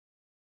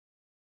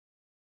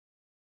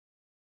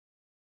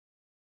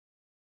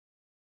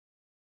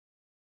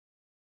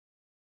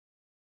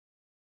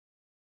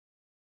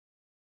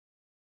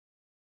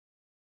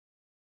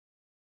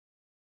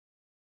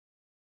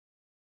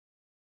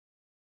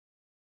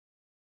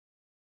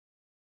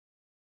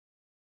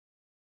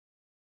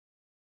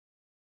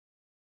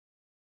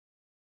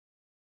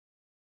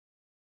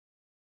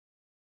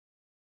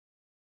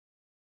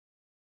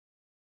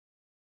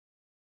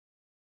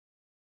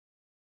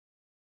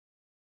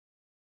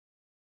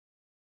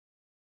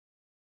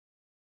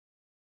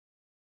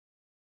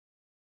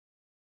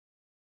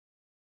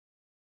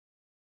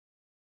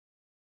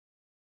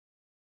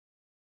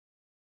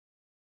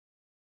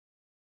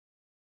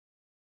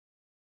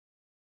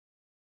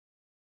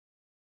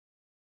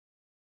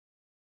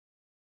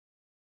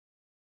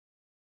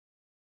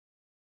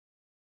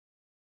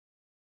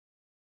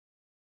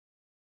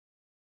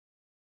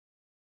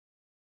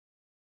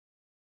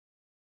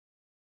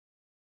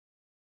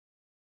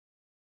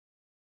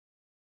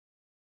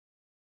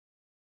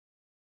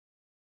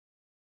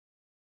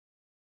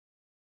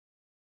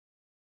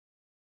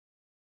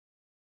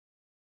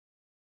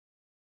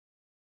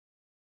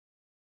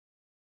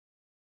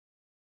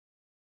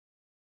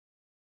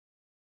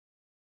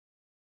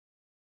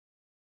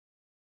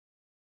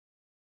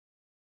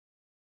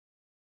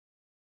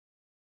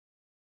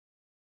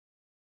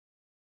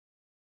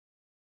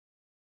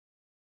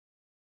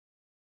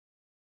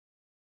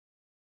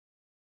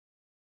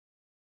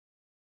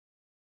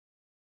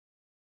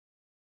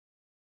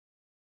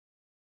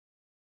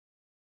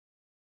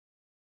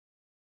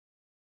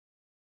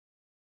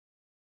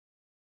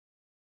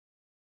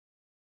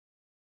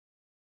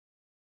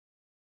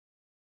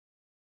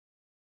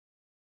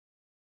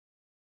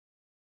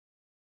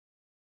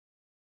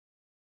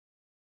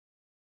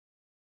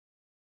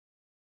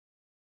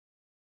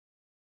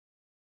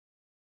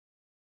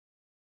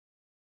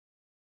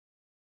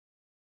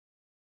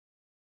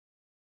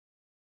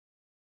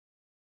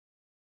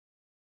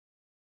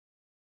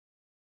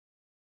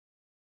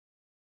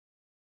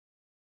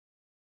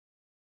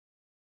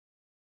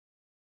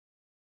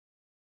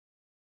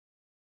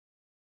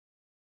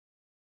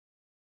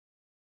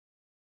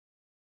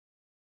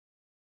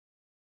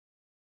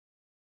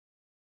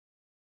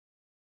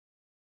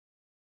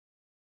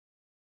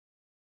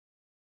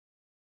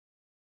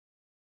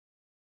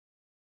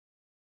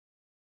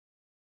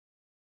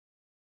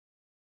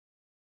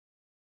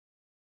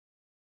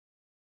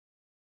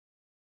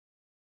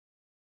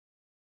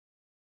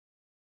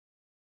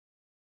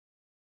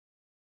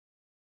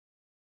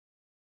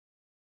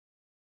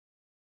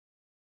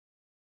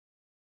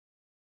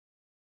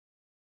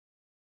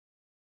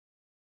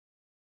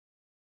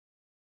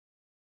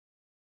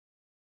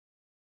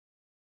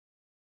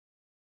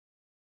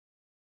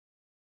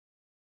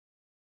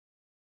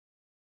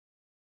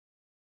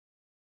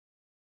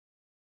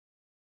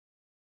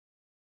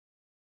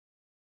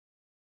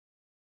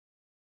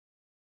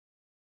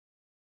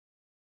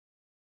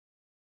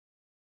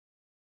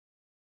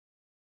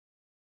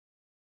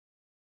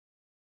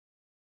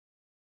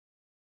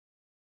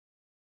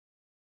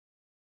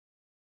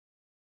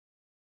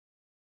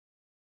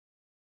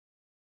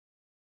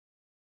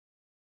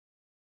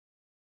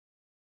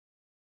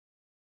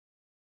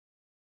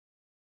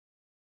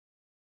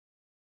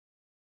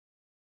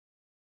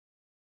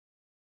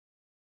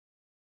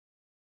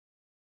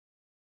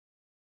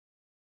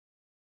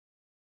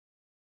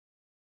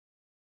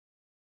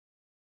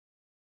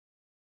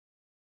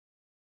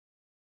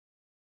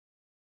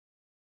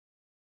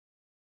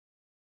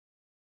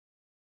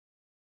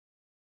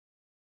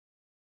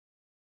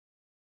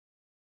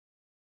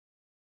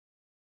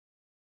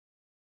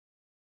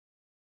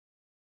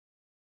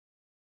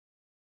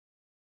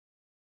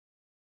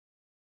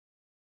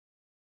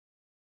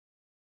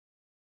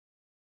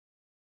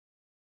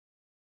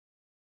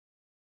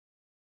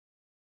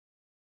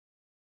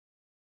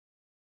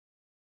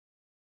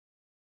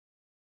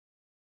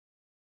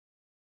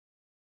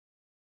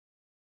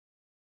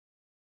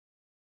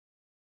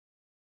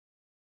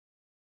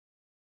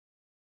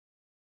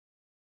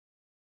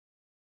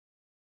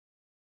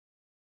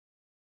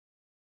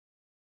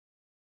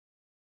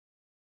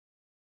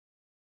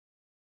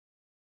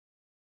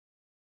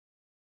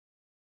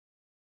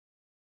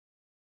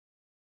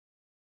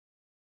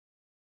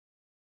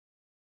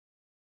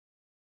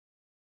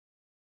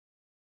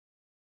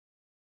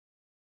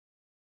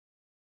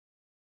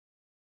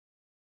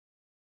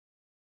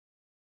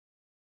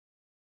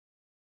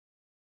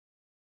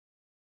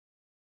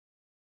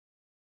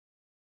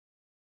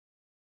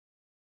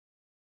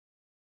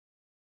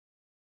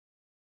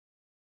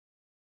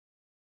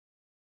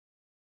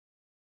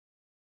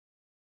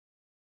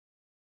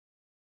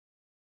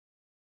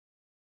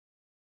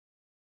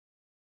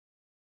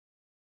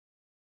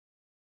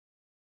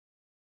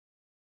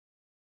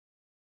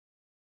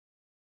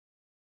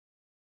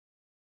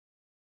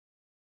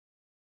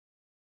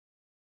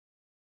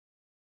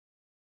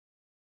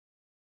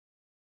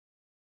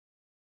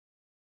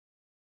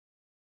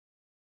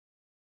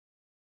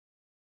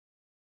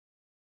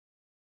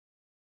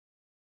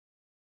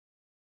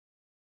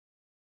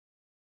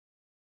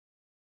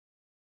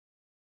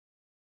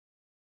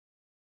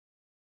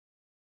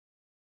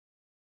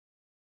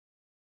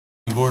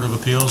Board of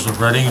Appeals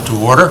of Reading to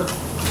order.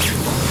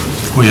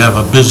 We have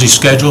a busy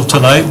schedule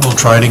tonight. We'll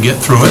try to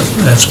get through it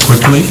as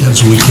quickly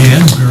as we can.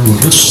 Bear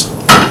with us.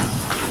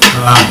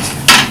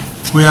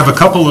 We have a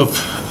couple of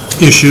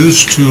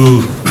issues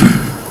to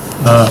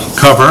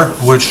cover,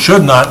 which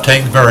should not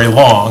take very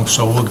long,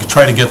 so we'll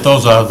try to get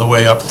those out of the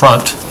way up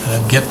front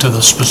and get to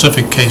the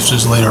specific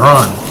cases later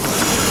on.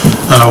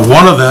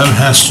 One of them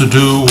has to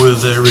do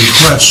with a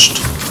request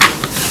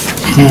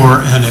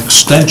for an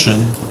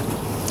extension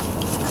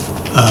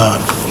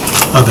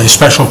of a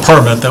special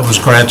permit that was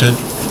granted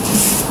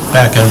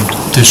back in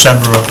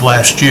December of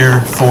last year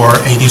for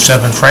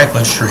 87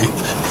 Franklin Street.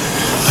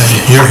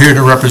 You're here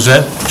to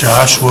represent.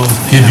 Josh will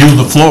give you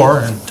the floor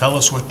and tell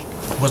us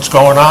what's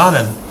going on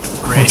and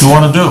what you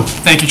want to do.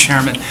 Thank you,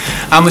 Chairman.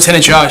 I'm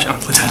Lieutenant Josh.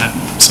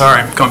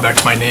 Sorry, I'm going back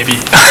to my Navy.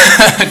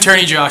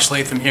 Attorney Josh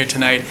Latham here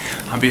tonight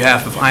on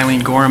behalf of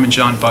Eileen Gorham and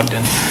John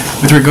Bugden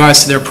with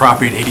regards to their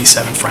property at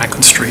 87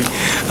 Franklin Street.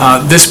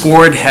 This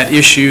board had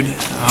issued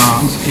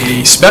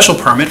a special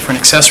permit for an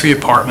accessory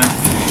apartment.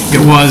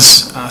 It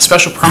was a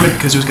special permit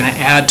because it was going to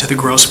add to the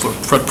gross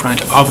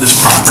footprint of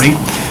this property.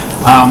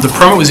 The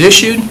permit was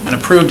issued and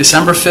approved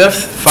December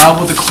 5th,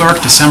 filed with the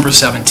clerk December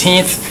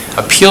 17th.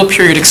 Appeal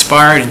period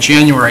expired in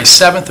January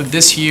 7th of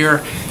this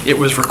year. It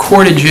was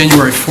recorded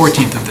January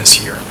 14th of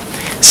this year.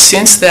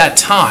 Since that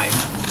time,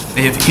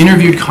 they have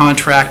interviewed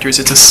contractors.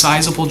 It's a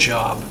sizable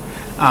job.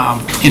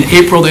 In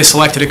April, they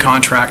selected a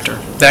contractor.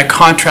 That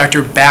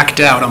contractor backed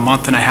out a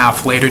month and a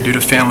half later due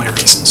to family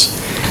reasons.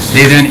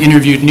 They then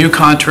interviewed new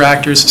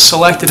contractors,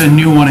 selected a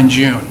new one in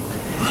June.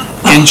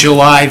 In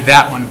July,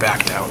 that one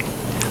backed out.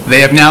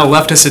 They have now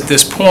left us at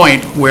this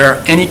point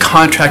where any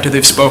contractor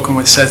they've spoken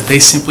with says they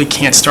simply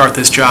can't start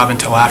this job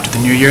until after the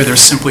new year. They're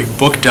simply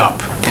booked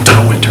up into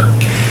the winter.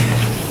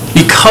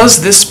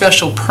 Because this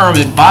special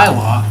permit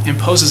bylaw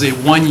imposes a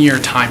one-year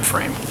time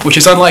frame, which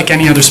is unlike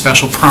any other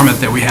special permit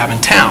that we have in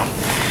town,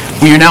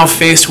 we are now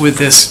faced with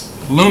this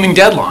looming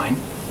deadline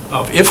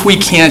of if we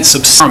can't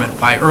subsume it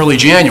by early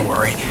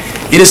January,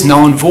 it is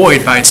null and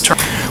void by its term.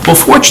 Well,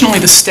 fortunately,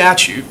 the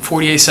statute,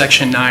 48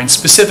 Section 9,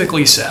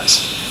 specifically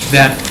says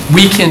that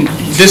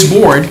this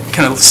board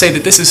can say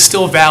that this is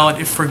still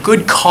valid if for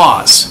good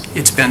cause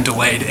it's been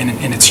delayed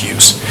in its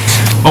use.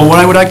 But what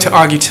I would like to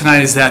argue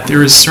tonight is that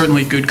there is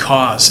certainly good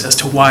cause as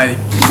to why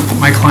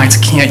my clients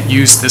can't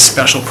use this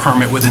special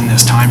permit within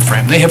this time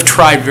frame. They have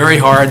tried very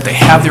hard. They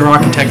have their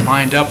architect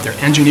lined up. Their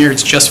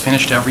engineers just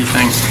finished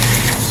everything.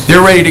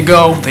 They're ready to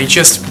go. They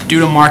just, due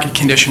to market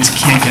conditions,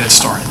 can't get it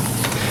started.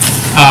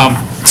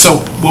 So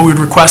what we would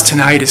request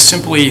tonight is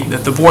simply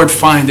that the board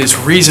find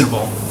it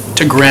reasonable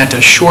to grant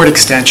a short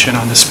extension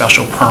on the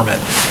special permit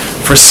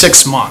for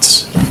 6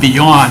 months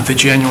beyond the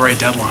January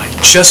deadline,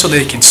 just so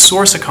they can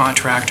source a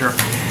contractor,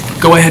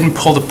 go ahead and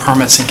pull the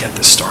permits and get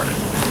this started.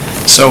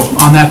 So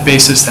on that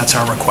basis, that's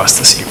our request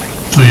this evening.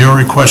 So you're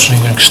requesting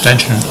an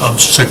extension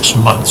of 6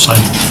 months. I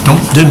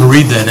didn't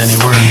read that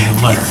anywhere in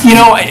the letter. You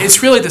know,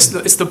 it's really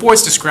it's the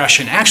board's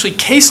discretion. Actually,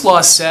 case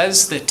law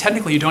says that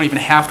technically you don't even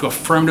have to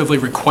affirmatively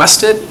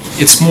request it.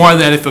 It's more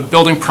that if a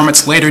building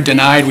permit's later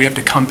denied, we have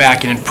to come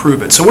back and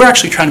prove it. So we're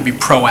actually trying to be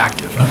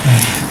proactive.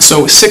 Okay.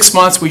 So 6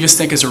 months we just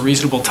think is a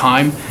reasonable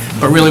time,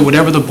 but really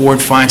whatever the board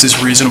finds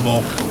is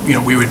reasonable, you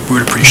know, we would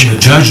appreciate it.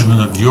 The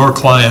judgment of your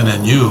client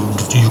and you,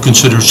 do you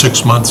consider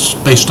 6 months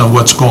based on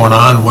what's going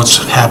on, what's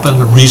happened,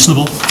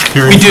 reasonable?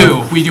 We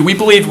do. We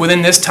believe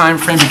within this time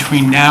frame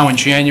between now and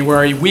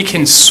January, we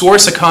can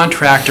source a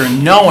contractor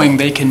knowing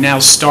they can now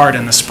start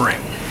in the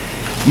spring.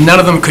 None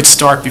of them could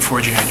start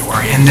before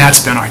January, and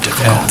that's been our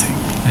difficulty.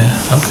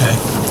 Yeah, okay.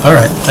 All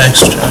right,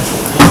 thanks,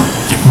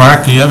 Jeff.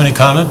 Mark, do you have any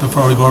comment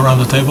before we go around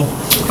the table?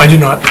 I do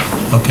not.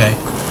 Okay.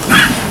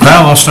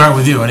 Val, I'll start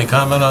with you. Any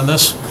comment on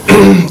this?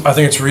 I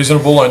think it's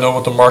reasonable. I know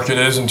what the market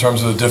is in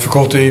terms of the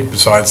difficulty,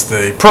 besides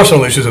the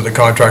personal issues that the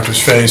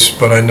contractors face,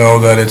 but I know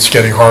that it's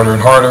getting harder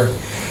and harder.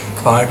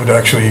 I would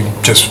actually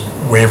just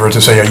waiver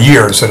to say a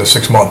year instead of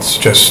 6 months,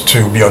 just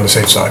to be on the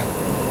safe side.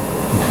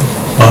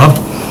 Bob?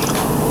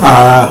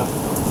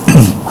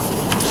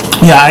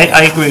 Yeah,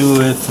 I agree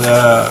with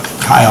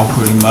Kyle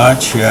pretty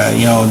much.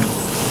 You know,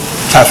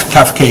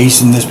 tough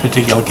case in this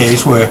particular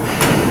case where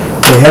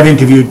they have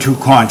interviewed 2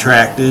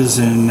 contractors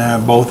and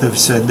both have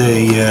said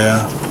they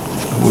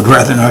would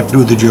rather not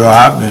do the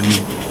job, and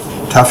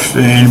tough for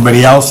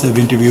anybody else they've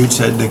interviewed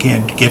said they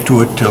can't get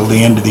to it till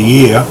the end of the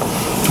year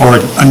or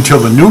until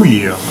the new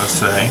year, let's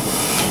say.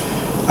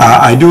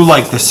 I do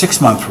like the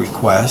 6-month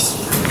request,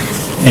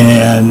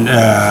 and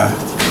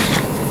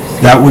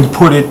that would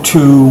put it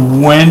to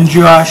when,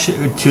 Josh? To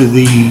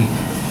the...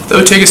 That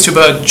would take us to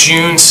about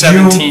June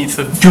 17th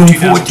of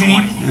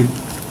 2020.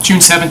 June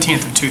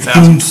 17th of 2020.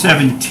 June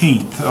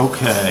 17th,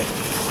 okay.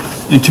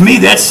 And to me,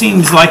 that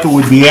seems like it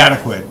would be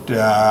adequate.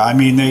 I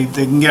mean, they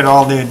can get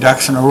all their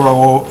ducks in a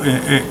row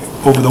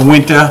over the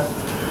winter,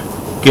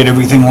 get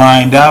everything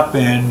lined up,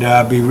 and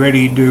be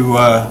ready to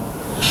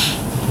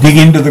dig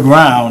into the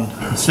ground,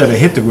 instead of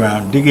hit the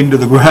ground, dig into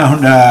the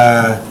ground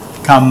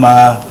come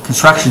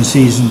construction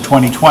season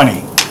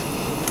 2020.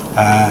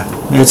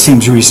 It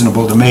seems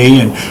reasonable to me,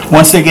 and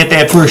once they get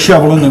that first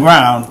shovel in the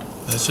ground,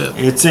 That's it.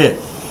 it's it.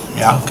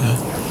 Yeah. Okay.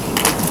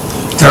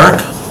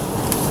 Eric?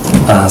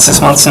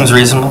 6 months seems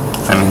reasonable.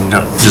 I mean, you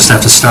don't just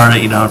have to start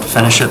it, you don't have to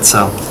finish it,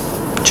 so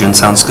June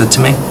sounds good to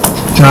me.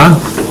 John?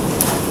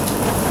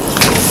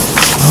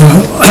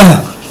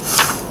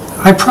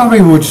 I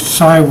probably would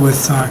side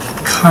with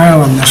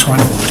Kyle on this one.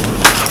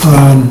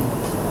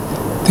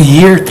 The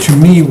year, to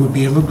me, would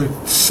be a little bit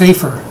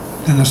safer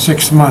than the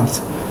 6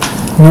 month,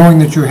 knowing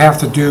that you have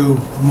to do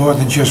more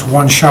than just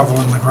one shovel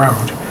in the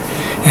ground.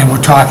 And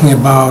we're talking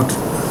about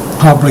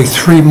probably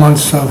 3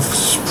 months of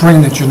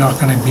spring that you're not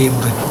going to be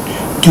able to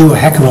do a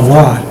heck of a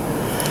lot.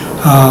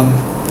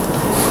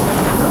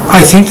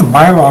 I think the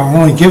bylaw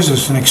only gives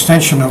us an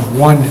extension of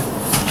one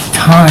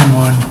time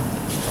on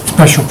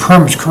special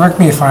permits. Correct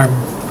me if I'm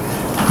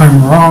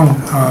wrong,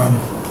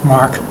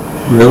 Mark.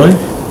 Really?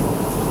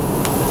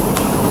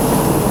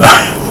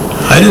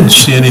 I didn't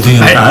see anything in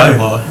the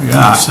bylaw.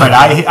 Yeah, but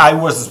I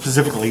wasn't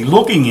specifically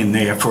looking in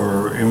there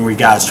in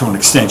regards to an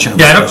extension of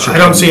the Yeah, special I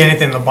don't see permit.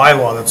 anything in the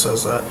bylaw that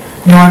says that.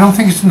 No, I don't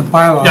think it's in the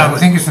bylaw. Yeah, I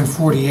think it's in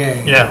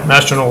 40A. Yeah,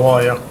 Mass General Law,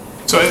 yeah.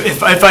 So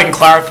if I can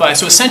clarify,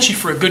 so essentially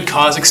for a good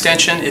cause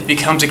extension, it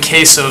becomes a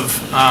case of,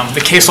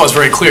 the case law is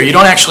very clear. You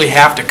don't actually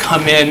have to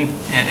come in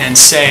and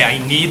say, I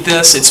need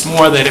this. It's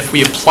more that if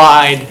we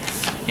applied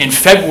in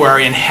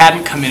February and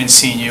hadn't come in and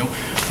seen you,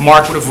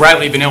 Mark would have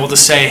rightly been able to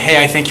say,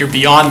 hey, I think you're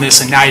beyond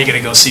this and now you got to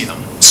go see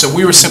them. So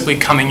we were simply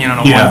coming in on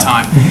a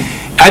one-time.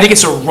 I think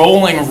it's a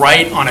rolling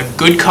right on a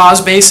good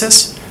cause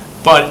basis,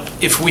 but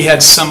if we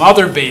had some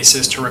other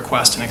basis to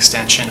request an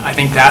extension, I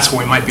think that's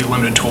where we might be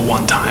limited to a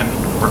one-time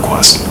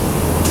request.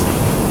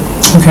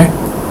 Okay.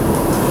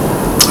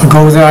 I'll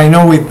go with that. I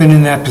know we've been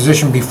in that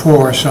position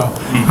before, so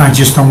I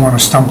just don't want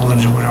to stumble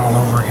into it all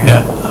over again.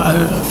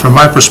 Yeah, from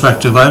my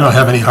perspective, I don't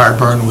have any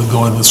heartburn with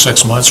going with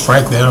 6 months.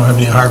 Frankly, I don't have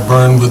any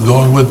heartburn with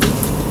going with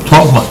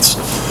 12 months.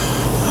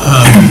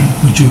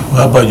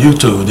 How about you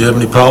two? Do you have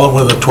any problem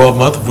with a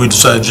 12-month if we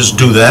decide to just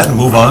do that and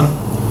move on?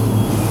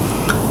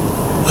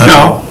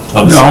 No.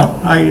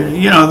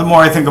 The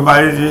more I think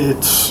about it,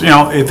 it's,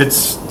 if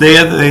it's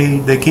there,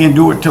 they can't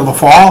do it till the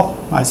fall,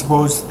 I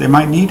suppose they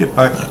might need it,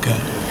 but Okay.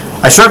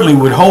 I certainly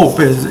would hope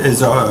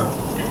as a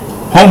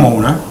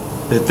homeowner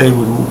that they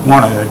would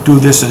want to do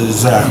this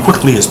as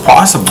quickly as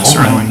possible.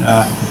 Certainly. And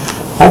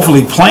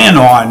hopefully plan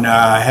on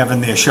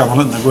having their shovel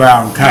in the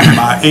ground come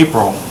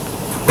April.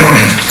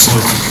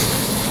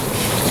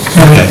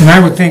 And I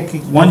would think...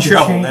 One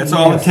shovel, that's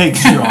all it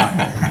takes, John.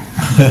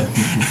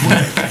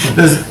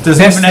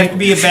 Doesn't even have to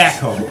be a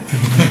backhoe.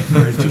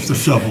 Just a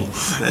shovel.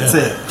 That's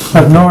it.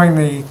 But knowing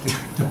the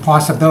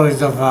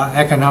possibilities of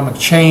economic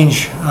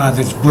change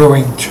that's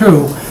brewing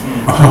too,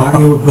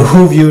 it would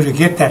behoove you to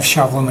get that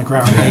shovel in the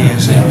ground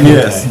ASAP.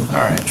 Yes.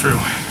 All right, true.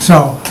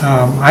 So,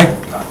 I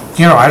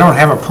don't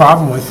have a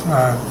problem with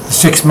the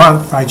 6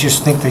 month, I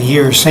just think the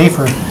year is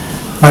safer.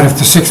 But if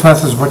the 6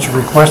 months is what you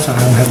requested, I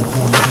don't have a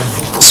problem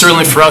with it.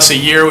 Certainly for us, a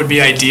year would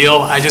be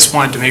ideal. I just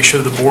wanted to make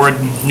sure the board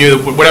knew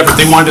that whatever,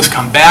 they wanted us to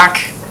come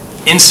back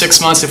in 6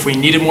 months if we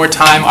needed more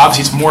time.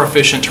 Obviously, it's more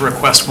efficient to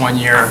request 1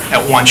 year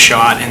at one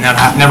shot and then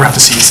never have to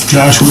see you.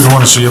 Josh, we don't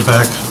want to see you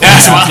back.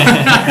 That's fine.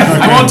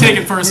 I won't take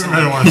it personally.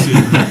 I don't want to see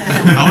you back.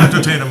 I'll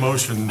entertain a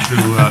motion to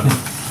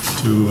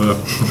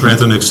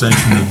grant an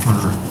extension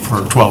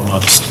for 12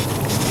 months.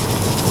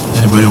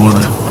 Anybody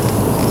want to?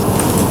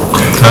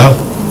 Kyle?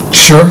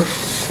 Sure.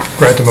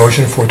 Grant the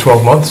motion for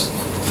 12 months.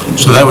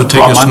 So that would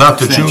take us 12-month not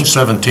to June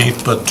extension.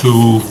 17th, but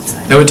to,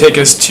 That would take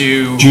us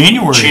to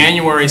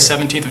January.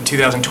 17th of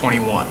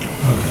 2021.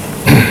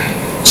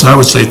 so I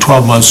would say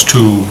 12 months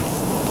to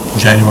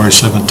January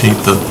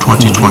 17th of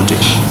 2020.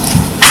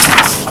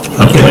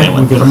 Okay.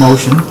 We get a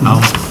motion.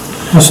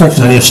 I'll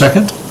second Any a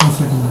second?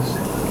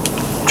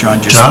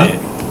 John just John?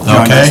 did.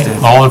 John just Okay,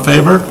 did. all in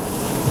favor?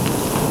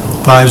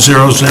 500.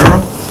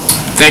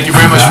 Thank you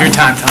very much for your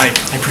time tonight.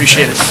 I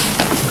appreciate it.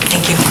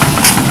 Thank you.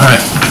 All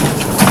right.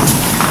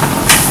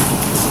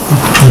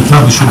 We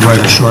probably should write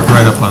a short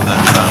write-up on that,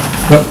 Tom.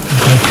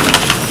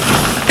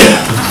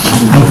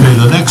 Okay,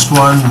 the next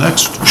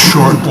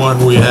short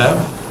one we have,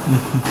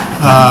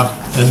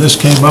 and this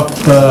came up,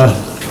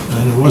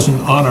 and it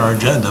wasn't on our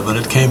agenda, but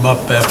it came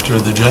up after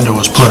the agenda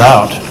was put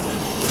out.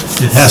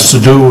 It has to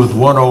do with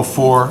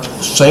 104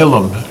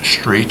 Salem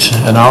Street,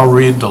 and I'll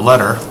read the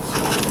letter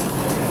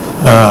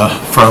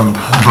from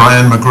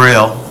Brian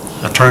McGrail,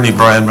 attorney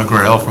Brian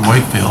McGrail from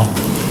Wakefield.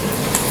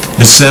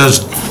 It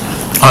says,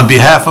 on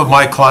behalf of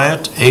my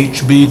client,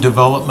 HB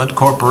Development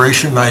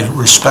Corporation, I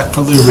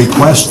respectfully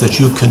request that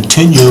you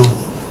continue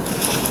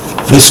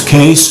this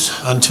case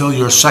until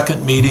your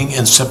second meeting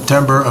in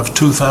September of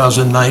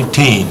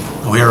 2019.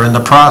 We are in the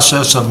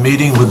process of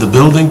meeting with the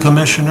building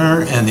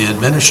commissioner and the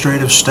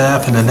administrative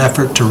staff in an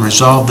effort to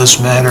resolve this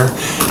matter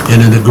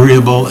in an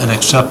agreeable and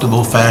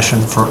acceptable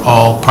fashion for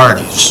all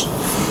parties.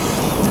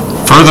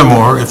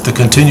 Furthermore, if the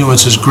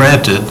continuance is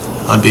granted,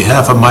 on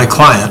behalf of my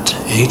client,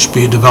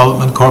 HB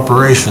Development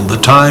Corporation, the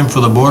time for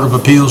the Board of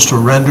Appeals to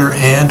render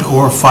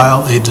and/or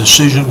file a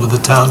decision with the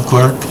town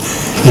clerk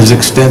is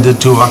extended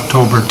to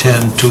October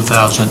 10,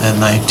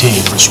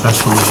 2019.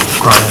 Respectfully,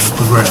 Brian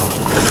McGrail.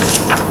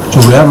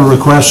 So we have a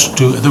request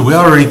to, we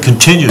already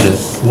continued it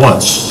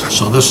once,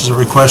 so this is a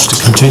request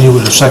to continue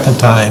it a second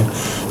time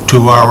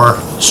to our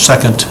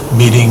second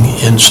meeting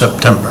in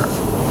September.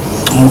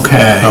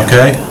 Okay.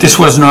 Okay? This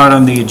was not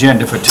on the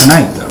agenda for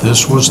tonight, though.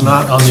 This was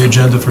not on the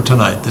agenda for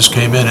tonight. This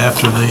came in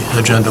after the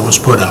agenda was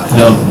put out. I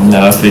don't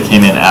know if it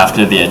came in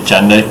after the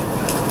agenda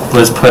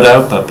was put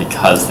out, but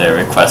because they're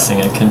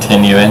requesting a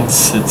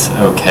continuance, it's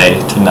okay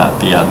to not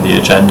be on the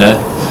agenda,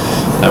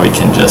 that we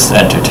can just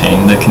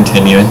entertain the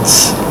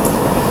continuance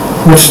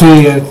What's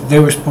the, they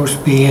were supposed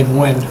to be in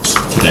when?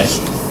 today.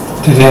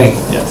 Today.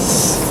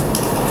 Yes.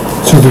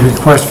 So the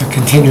request for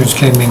continuance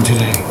came in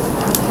today.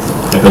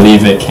 I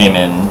believe it came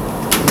in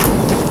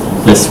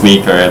this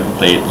week or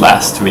late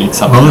last week,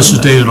 something. Well, this is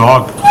dated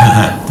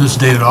this is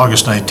dated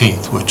August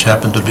 19th, which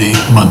happened to be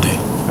Monday,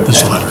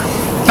 this Okay. letter.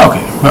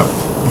 Okay, well,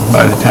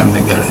 by the time they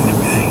got it and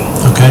everything.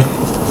 Okay?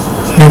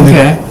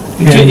 Okay.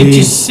 Yeah, It the-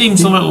 just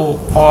seems a little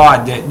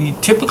odd that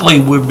typically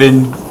we've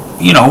been,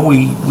 you know,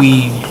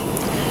 we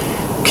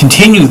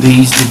continue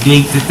these the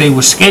date that they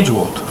were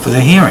scheduled for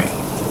the hearing.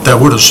 That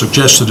would have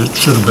suggested it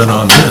should have been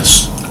on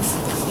this.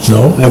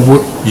 No? That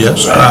would,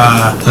 Yes?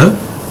 Huh?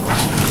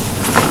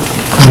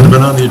 Should have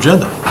been on the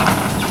agenda.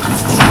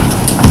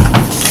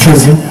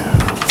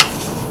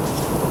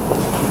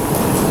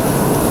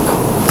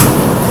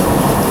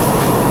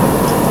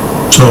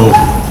 So,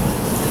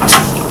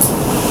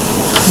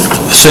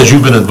 it says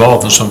you've been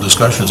involved in some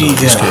discussions on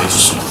this Yeah.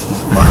 case,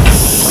 Mark.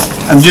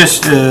 I'm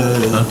just,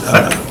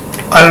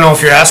 I don't know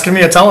if you're asking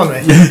me or telling me.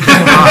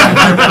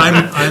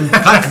 I'm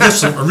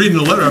contradicting, I'm reading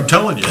the letter, I'm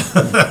telling you.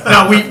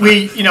 No,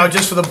 we, you know,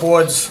 just for the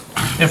board's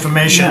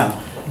information,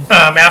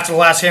 after the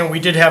last hearing, we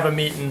did have a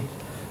meeting,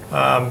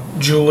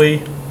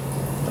 Julie,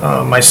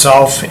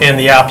 myself, and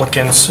the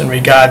applicants in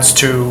regards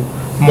to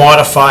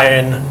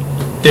modifying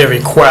their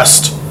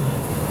request,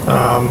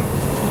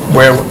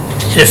 where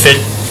if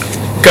it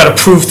got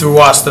approved through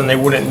us, then they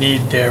wouldn't need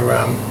their,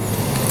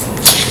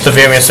 the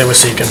variance they were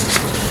seeking.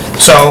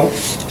 So,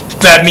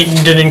 that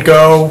meeting didn't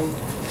go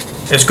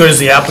as good as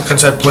the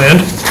applicants had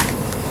planned,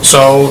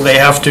 so they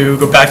have to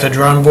go back to the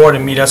drawing board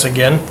and meet us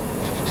again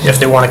if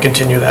they want to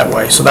continue that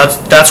way. So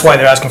that's why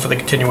they're asking for the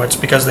continuance,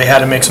 because they had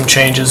to make some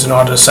changes in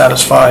order to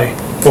satisfy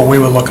what we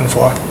were looking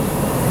for.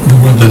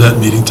 When did that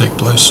meeting take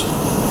place?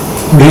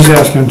 He's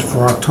asking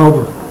for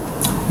October.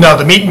 No,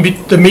 the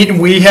meeting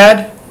we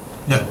had,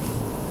 Yeah.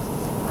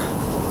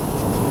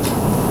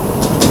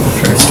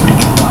 First week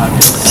of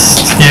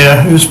August.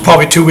 yeah, it was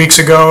probably 2 weeks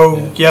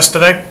ago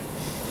yesterday.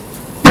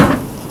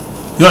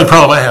 The only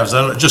problem I have is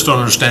I just don't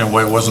understand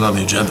why it wasn't on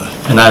the agenda.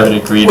 And I would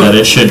agree that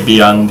it should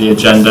be on the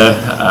agenda,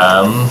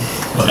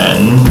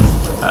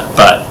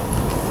 but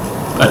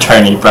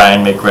Attorney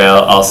Brian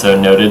McGrail also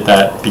noted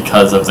that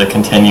because of the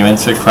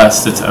continuance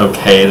request, it's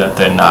okay that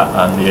they're not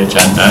on the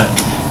agenda.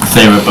 If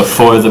they were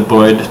before the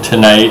board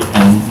tonight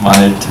and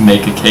wanted to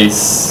make a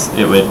case,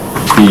 it would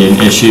be an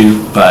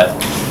issue, but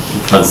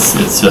because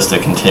it's just a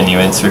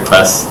continuance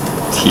request,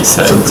 he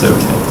said it's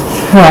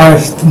okay.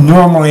 Well,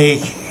 normally,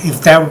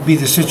 if that would be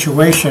the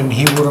situation,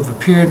 he would have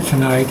appeared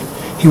tonight,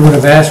 he would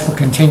have asked for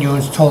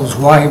continuance, told us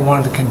why he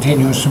wanted the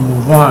continuance to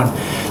move on.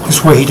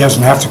 This way he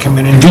doesn't have to come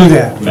in and do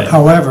that. Right.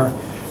 However,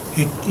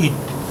 it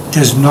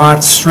does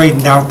not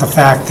straighten out the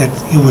fact that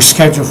it was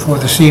scheduled for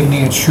this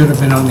evening, it should have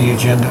been on the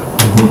agenda.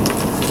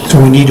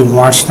 So we need to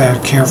watch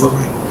that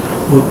carefully.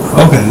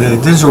 okay,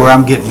 this is where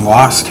I'm getting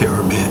lost here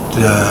a bit.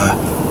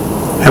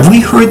 Have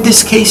we heard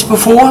this case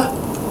before?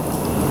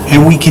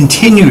 And we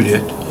continued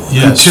it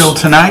Yes. until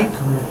tonight?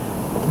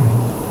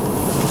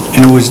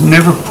 And it was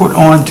never put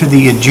onto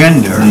the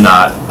agenda.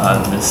 Not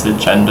on this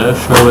agenda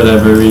for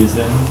whatever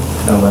reason.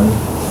 No one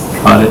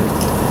caught it.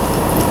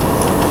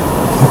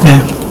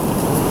 Okay.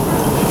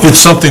 It's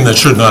something that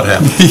should not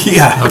happen,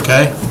 Yeah.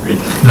 okay? Agreed.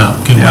 Now,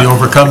 can we Yeah.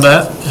 overcome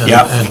that?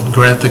 Yeah. And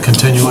grant the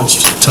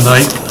continuance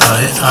tonight?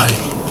 I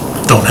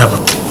don't have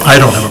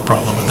a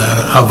problem with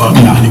that. How about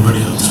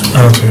anybody else?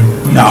 I don't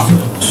see. No.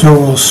 So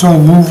we'll so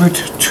move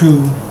it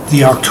to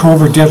the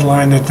October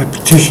deadline that the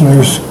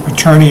petitioner's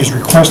attorney is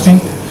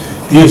requesting.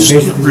 He's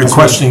Basically,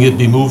 requesting it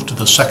be moved to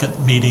the second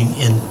meeting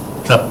in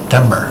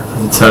September.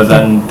 And so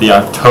then the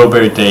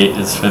October date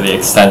is for the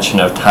extension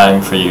of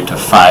time for you to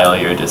file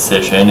your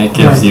decision. It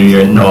gives you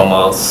your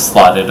normal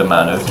slotted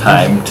amount of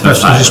time to He's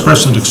file.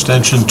 expressed an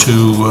extension to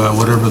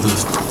whatever the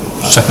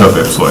second,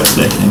 October 4th,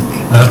 I think.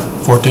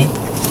 14th?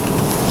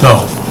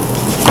 No,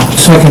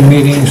 Second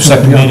meeting. should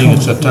second be meeting in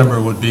October.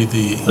 September would be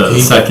the The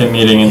 8th. second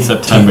meeting in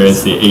September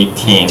is the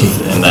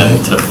 18th, and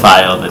then to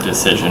file the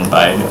decision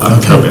by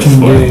October 15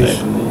 4th, I days.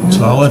 believe.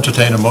 So I'll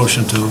entertain a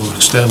motion to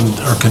extend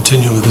or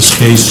continue this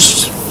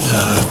case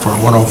for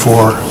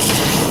 104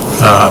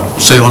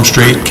 Salem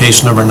Street,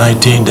 case number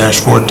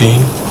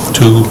 19-14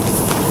 to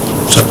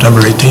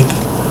September 18th.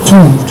 So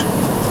moved.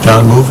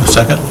 John, move,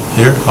 second.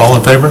 Here, all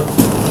in favor?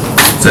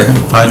 Second.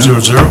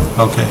 500,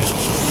 okay.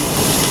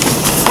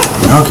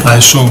 I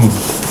assume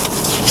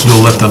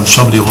you'll let them,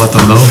 somebody will let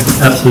them know?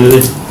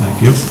 Absolutely.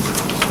 Thank you.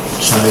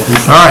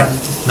 All right,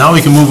 now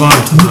we can move on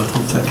to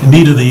the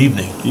meat of the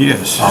evening.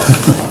 Yes.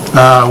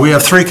 We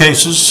have 3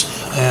 cases,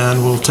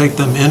 and we'll take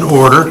them in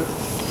order.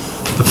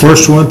 The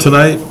first one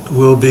tonight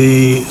will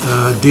be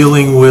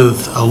dealing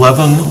with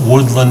 11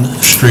 Woodland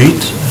Street.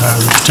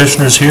 The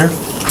petitioner's here?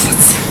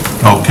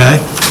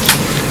 Okay.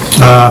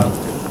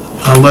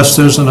 Unless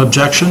there's an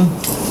objection,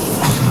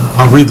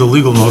 I'll read the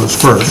legal notice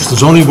first. The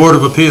Zoning Board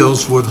of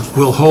Appeals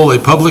will hold a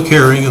public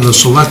hearing in the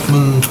Select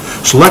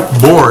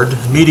Board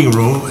Meeting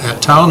Room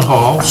at Town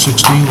Hall,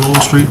 16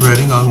 Lowell Street,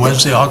 Reading, on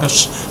Wednesday,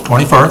 August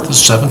 21st at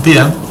 7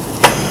 p.m.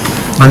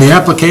 on the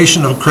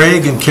application of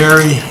Craig and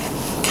Carrie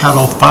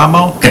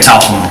Catalfamo.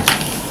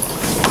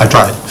 I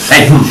tried.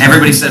 Hey,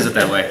 everybody says it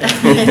that way.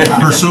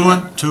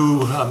 Pursuant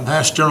to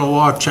Mass General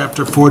Law,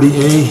 Chapter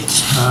 40A,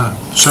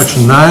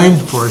 Section 9,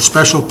 for a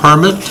special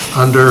permit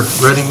under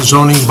Reading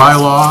zoning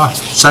bylaw,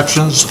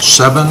 Sections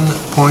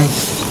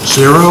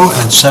 7.0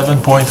 and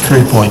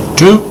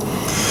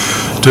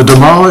 7.3.2, to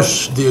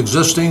demolish the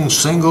existing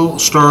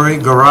single-story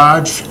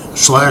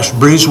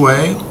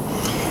garage/breezeway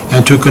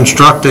and to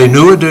construct a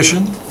new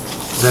addition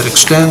that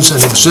extends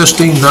an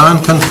existing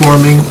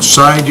non-conforming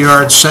side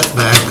yard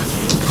setback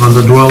on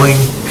the dwelling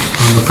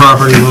on the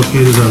property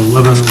located at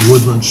 11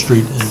 Woodland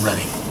Street in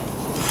Reading.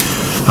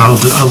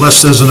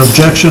 Unless there's an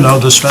objection, I'll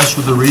dispense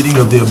with the reading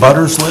of the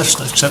abutters list,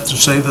 except to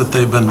say that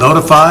they've been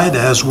notified,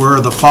 as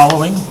were the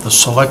following: the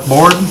Select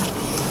Board,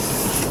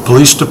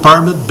 Police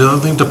Department,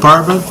 Building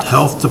Department,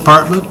 Health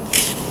Department,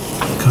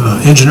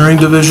 Engineering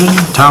Division,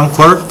 Town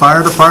Clerk,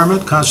 Fire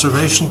Department,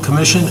 Conservation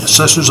Commission,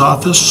 Assessor's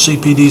Office,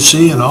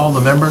 CPDC, and all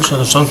the members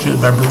and associate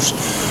members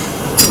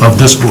of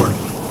this board,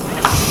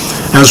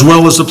 as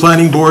well as the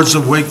planning boards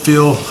of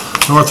Wakefield,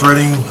 North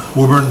Reading,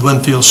 Woburn,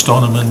 Glenfield,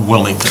 Stoneham, and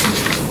Wilmington.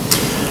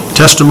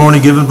 Testimony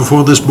given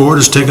before this board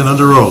is taken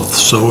under oath,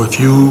 so if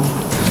you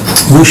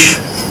wish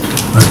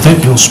or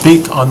think you'll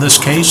speak on this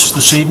case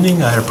this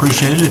evening, I'd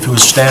appreciate it if you would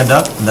stand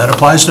up, and that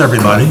applies to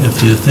everybody.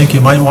 If you think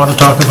you might want to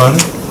talk about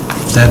it,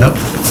 stand up.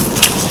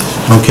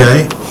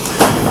 Okay.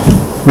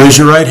 Raise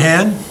your right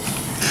hand.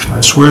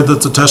 I swear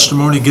that the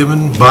testimony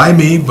given by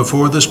me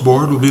before this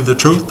board will be the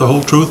truth, the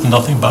whole truth, and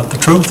nothing but the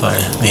truth.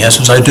 The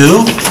answer is I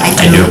do. I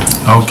do.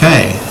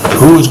 Okay.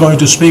 Who is going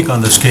to speak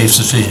on this case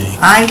this evening?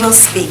 I will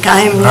speak.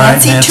 I'm All right,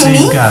 Nancy Nancy, Toomey.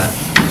 you got it.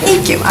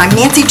 Thank you. I'm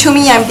Nancy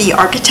Toomey. I'm the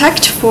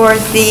architect for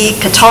the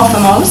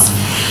Catalfamos,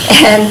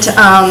 and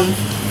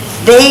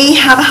they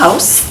have a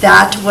house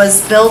that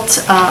was built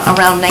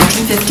around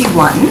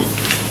 1951.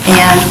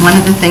 And one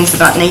of the things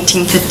about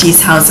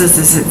 1950s houses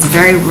is it's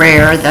very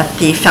rare that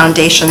the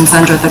foundations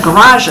under the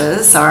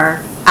garages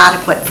are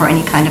adequate for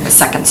any kind of a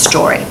second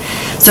story.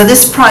 So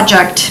this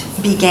project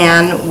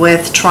began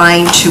with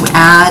trying to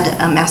add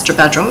a master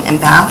bedroom and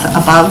bath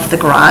above the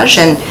garage,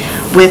 and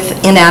with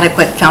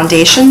inadequate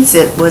foundations,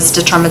 it was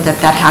determined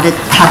that that had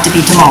to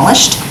be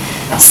demolished.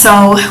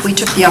 So we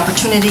took the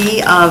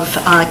opportunity of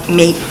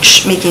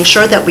making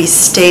sure that we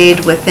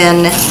stayed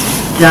within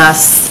the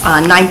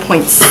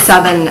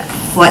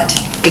 9.7-foot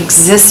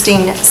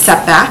existing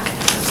setback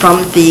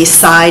from the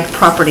side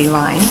property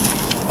line,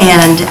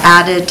 and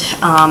added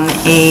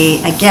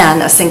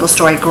again, a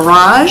single-story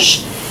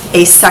garage,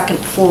 a second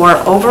floor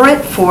over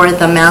it for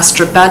the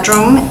master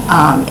bedroom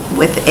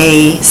with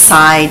a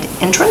side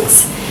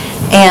entrance,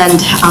 and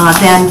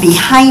then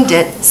behind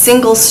it,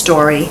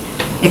 single-story,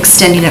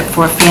 extending it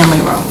for a family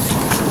room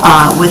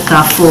with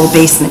a full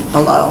basement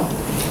below.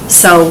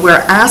 So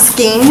we're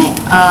asking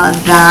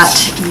that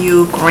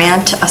you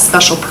grant a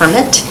special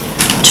permit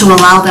to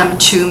allow them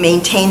to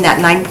maintain that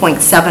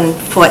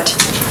 9.7-foot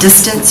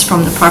distance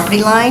from the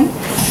property line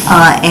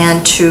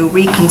and to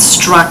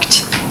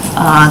reconstruct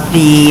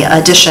the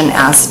addition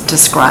as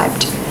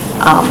described.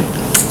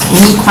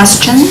 Any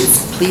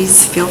questions?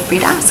 Please feel free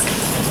to ask.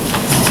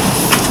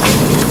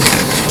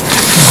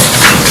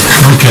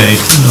 Okay,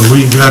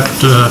 we got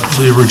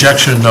the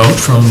rejection note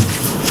from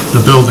the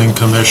building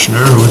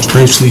commissioner, which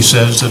basically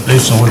says that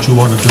based on what you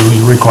want to do,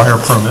 you require a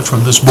permit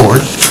from this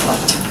board.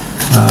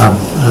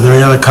 Are there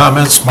any other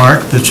comments,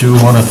 Mark, that you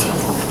want to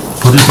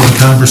put into the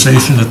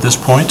conversation at this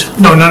point?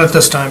 No, none at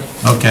this time.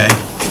 Okay.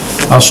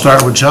 I'll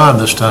start with John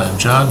this time.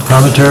 John,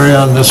 commentary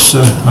on this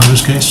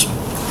case?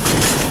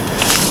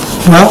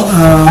 Well,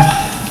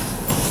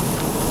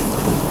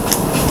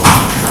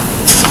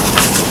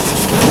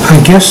 I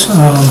guess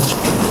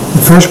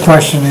the first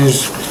question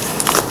is,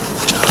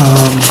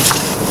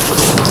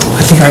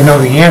 I think I know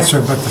the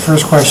answer, but the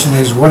first question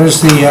is, what is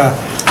the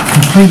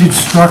completed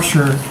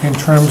structure in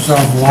terms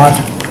of lot?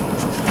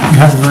 You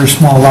have a very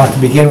small lot to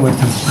begin with,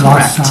 the lot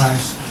Correct.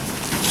 size.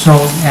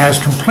 So as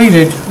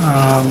completed,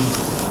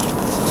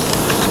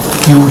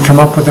 you would come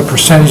up with a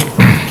percentage.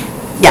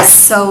 Yes,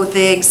 so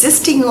the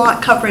existing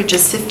lot coverage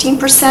is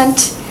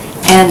 15%,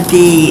 and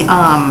the,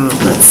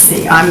 let's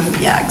see,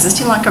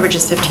 existing lot coverage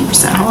is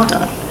 15%, hold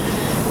on.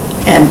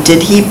 And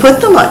did he put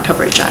the lot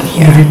coverage on He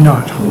here? did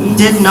not. He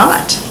did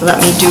not.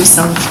 Let me do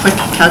some quick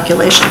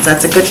calculations.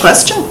 That's a good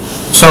question.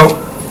 So,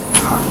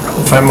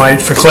 if I might,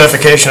 for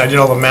clarification, I did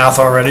all the math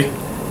already.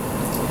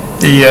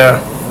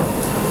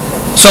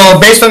 So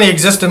based on the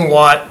existing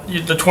lot,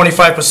 the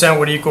 25%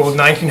 would equal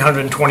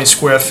 1,920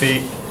 square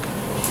feet.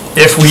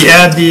 If we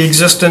add the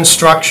existing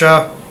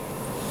structure,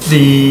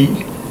 the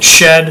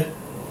shed,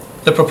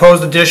 the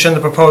proposed addition,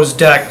 the proposed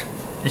deck,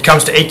 it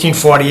comes to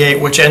 1848,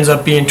 which ends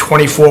up being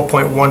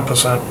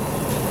 24.1%.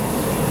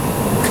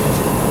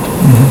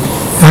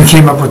 I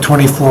came up with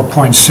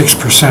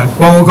 24.6%.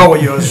 Well, we'll go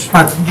with yours.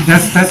 But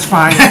that's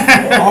fine.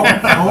 All we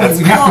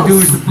have to do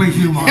is to please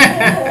you, Mark.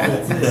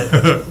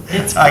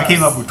 I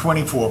came up with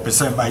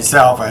 24%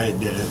 myself, I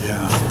did it,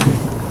 yeah.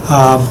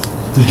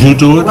 Did you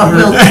do it?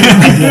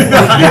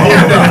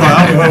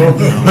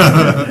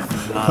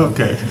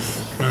 Okay.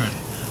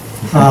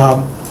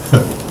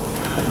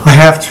 I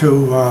have to,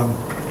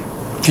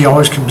 she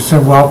always comes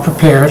in well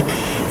prepared,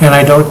 and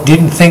I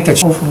didn't think that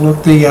she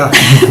overlooked the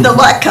The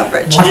lot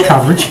coverage. lot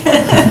coverage.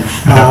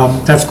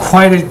 That's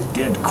quite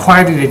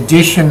an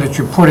addition that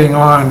you're putting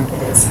on.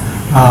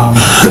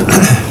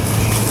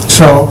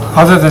 So,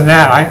 other than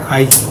that,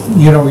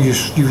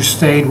 you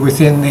stayed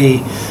within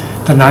the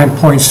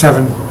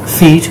 9.7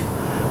 feet.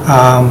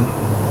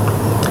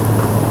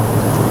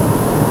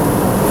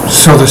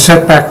 So the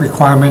setback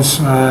requirements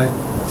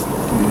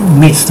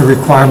meets the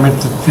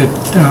requirement that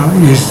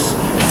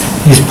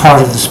is part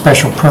of the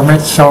special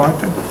permit. So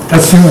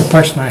that's the only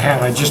question I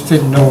had. I just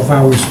didn't know if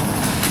I was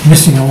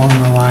missing along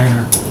the line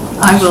or...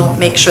 I will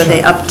make sure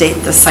they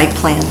update the site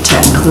plan to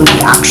include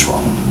the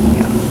actual.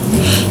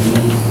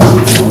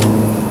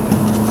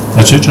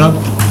 That's it, John?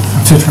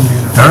 That's it from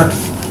you. Eric?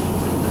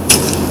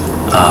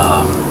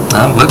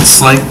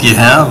 Looks like you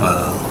have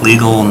a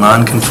legal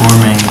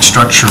non-conforming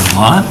structure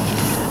lot.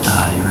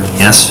 You're in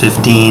the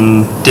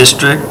S15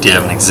 district. You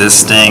have an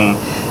existing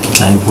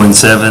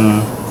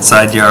 9.7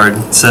 side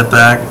yard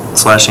setback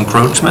 /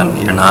 encroachment.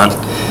 You're not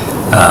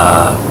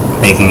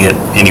making it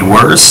any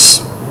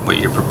worse. What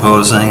you're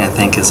proposing, I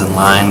think, is in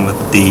line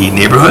with the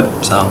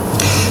neighborhood, so I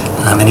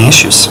don't have any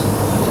issues.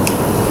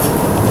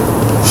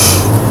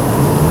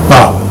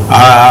 Well,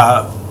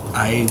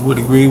 I would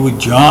agree with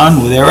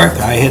John, with Eric.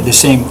 I had the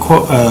same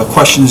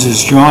questions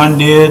as John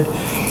did.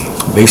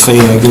 Basically,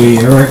 I agree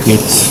with Eric.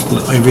 It's,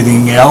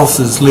 everything else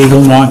is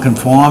legal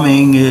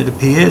non-conforming, it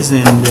appears,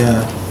 and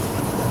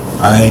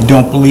I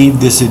don't believe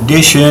this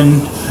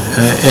addition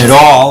at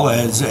all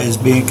as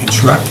being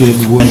constructed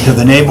into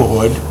the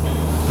neighborhood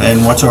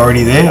and what's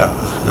already there.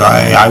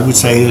 I would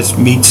say this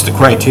meets the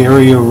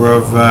criteria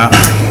of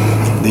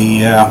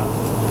the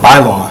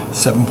bylaw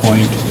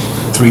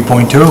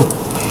 7.3.2.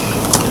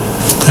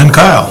 And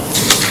Kyle?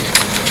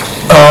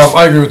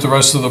 I agree with the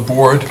rest of the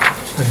board, and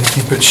to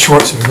keep it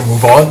short so we can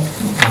move on.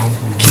 I'll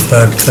keep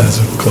that as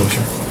a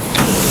closure.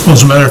 Well,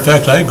 as a matter of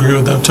fact, I agree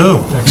with them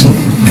too. Excellent. I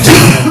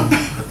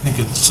think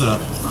it's,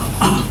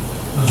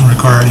 doesn't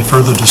require any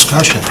further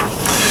discussion.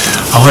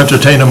 I'll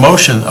entertain a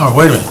motion, oh,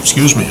 wait a minute,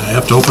 excuse me, I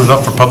have to open it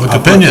up for public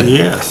opinion.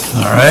 Yes.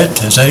 All right,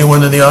 does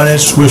anyone in the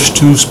audience wish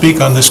to speak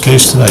on this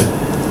case tonight?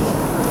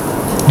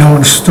 No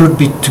one stood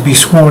to be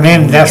sworn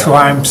in, that's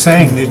why I'm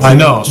saying that... I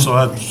know, so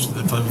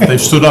if they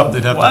stood up,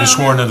 they'd have to be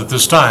sworn in at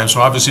this time,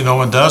 so obviously no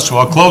one does, so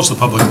I'll close the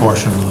public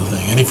portion of the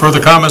thing. Any further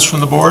comments from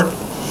the board?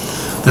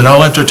 Then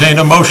I'll entertain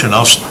a motion.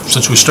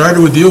 Since we started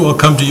with you, I'll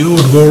come to you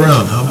and go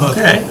around. How about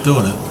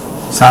doing it?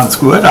 Sounds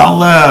good.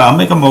 I'll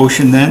make a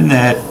motion then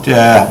that,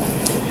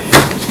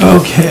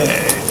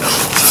 okay.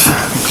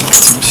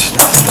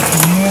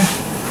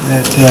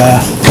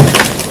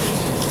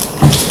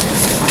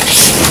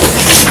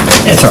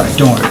 It's all right,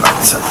 don't worry about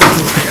this.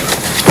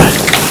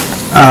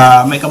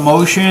 Make a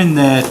motion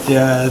that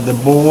the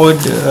board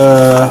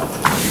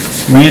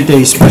grant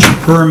a special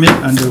permit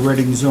under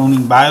Reading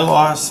zoning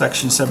bylaws,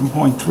 section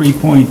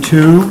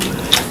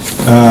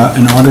 7.3.2,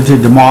 in order to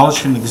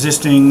demolish an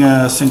existing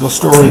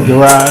single-story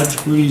garage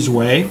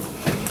breezeway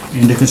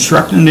and to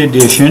construct an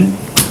addition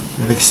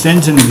that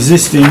extends an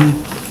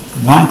existing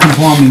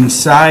non-conforming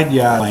side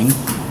yard,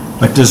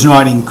 but does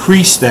not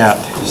increase that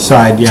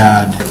side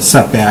yard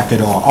setback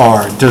at all,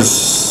 or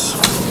does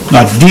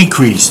not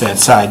decrease that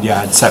side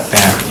yard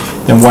setback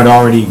than what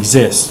already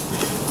exists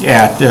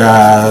at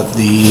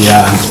the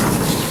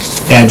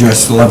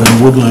address 11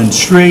 Woodland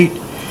Street,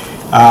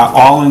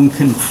 all in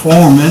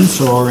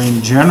conformance or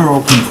in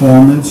general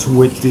conformance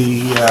with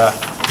the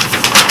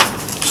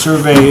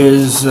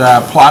surveyor's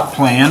plot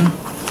plan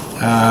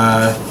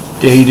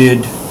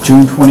dated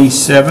June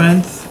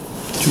 27th,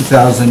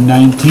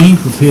 2019,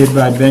 prepared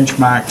by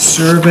Benchmark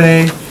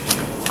Survey,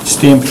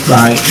 stamped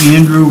by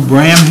Andrew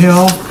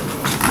Bramhill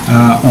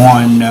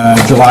on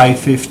July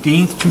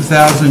 15th,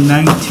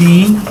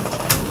 2019.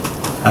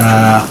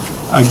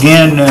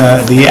 Again,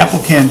 the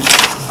applicant,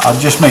 I'll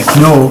just make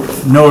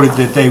noted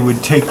that they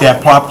would take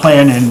that plot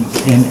plan and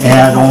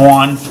add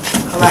on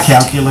the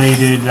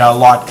calculated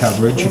lot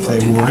coverage, if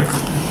they would,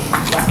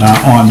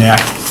 on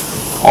that.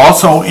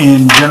 Also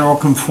in general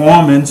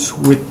conformance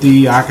with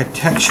the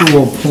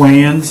architectural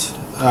plans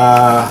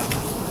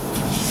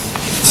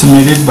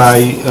submitted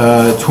by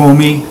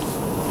Twomey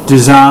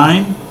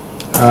Design,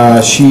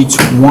 sheets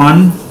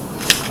 1,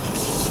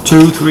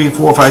 2, 3,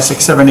 4, 5,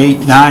 6, 7, 8,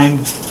 9,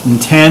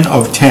 and 10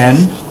 of 10,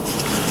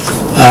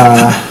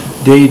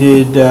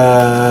 dated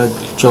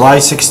July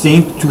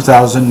 16th,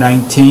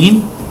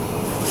 2019,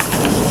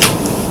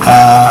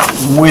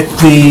 with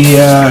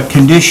the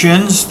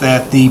conditions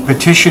that the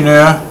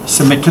petitioner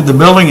submit to the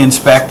building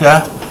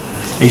inspector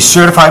a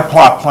certified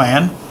plot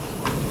plan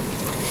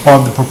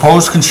of the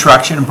proposed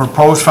construction and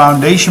proposed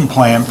foundation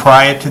plan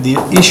prior to the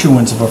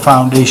issuance of a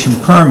foundation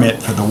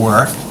permit for the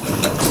work.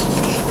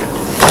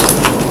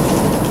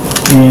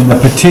 And the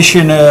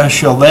petitioner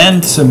shall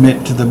then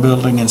submit to the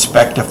building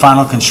inspector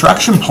final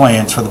construction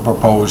plans for the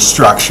proposed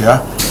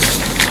structure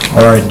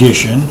or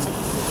addition,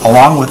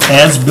 along with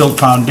as-built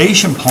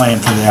foundation plan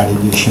for that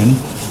addition,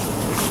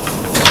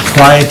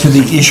 prior to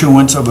the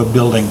issuance of a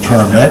building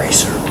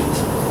permit.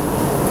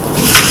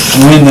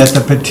 And that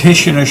the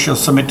petitioner shall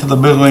submit to the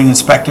building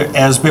inspector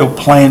as-built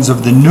plans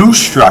of the new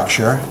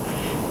structure,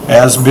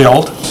 as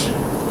built,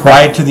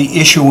 prior to the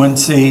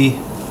issuance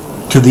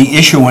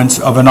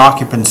of an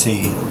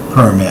occupancy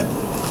permit.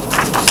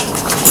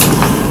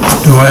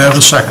 Do I have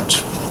a second?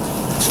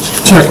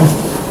 Second.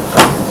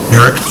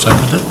 Eric,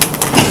 seconded.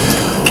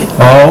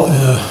 All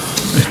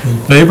in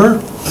favor?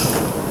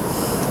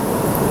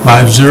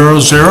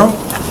 500.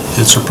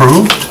 It's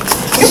approved.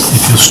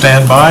 If you'll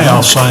stand by,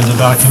 I'll sign the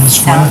documents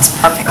for you. Sounds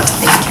perfect, thank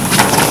you.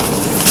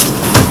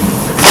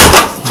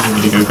 You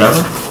need to go grab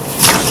it?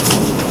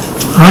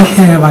 I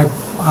have, what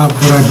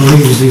I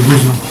believe is the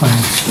original plan.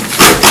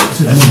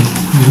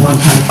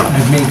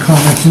 I've made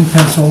comments in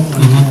pencil,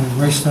 and I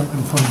erased them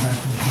and put them back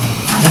in the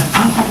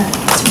file.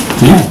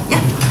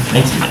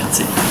 Thank you,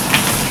 Nancy.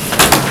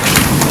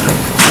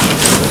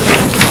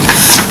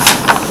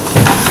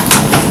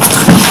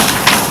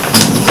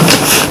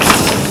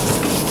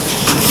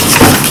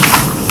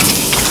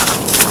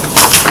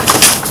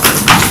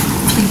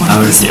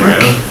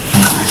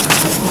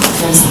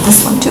 There's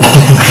this one too.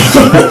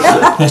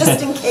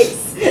 Just in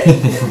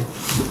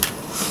case.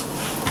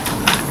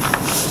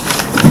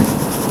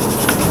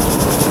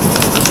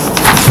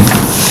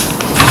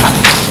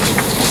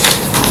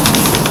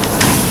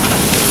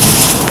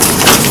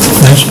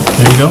 Yes,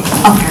 there you go.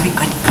 Oh, very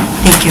good.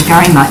 Thank you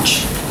very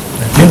much.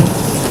 Thank you.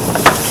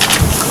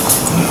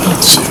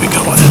 Let's see if we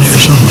got one in here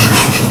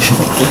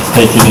somewhere.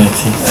 Thank you,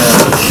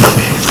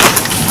 Nancy.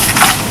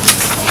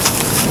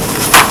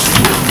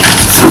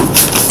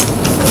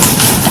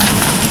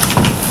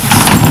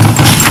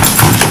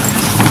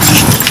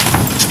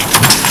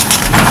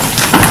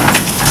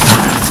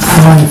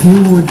 If you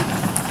would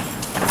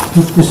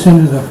put this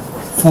into the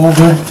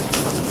folder,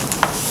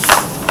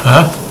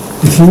 Huh?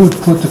 if you would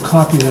put the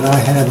copy that I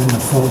had in the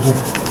folder,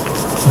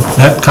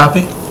 That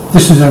copy?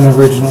 this is an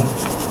original.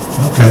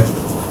 Okay.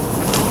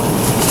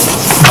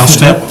 I'll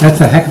stamp,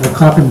 That's a heck of a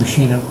copy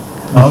machine.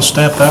 I'll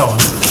stamp that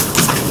one.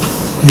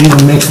 It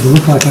even makes it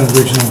look like an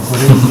original, but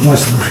it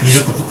wasn't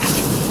original.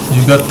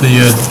 You got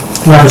the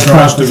Well, other it's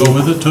drawings to probably- go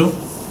with it too?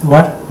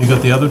 What? You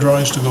got the other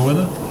drawings to go with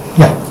it?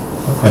 Yeah.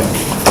 Okay.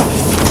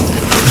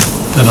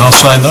 Then I'll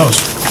sign those.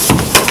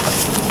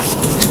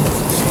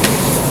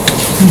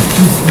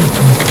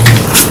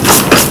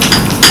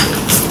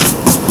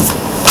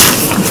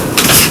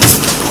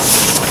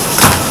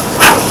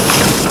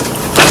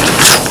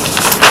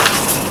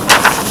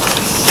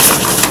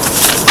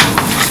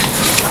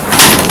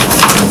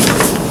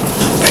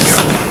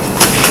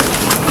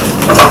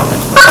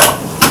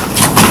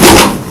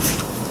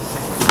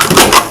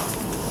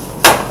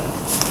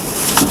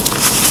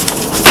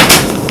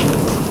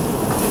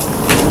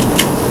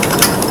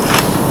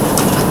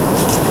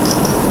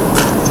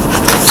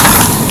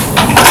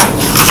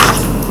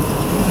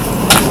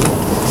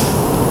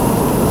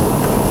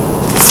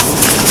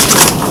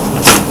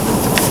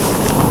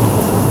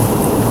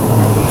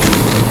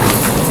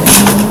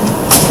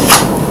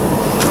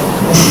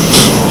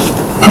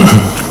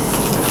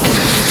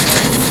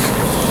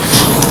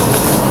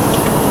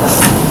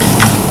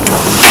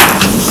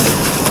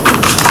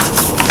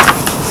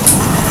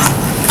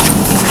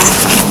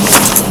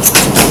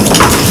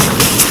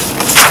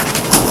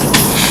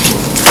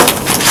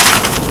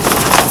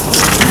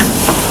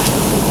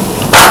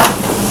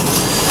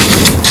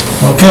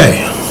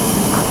 Okay.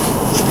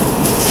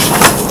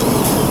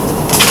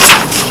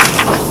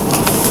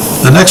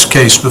 The next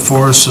case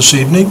before us this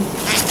evening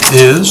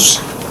is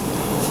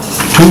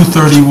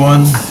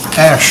 231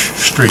 Ash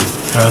Street.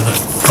 Are the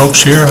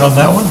folks here on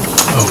that one?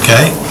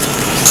 Okay.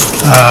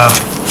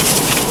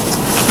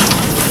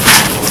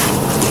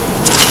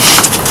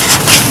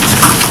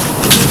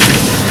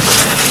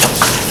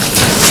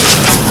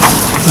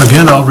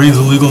 Again, I'll read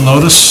the legal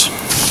notice.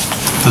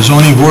 The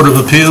Zoning Board of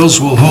Appeals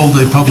will hold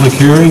a public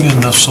hearing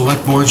in the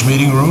Select Board's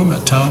meeting room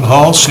at Town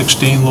Hall,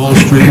 16 Lowell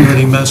Street,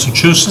 Reading,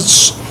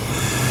 Massachusetts,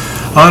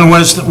 on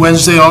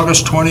Wednesday,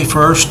 August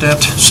 21st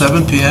at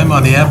 7 p.m.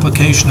 on the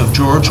application of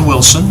George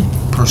Wilson,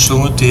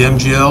 pursuant to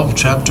MGL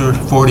Chapter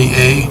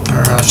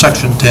 40A,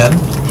 Section 10,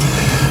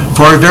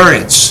 for a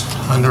variance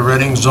under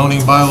Reading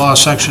zoning bylaw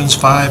sections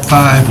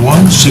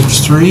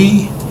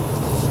 55163,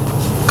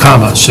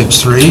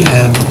 63,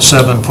 and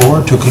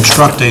 74 to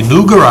construct a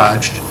new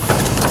garage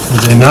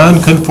with a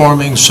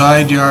non-conforming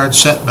side yard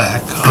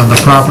setback on the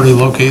property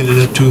located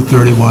at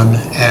 231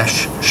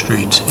 Ash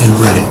Street in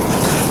Reading.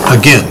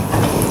 Again,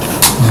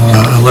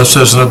 unless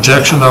there's an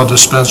objection, I'll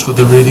dispense with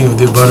the reading of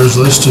the abutters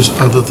list,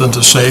 other than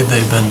to say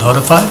they've been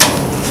notified,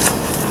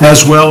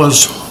 as well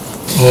as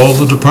all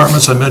the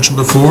departments I mentioned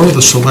before,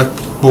 the select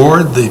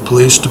board, the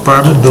police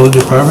department, building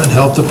department,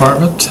 health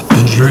department,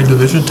 engineering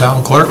division,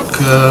 town clerk,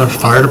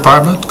 fire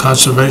department,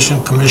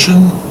 conservation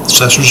commission,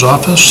 assessor's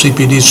office,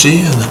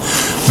 CPDC, and the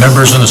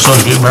members and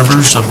associate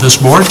members of this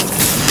board,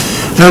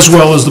 as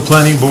well as the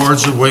planning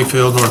boards of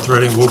Wakefield, North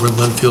Reading, Woburn,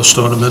 Lynnfield,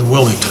 Stoneham, and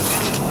Willington.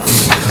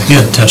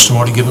 Again,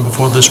 testimony given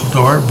before this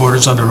board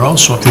is under oath,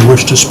 so if you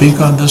wish to speak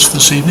on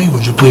this evening,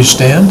 would you please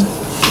stand?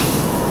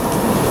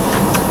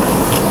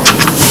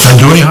 Don't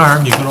do any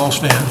harm, you can all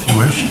stand if you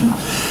wish.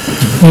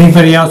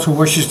 Anybody else who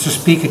wishes to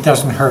speak, it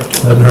doesn't hurt.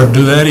 Doesn't hurt to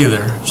do that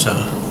either, so,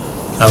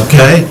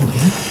 okay.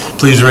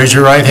 Please raise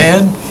your right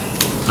hand.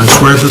 I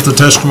swear that the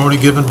testimony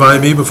given by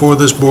me before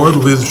this board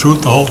will be the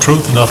truth, the whole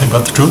truth, and nothing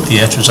but the truth. The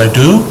answer is I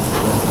do.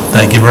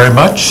 Thank you very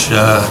much.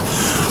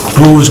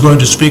 Who is going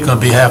to speak on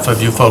behalf of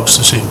you folks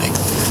this evening?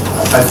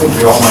 I think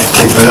we all might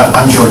speak, but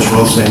I'm George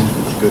Wilson.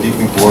 Good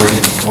evening, board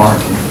and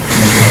Mark.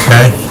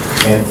 Okay.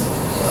 And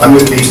I'm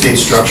with Bay State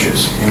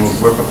Structures, and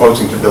we're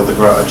proposing to build a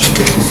garage at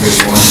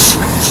 231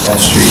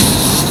 Ash Street.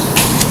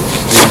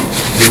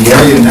 The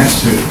area next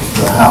to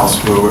the house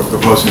where we're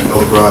proposing to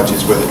build a garage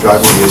is where the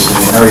driveway is, and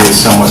the area is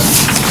somewhat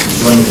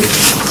limited.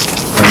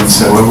 And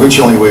so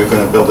originally we were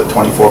going to build a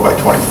 24 by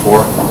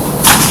 24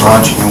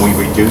 garage, and we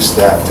reduced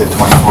that to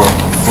 24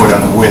 foot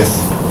on the width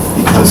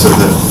because of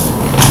the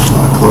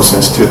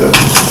closeness to the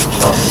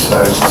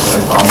side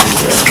boundary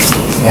there.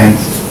 And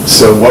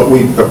so what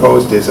we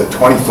proposed is a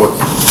 20-foot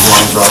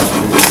long garage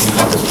to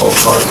encompass both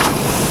cars,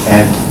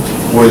 and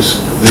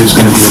there's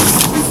going to be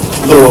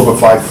a little over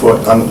 5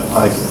 foot.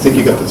 I think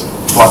you got this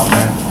plot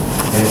plan.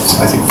 It's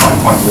I think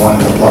 5.1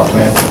 in the plot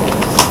plan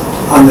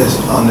on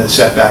the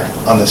setback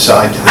on the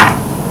side to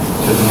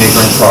the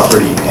neighboring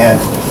property, and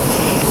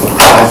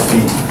 5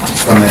 feet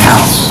from the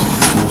house,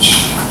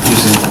 which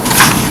isn't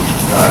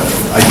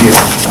ideal.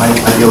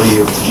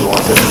 Ideally, you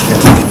want to get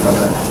from the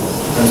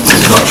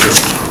structure,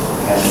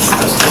 and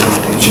that's the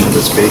limitation of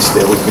the space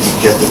there. We couldn't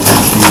get the 10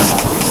 feet,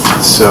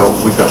 so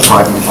we've got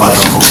 5 and 5 on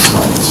both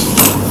sides.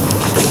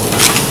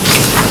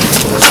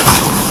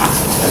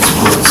 That's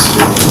where it's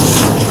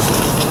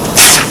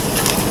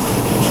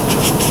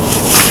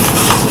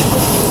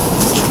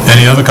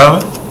Any other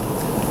comment?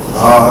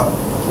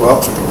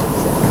 Well,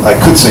 I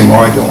could say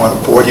more. I don't want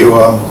to bore you.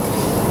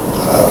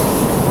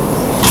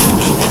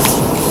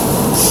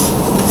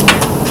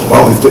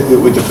 Well, it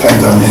would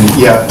depend on, and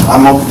yeah,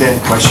 I'm open to any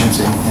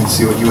questions and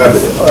see what you have.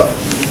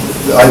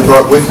 I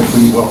brought with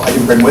me, well, I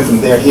didn't bring with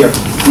them, they're here.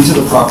 These are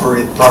the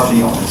property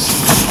owners,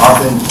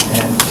 Arvin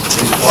and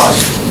his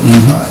wife,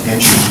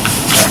 Andrew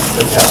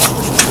Patel.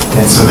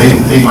 And so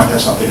they might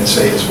have something to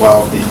say as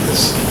well,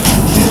 because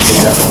they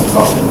definitely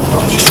involved in the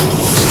project.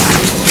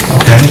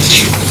 Okay.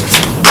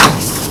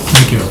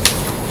 Thank you.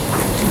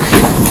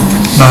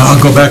 Now,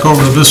 I'll go back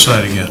over to this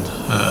side again.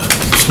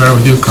 Start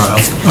with you,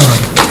 Kyle.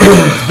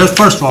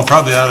 First of all,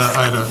 probably I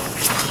ought to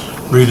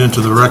read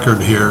into the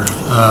record here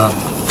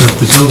that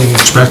the building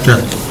inspector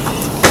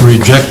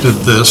rejected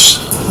this,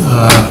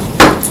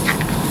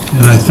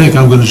 and I think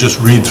I'm going to just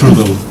read through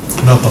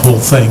not the whole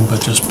thing,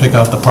 but just pick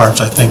out the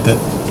parts I think that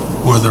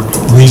were the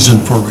reason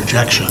for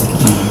rejection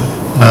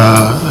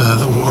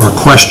or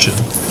question,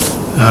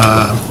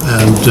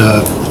 and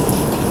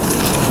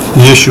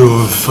the issue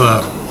of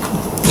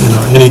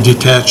any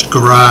detached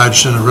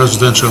garage in a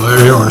residential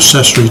area or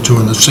accessory to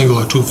a single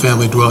or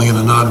two-family dwelling in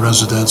a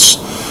non-residence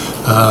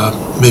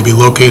may be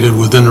located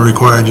within the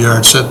required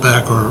yard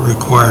setback or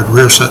required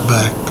rear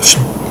setback,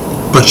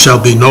 but shall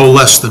be no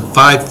less than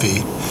 5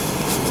 feet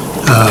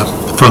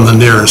from the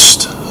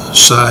nearest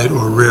side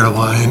or rear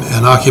line,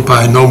 and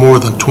occupy no more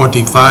than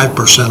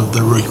 25% of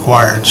the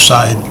required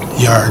side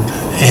yard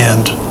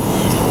and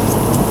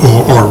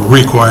or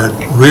required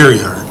rear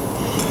yard.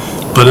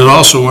 But it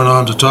also went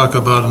on to talk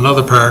about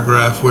another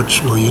paragraph, which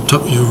you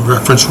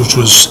referenced, which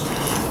was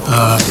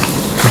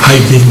the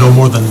height being no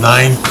more than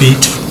 9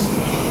 feet,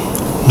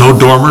 no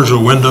dormers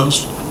or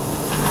windows,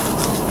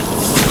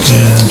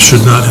 and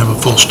should not have a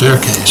full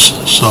staircase.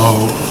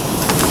 So,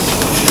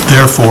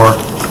 therefore,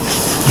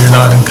 you're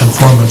not in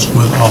conformance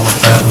with all of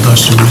that, and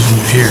that's the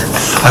reason you're here.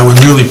 I would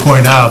merely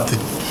point out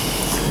that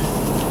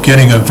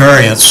getting a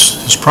variance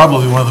is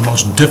probably one of the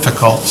most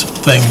difficult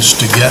things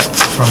to get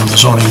from the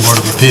Zoning Board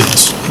of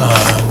Appeals.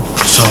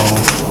 So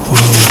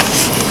we'll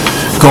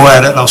go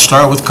at it. I'll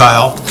start with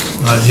Kyle.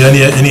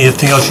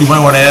 Anything else you might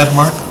want to add,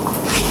 Mark?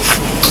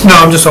 No,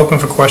 I'm just open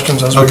for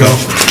questions as we go.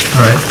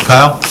 All right,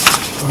 Kyle?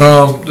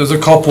 There's a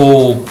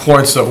couple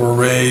points that were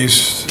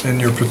raised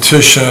in your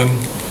petition,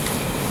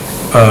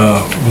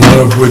 one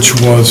of which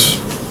was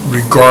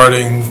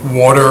regarding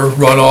water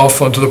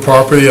runoff onto the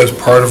property as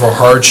part of a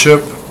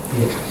hardship.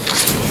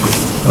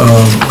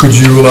 Could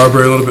you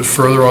elaborate a little bit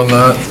further on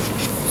that?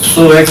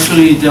 So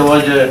actually, there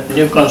was a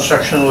new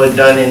construction was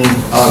done in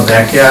our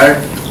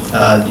backyard.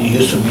 There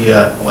used to be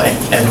a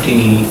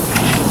empty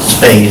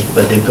space,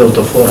 but they built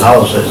the 4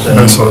 houses. And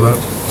I saw that.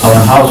 our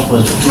house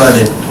was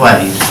flooded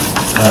twice,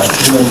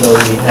 even though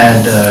we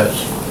had a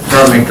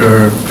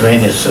perimeter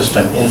drainage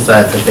system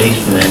inside the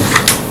basement.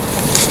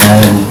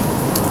 And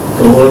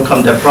to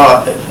overcome the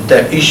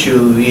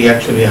issue, we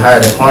actually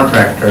hired a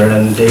contractor,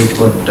 and they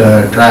put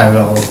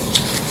drywall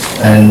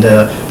and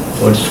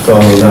what's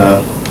called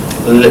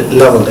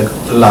level the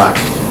lot,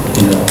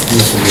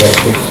 used to be a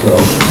big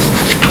slope.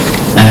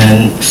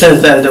 And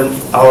since then,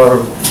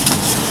 our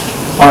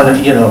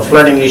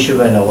flooding issue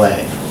went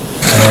away.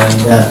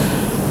 And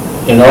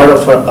in order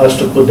for us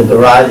to put the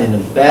garage in the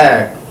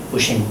back,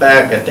 pushing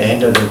back at the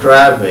end of the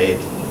driveway,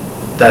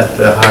 that's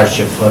the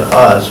hardship for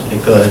us,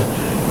 because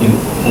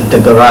the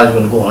garage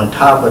will go on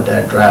top of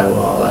that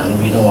drywall, and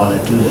we don't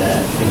want to do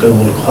that, because it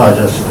will cause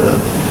us the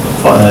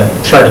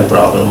flooding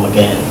problem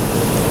again.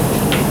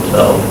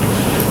 So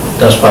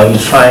that's why we're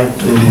trying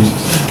to,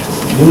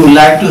 we would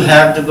like to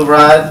have the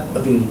garage.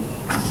 We've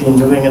been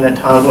living in the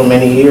town for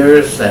many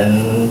years,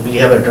 and we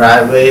have a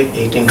driveway,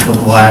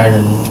 18-foot wide,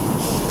 and,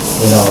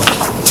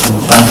 we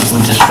plan to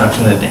put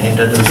destruction at the end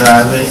of the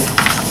driveway.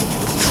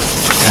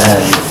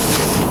 And,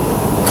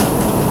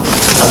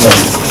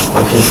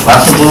 if it's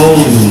possible,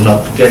 we will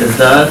not get it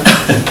done.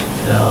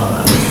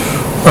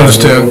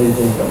 Understand.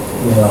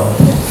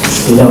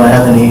 We never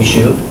have any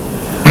issue.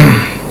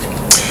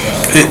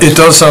 It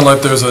does sound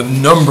like there's a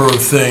number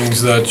of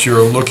things that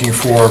you're looking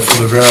for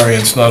the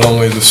variance, not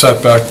only the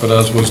setback, but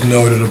as was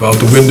noted about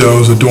the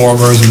windows, the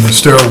dormers, and the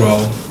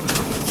stairwell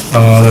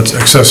that's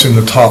accessing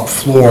the top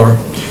floor.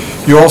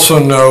 You also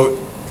note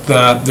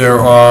that there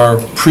are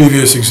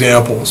previous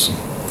examples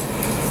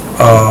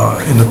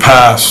in the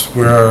past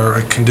where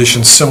a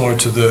condition similar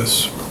to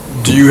this.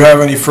 Do you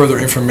have any further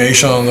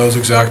information on those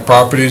exact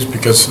properties?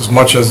 Because as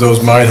much as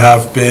those might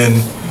have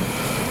been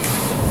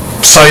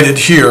cited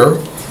here,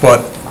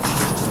 but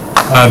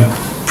had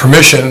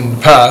permission in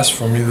the past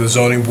from either the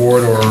zoning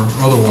board or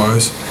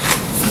otherwise,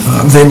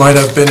 they might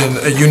have been in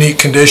a unique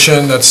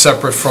condition that's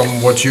separate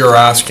from what you're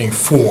asking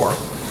for,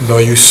 though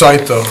you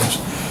cite those.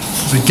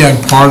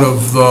 Again, part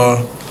of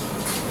the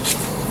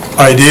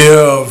idea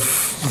of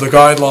the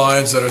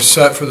guidelines that are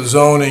set for the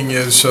zoning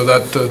is so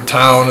that the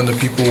town and the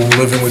people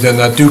living within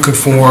that do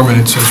conform, and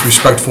it's as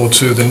respectful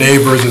to the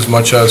neighbors as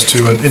much as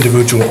to an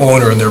individual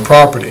owner in their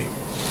property.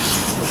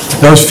 It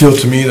does feel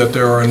to me that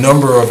there are a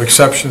number of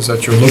exceptions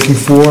that you're looking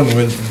for in the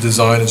way the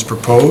design is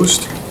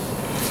proposed.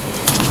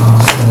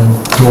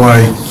 Until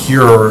I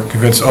hear or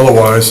convince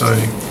otherwise,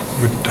 I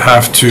would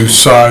have to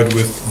side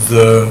with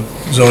the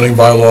zoning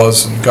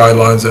bylaws and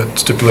guidelines that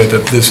stipulate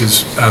that this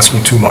is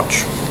asking too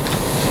much.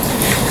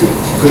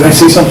 Could I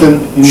say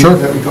something in Sure.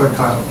 that regard,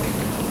 Kyle?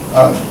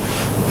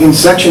 In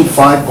section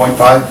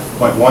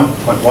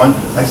 5.5.1.1,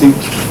 I think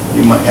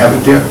you might have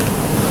it there.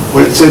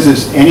 What it says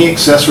is, any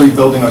accessory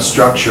building or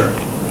structure,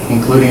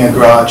 including a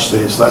garage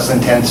that is less than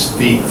 10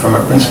 feet from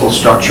a principal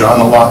structure on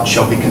the lot,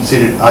 shall be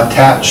considered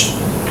attached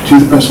to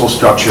the principal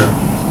structure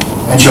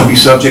and shall be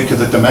subject to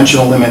the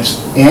dimensional limits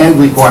and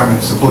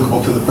requirements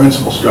applicable to the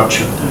principal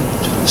structure.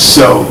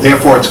 So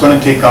therefore, it's going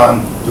to take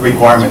on the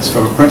requirements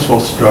for a principal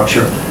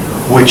structure,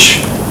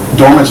 which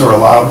dormers are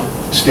allowed,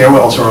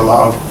 stairwells are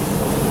allowed,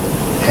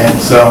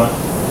 and so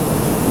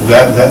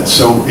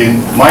so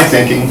in my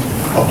thinking,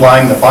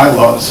 applying the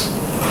bylaws,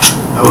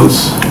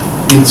 those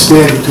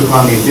instead took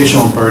on the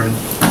additional burden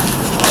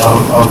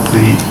of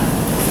the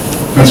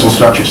principal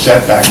structure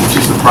setback, which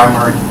is the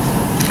primary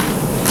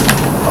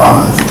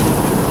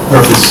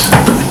purpose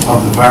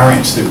of the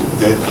variance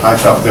that I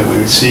felt that we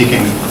were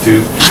seeking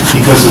to,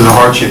 because of the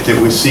hardship that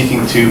we're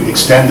seeking to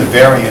extend the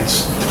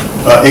variance,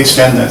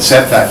 extend the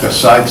setback, the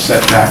side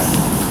setback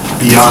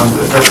beyond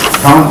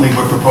currently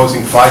we're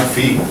proposing 5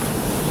 feet,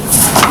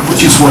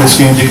 which is what a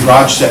standard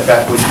garage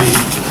setback would be.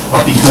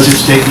 But because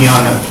it's taking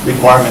on the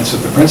requirements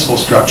of the principal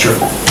structure,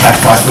 that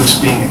 5 foot's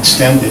being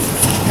extended,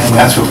 and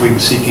that's what we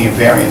were seeking a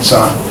variance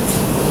on.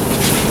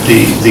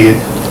 The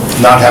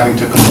not having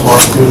to comply,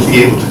 to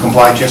be able to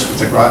comply just with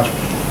the garage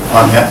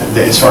on that,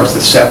 as far as the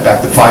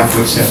setback, the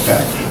 5-foot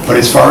setback. But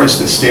as far as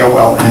the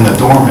stairwell and the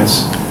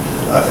dormers,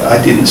 I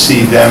didn't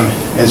see them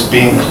as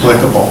being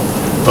applicable.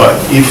 But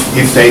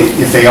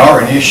if they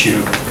are an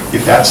issue,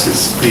 if that's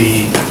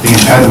the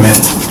impediment,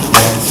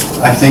 then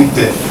I think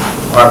that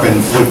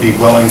Arvin would be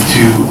willing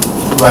to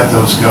let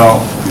those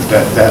go.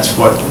 That's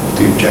what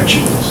the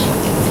objection is.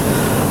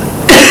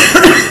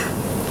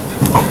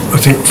 I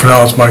think for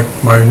now, it's my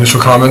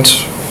initial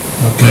comments.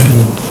 Okay.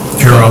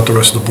 Hear out the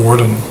rest of the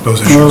board and those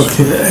issues.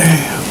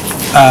 Okay.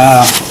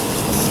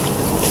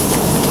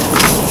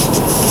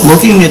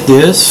 Looking at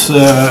this,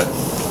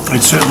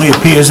 it certainly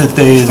appears that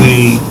they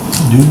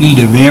do need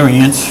a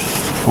variance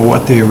for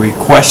what they're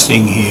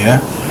requesting here,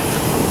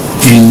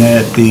 in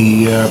that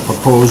the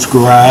proposed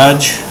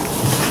garage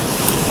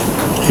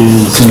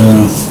is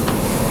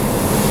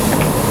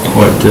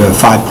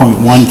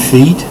 5.1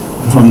 feet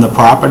from the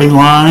property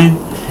line,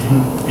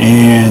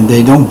 and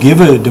they don't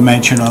give a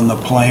dimension on the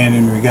plan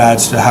in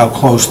regards to how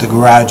close the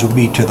garage will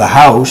be to the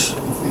house,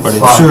 but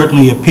it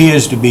certainly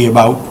appears to be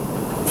about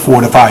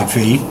 4 to 5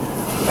 feet.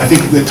 I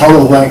think the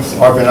total length,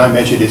 Arvin and I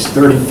measured, is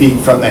 30 feet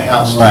from the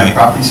house to the Right.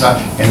 property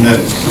side, and the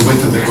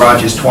width of the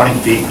garage is 20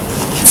 feet.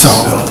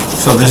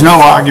 So there's no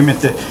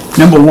argument that,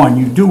 number one,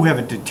 you do have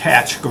a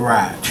detached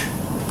garage.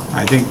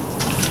 I think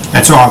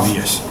that's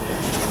obvious.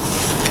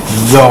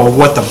 Though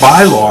what the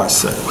bylaw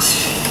says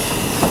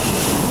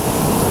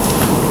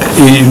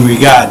in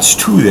regards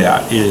to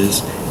that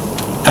is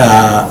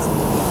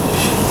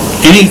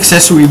any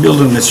accessory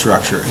building or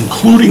structure,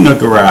 including a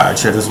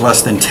garage that is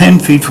less than 10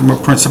 feet from a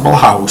principal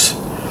house,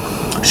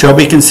 shall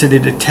be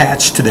considered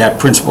attached to that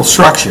principal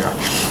structure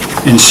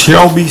and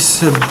shall be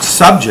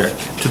subject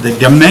to the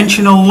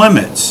dimensional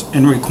limits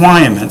and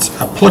requirements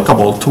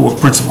applicable to a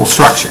principal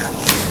structure.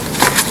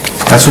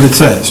 That's what it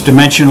says,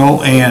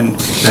 dimensional and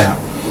that.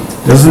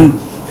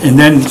 And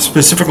then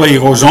specifically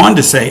it goes on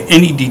to say,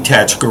 any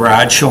detached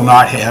garage shall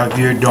not have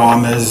your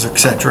dormers, et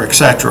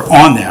cetera,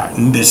 on that.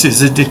 And this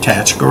is a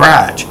detached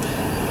garage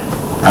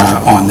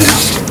on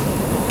that.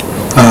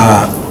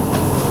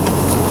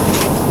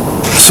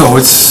 So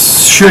it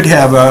should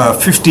have a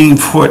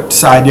 15-foot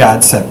side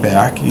yard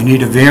setback. You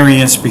need a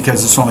variance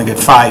because it's only got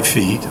 5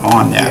 feet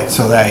on that.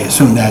 So I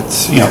assume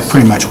that's,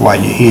 pretty much why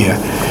you're here.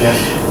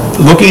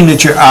 Looking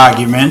at your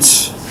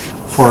arguments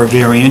for a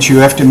variance, you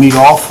have to meet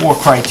all 4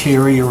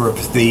 criteria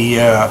of the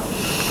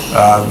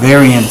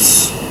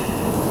variance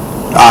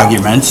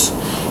arguments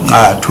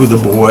to the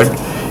board.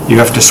 You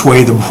have to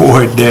sway the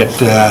board that,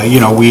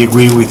 we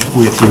agree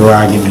with your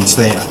arguments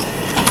there.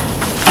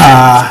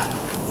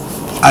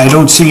 I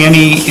don't see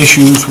any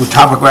issues with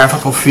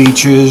topographical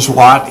features,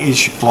 lot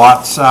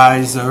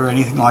size, or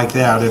anything like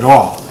that at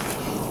all.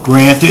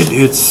 Granted,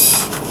 it's,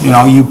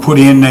 you put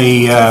in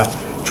a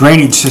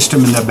drainage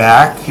system in the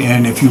back,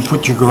 and if you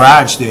put your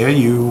garage there,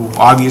 you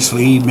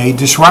obviously may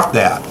disrupt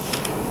that.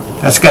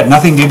 That's got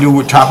nothing to do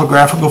with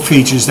topographical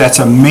features. That's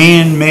a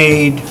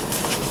man-made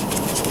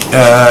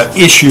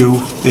issue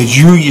that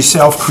you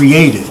yourself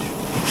created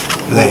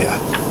there.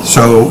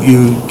 So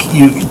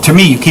to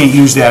me, you can't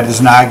use that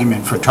as an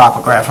argument for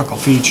topographical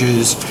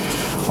features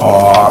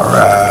or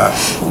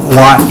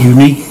lot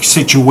unique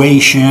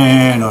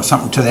situation or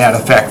something to that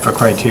effect for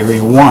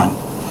criteria 1.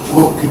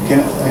 Well,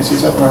 can I say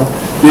something?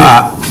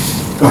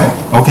 Go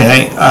ahead.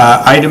 Okay,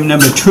 item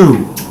number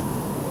 2.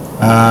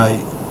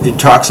 It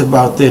talks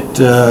about that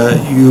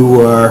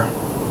you are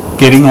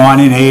getting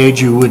on in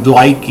age, you would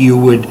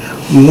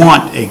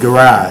want a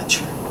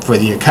garage for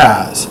your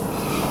cars.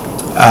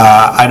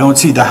 I don't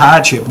see the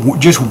hardship.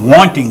 Just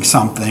wanting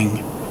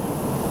something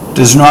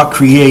does not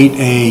create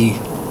a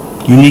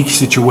unique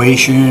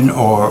situation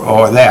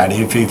or that.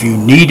 If you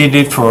needed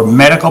it for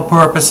medical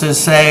purposes,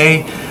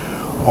 say,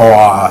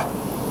 or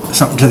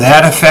something to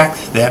that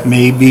effect, that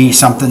may be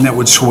something that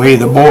would sway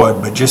the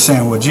board. But just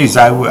saying, well, geez,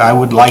 I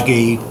would like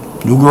a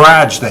new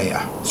garage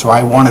there, so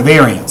I want a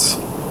variance.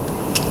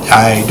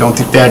 I don't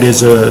think that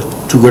is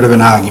too good of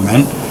an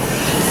argument.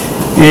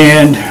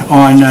 And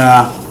on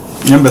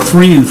number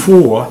 3 and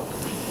 4,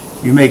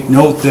 you make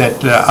note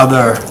that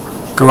other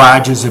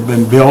garages have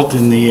been built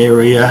in the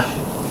area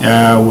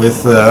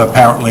with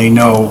apparently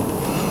no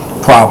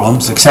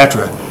problems,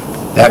 etc.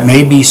 That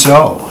may be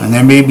so, and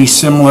they may be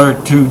similar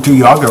to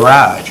your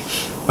garage,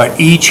 but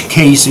each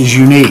case is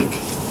unique.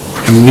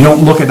 And we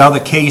don't look at other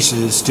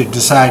cases to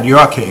decide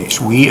your case.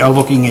 We are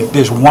looking at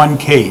this one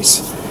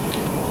case.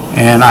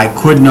 And I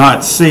could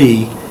not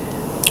see,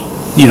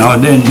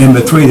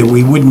 number 3, that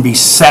we wouldn't be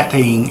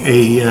setting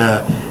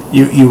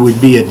you would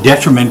be a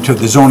detriment to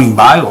the zoning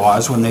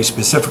bylaws when they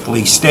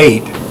specifically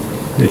state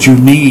that you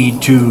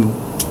need to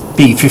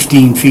be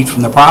 15 feet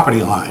from the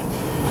property line,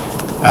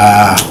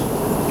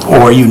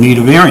 or you need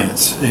a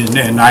variance.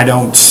 And I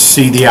don't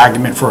see the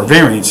argument for a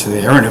variance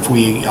there, and if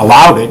we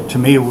allowed it, to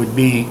me it would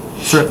be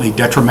certainly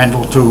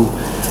detrimental to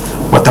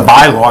what the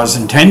bylaws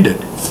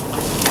intended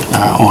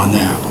on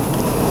that.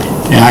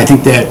 And I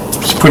think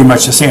that's pretty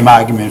much the same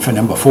argument for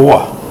number 4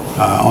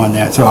 on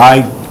that. So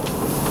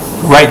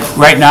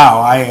right now,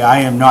 I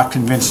am not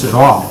convinced at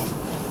all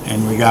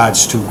in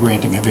regards to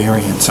granting a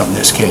variance on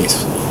this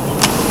case.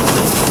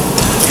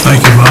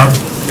 Thank you, Bob.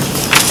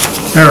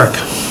 Eric?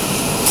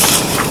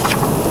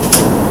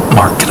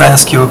 Mark, could I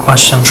ask you a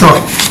question? Sure.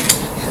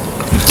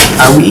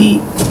 Are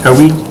we,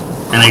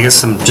 and I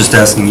guess I'm just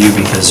asking you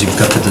because you've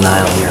got the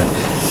denial here.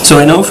 So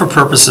I know for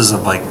purposes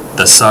of like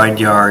the side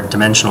yard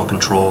dimensional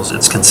controls,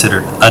 it's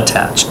considered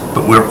attached,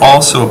 but we're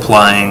also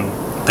applying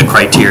the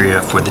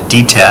criteria for the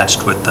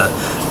detached with the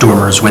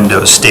dormers,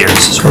 windows,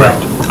 stairs as well.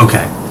 Correct.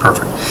 Okay,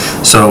 perfect.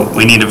 So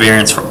we need a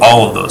variance for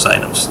all of those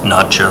items,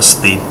 not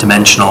just the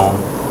dimensional.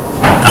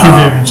 2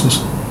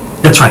 variances.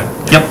 That's right.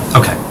 Yep.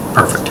 Okay,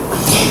 perfect.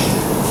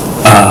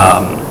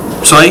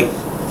 So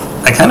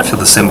I kind of feel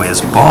the same way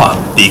as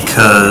Bob,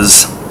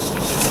 because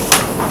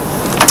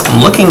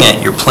I'm looking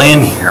at your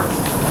plan here,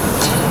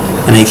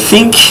 and I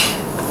think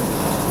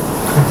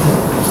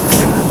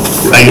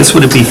I guess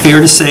would it be fair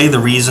to say the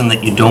reason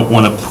that you don't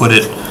want to put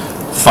it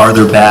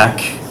farther back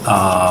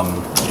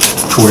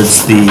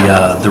towards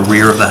the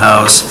rear of the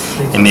house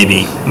and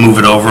maybe move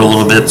it over a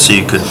little bit so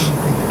you could,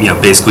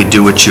 basically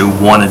do what you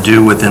want to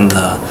do within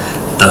the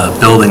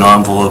building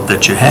envelope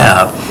that you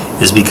have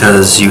is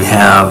because you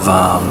have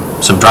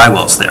some dry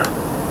wells there?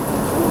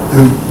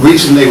 The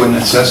reason they were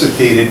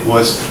necessitated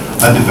was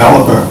a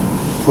developer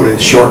put a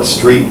short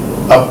street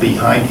up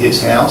behind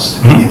his house.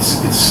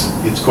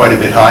 It's quite a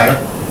bit higher.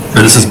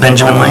 So this is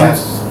Benjamin It Lane?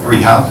 has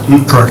 3 houses.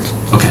 Correct.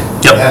 Okay,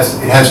 It yep.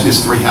 has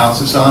just 3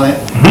 houses on it.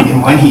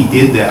 And when he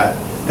did that,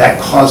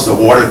 that caused the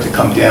water to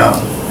come down.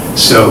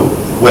 So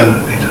when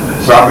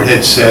Robert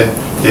had said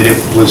that it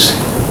was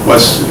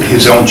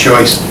his own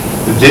choice,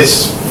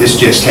 this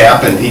just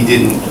happened. He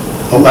didn't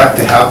elect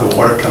to have the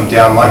water come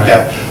down like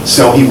that.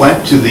 So he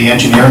went to the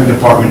engineering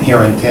department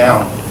here in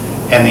town,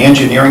 and the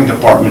engineering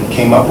department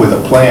came up with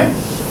a plan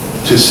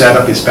to set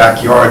up his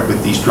backyard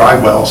with these dry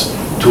wells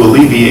to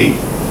alleviate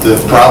the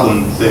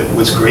problem that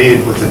was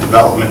created with the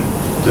development,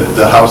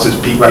 the houses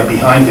right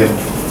behind him.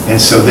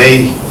 And so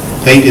they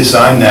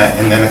designed that,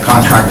 and then a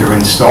contractor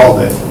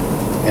installed it.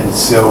 And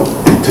so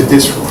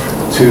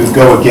to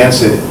go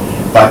against it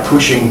by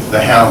pushing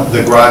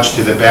the garage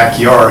to the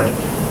backyard,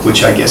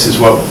 which I guess is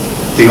what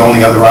the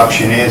only other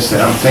option is,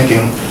 that I'm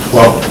thinking,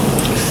 well,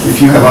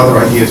 if you have other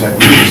ideas, I'd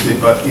be interested,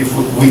 but if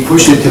we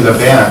push it to the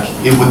back,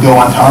 it would go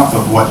on top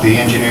of what the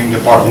engineering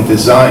department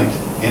designed,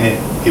 and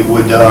it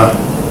would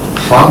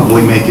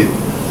probably make it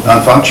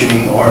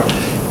non-functioning, or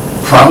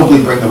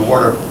probably bring the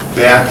water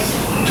back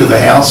to the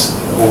house,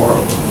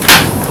 or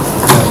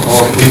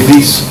at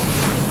least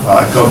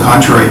go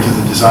contrary to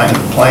the design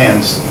of the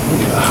plans.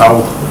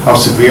 How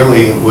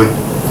severely it would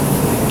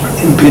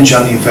impinge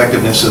on the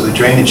effectiveness of the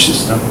drainage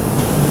system,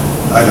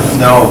 I don't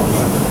know.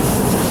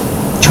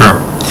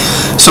 Sure.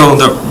 So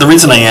the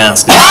reason I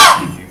ask is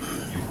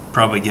you're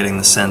probably getting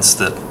the sense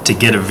that to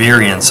get a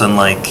variance,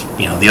 unlike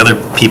the other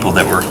people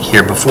that were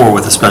here before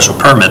with a special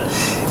permit,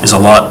 is a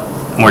lot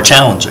more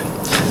challenging.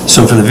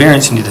 So for the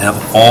variance, you need to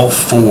have all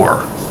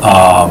 4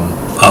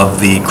 of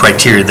the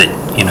criteria that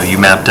you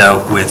mapped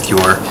out with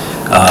your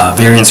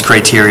variance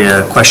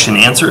criteria question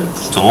answered.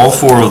 So all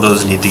 4 of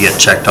those need to get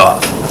checked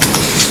off.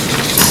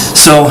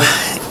 So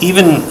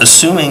even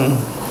assuming,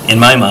 in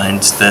my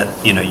mind,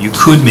 that you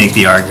could make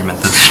the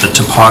argument that the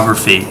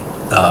topography,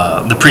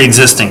 the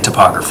pre-existing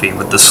topography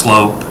with the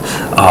slope,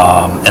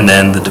 and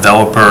then the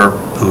developer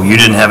who you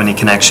didn't have any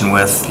connection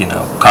with,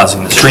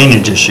 causing this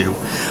drainage issue,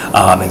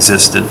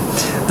 existed.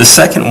 The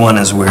second one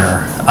is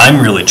where I'm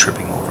really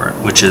tripping over it,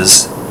 which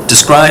is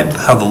describe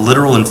how the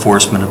literal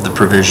enforcement of the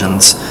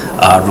provisions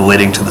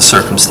relating to the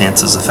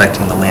circumstances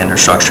affecting the land or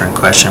structure in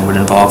question would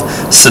involve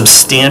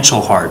substantial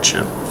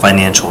hardship,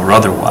 financial or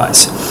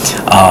otherwise.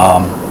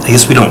 I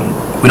guess we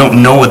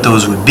don't know what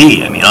those would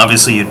be. I mean,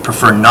 obviously you'd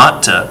prefer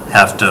not to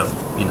have to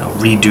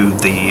redo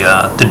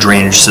the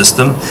drainage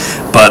system,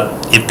 but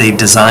if they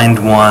designed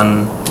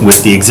one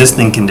with the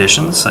existing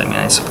conditions, I mean,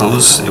 I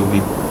suppose it would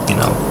be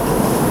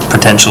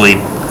potentially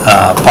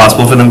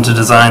possible for them to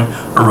design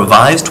a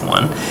revised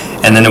one,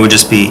 and then it would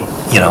just be,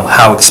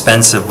 how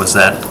expensive was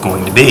that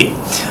going to be?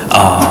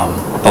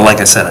 But like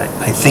I said,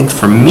 I think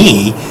for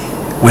me,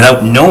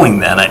 without knowing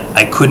that,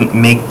 I couldn't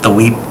make the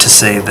leap to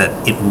say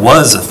that it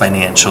was a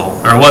financial,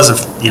 or it was a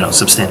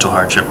substantial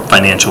hardship,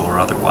 financial or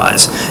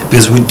otherwise,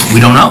 because we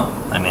don't know.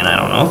 I mean, I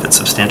don't know if it's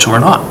substantial or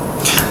not.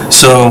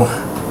 So,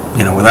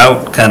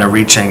 without kind of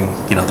reaching,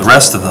 the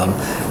rest of them,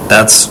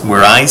 that's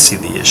where I see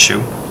the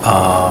issue.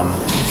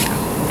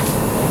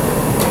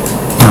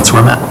 That's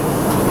where I'm at.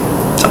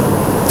 So.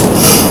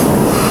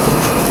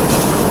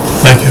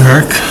 Thank you,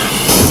 Eric.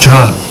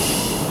 John?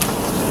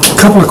 A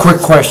couple of quick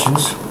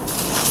questions.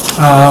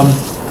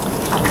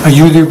 Are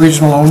you the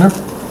original owner?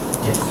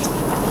 Yes.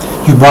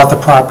 You bought the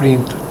property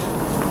in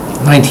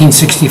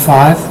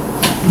 1965?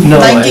 No,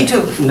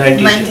 92.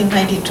 92.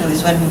 1992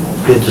 is when we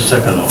moved. It's the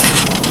second one.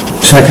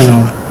 Second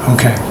owner,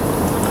 okay.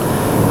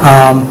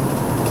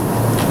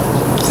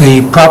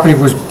 The property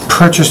was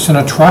purchased in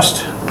a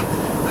trust?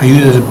 Are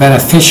you the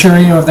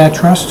beneficiary of that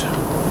trust?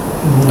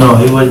 No,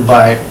 he was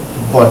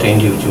bought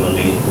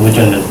individually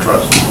within the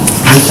trust.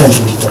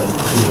 Recently done.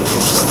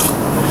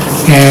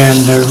 And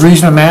the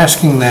reason I'm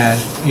asking that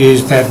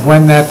is that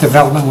when that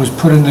development was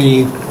put in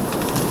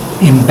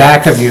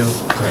back of you,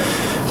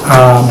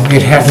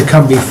 it had to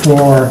come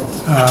before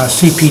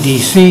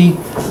CPDC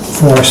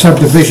for a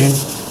subdivision.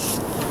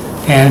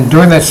 And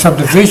during that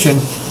subdivision,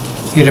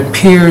 it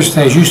appears,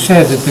 as you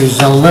said, that there's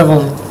a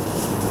level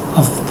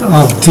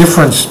of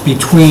difference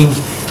between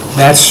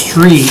that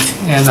street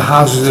and the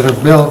houses that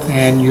are built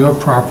and your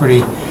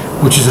property,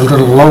 which is a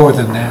little lower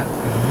than that.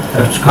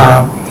 That's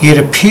correct. It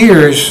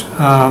appears,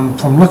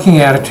 from looking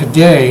at it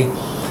today,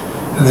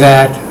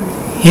 that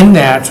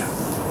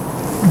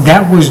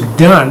that was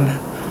done,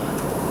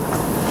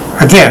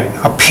 again,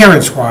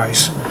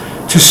 appearance-wise,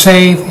 to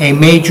save a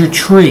major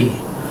tree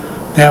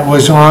that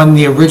was on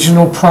the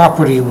original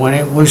property when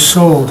it was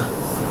sold.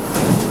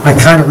 I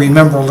kind of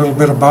remember a little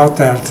bit about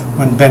that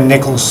when Ben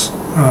Nichols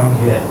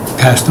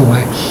passed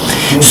away.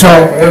 So,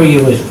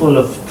 area was full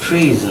of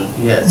trees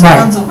and, yes. right.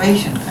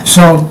 Conservation.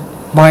 So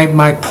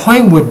my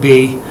point would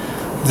be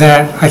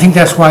that I think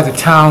that's why the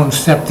town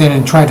stepped in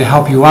and tried to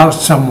help you out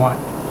somewhat.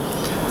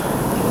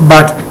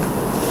 But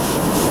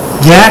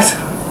that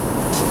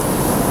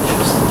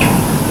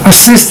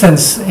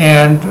assistance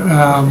and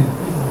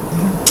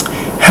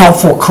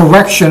helpful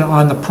correction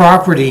on the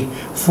property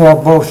for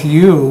both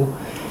you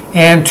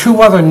and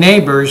two other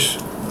neighbors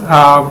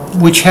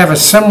which have a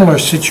similar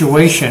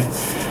situation.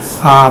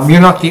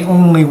 You're not the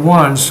only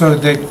one, so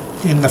that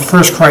in the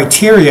first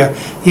criteria,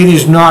 it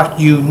is not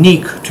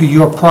unique to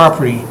your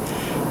property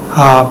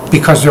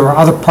because there are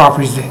other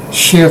properties that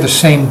share the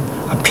same,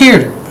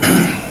 appear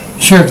to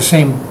share the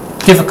same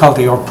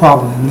difficulty or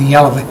problem in the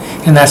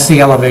and that's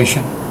the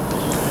elevation.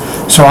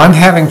 So I'm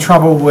having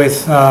trouble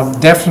with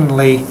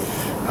definitely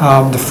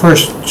the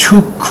first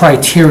two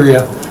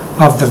criteria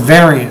of the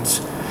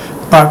variance.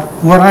 But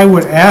what I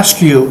would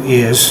ask you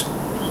is,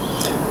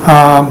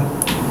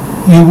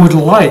 you would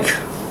like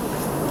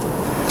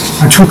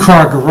a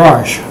two-car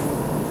garage.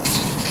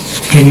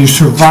 Can you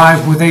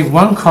survive with a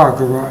one-car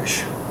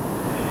garage?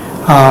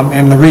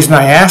 And the reason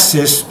I ask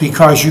this,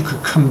 because you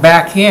could come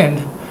back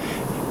in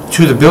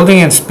to the building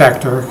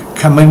inspector,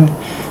 come in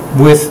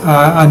with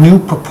a new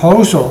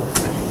proposal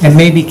and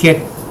maybe get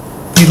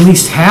at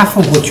least half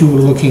of what you were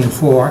looking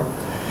for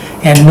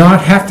and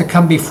not have to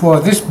come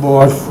before this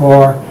board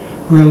for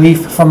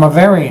relief from a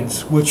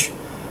variance, which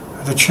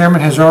the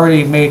chairman has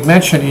already made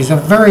mention is a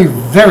very,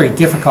 very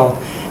difficult.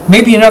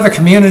 Maybe in other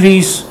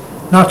communities,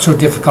 not so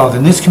difficult.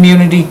 In this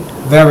community,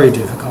 very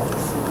difficult.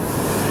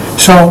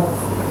 So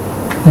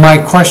my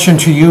question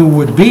to you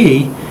would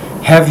be,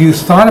 have you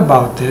thought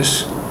about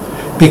this?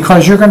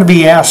 Because you're going to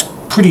be asked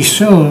pretty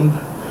soon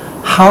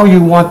how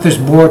you want this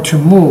board to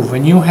move.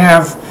 And you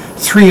have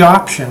three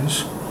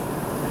options.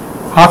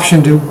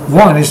 Option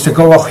one is to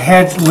go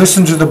ahead,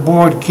 listen to the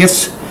board,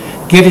 get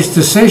its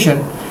decision,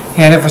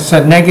 and if it's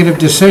a negative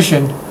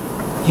decision,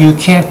 you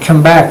can't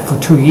come back for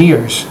 2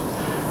 years.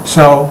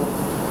 So,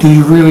 do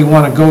you really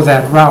want to go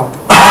that route?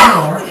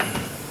 Or,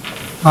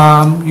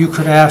 you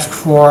could ask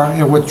for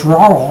a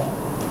withdrawal,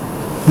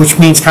 which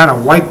means kind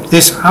of wipe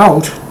this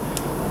out,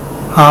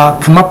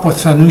 come up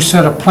with a new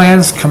set of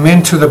plans, come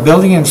into the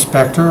building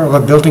inspector or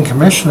the building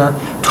commissioner,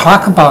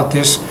 talk about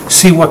this,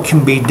 see what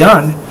can be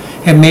done,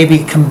 and maybe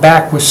come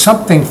back with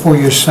something for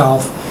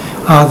yourself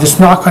that's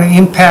not going to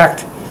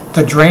impact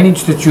the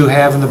drainage that you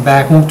have in the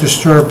back, won't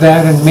disturb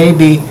that, and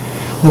maybe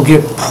we'll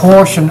get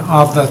portion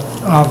of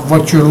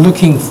what you're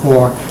looking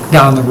for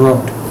down the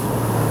road.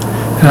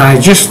 And I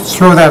just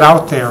throw that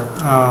out there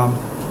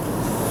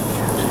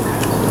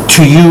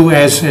to you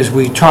as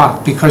we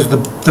talk, because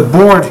the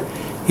board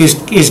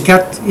is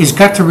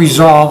got to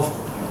resolve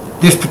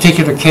this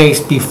particular case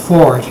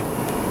before it.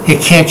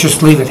 It can't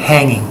just leave it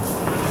hanging.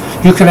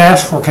 You can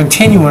ask for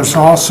continuance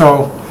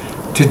also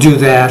to do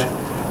that,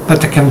 but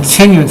the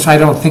continuance I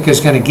don't think is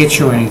going to get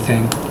you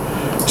anything.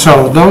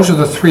 So those are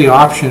the three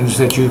options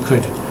that you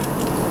could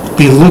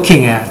be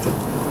looking at.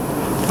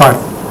 But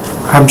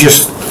I'm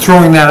just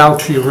throwing that out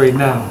to you right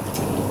now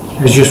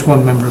as just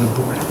one member of the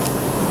board.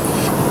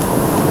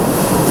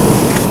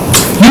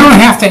 You don't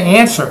have to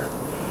answer.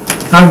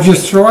 I'm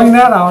just throwing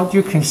that out.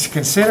 You can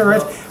consider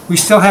it. We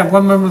still have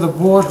one member of the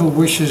board who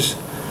wishes,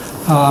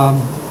 we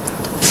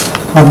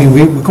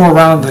go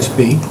around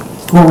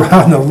go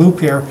around the loop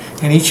here,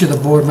 and each of the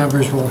board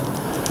members will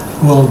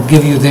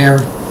give you their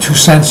 2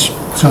 cents,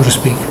 so to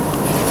speak.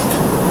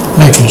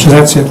 Thank you. So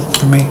that's it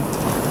for me.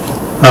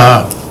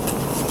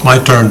 My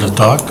turn to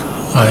talk.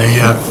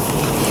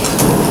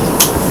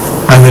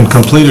 I'm in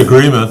complete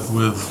agreement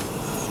with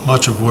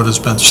much of what has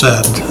been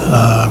said.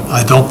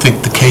 I don't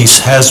think the case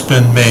has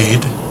been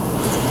made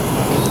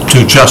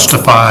to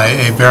justify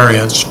a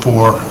variance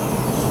for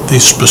the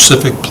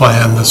specific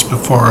plan that's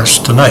before us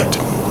tonight.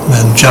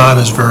 And John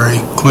has very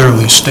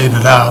clearly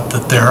stated out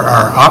that there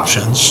are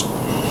options.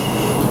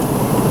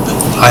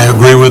 I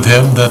agree with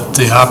him that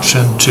the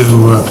option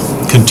to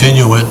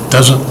continue it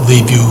doesn't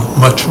leave you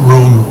much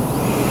room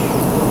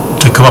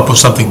to come up with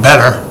something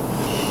better.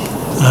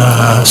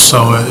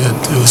 So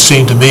it would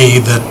seem to me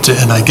that,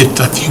 and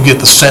you get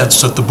the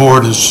sense that the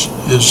board is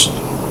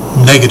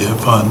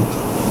negative on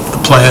the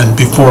plan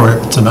before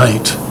it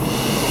tonight.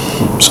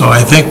 So I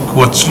think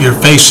what you're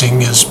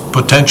facing is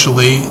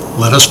potentially,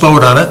 let us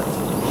vote on it,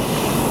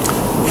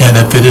 and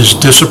if it is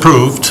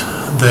disapproved,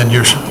 then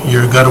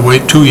you're got to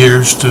wait 2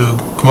 years to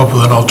come up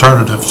with an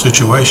alternative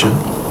situation.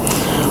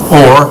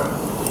 Or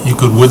you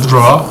could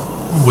withdraw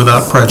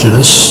without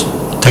prejudice,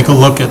 take a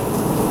look at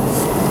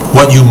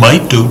what you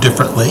might do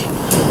differently.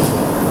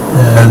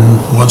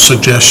 And one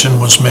suggestion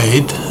was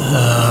made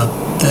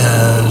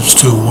as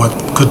to what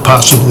could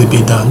possibly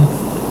be done.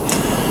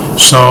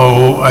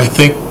 So I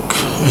think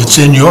it's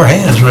in your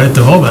hands right at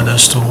the moment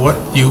as to what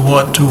you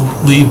want to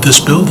leave this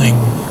building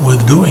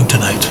with doing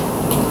tonight.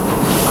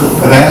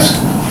 Could I ask,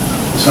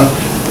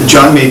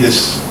 John made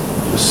this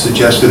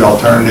suggested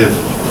alternative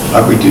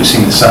of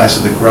reducing the size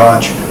of the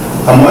garage.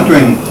 I'm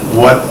wondering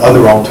what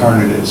other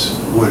alternatives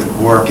would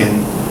work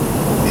and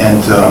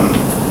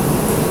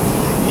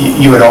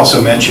you had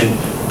also mentioned,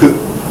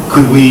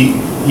 could we,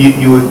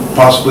 you were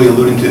possibly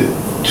alluding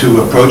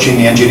to approaching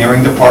the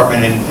engineering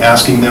department and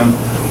asking them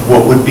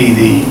what would be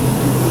the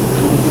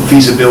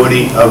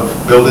feasibility of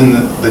building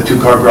the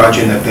two-car garage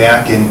in the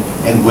back,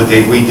 and would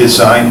they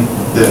redesign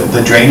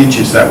the drainage?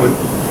 Is that what?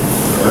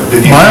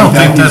 I don't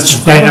think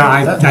that's...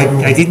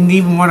 I didn't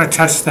even want to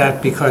touch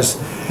that, because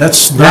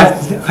That's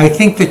I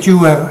think that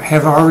you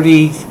have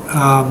already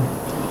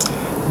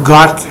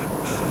got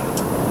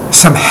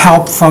some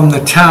help from the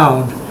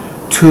town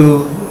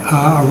to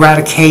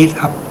eradicate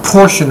a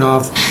portion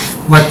of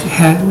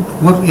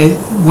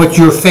what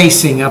you're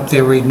facing up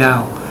there right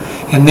now.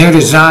 And their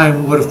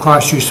design would have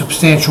cost you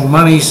substantial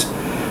monies,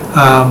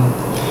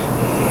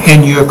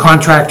 and your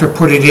contractor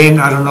put it in.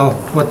 I don't know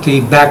what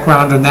the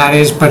background on that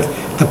is, but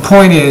the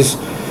point is,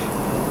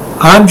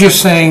 I'm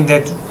just saying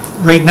that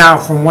right now,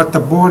 from what the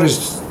board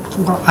is,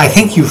 I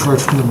think you've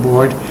heard from the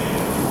board,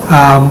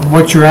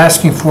 what you're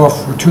asking for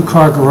a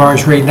two-car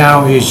garage right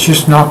now is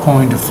just not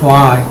going to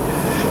fly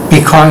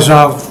because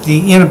of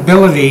the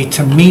inability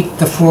to meet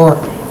the 4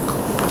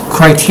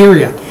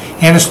 criteria.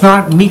 And it's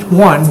not meet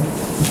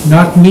 1,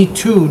 not meet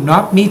 2,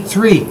 not meet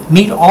 3,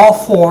 meet all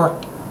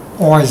 4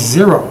 or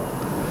 0.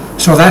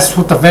 So that's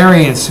what the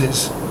variance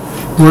is.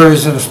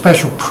 Whereas in a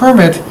special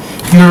permit,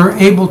 you're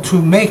able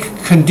to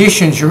make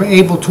conditions, you're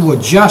able to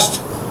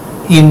adjust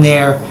in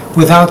there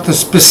without the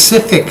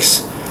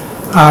specifics,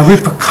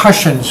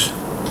 repercussions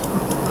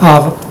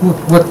of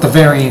what the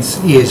variance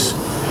is.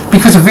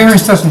 Because a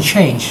variance doesn't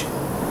change.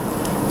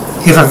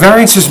 If a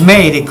variance is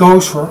made, it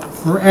goes for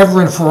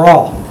forever and for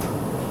all,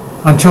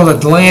 until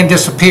the land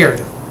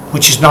disappeared,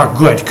 which is not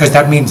good, because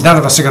that means none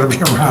of us are going to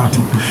be around.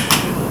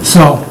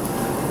 So,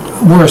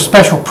 where a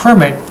special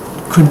permit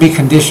could be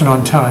conditioned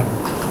on time.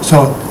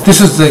 So, this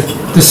is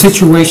the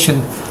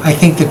situation I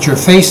think that you're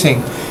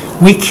facing.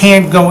 We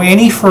can't go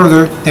any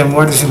further than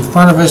what is in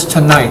front of us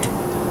tonight,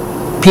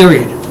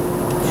 period.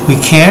 We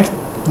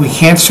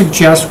can't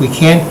suggest, we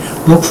can't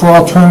look for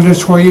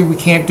alternatives for you, we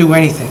can't do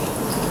anything.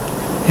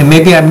 And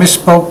maybe I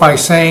misspoke by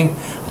saying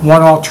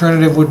one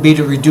alternative would be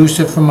to reduce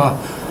it from a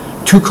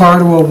 2-car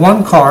to a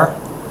 1-car,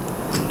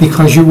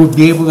 because you would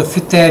be able to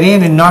fit that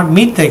in and not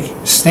meet the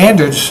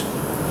standards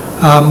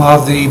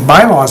of the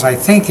bylaws, I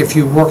think, if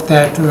you work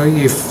that,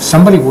 if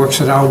somebody works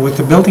it out with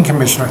the building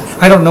commissioner.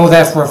 I don't know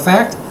that for a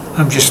fact,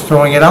 I'm just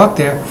throwing it out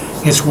there.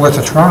 It's worth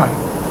a try.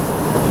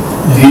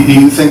 Do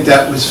you think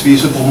that was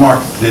feasible,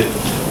 Mark, that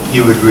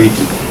you agreed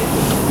to?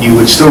 You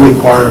would still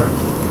require...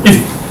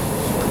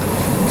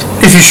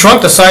 If you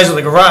shrunk the size of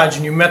the garage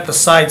and you met the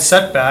side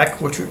setback,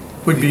 which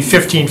would be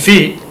 15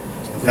 feet,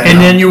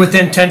 and then you're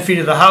within 10 feet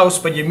of the house,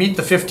 but you meet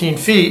the 15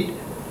 feet,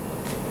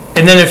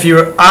 and then if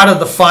you're out of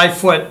the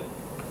 5-foot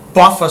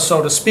buffer,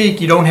 so to speak,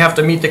 you don't have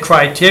to meet the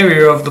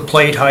criteria of the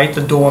plate height,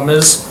 the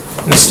dormers,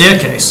 and the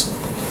staircase.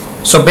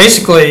 So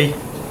basically,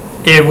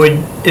 it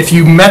would, if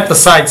you met the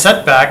side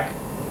setback,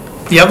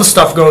 the other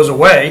stuff goes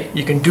away.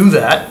 You can do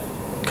that,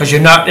 because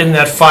you're not in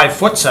that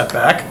 5-foot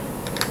setback,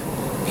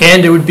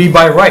 and it would be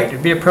by right.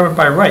 It'd be a permit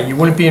by right. You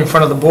wouldn't be in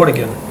front of the board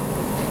again.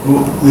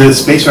 The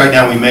space right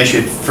now we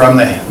measured from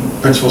the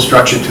principal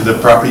structure to the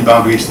property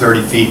boundary is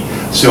 30 feet.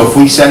 So if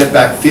we set it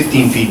back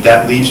 15 feet,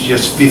 that leaves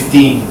just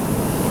 15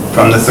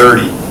 from the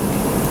 30.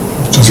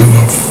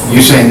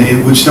 You're saying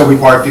it would still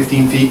require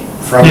 15 feet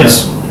from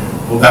this?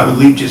 Well, that would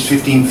leave just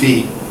 15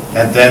 feet.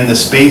 And then the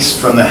space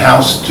from the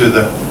house to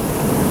the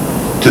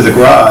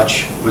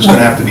garage was going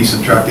to have to be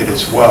subtracted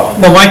as well.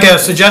 Well, like a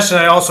suggestion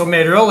I also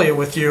made earlier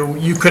with you,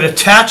 you could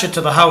attach it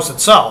to the house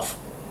itself.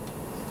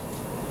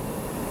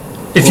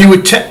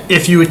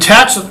 If you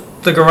attach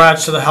the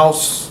garage to the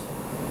house,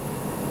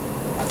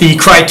 the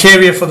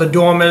criteria for the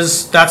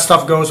dormers, that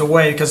stuff goes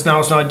away because now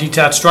it's not a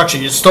detached structure.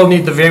 You still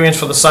need the variance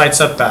for the side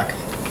setback.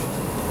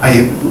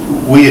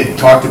 We had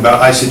talked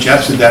about, I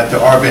suggested that to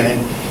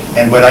Arvin,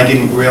 and what I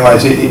didn't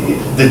realize,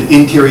 the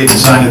interior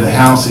design of the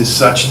house is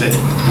such that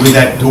where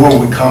that door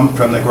would come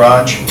from the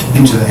garage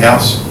into the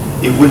house,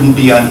 it wouldn't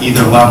be on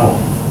either level.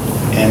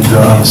 And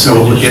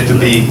so it would get to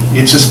be,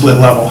 it's a split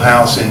level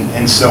house,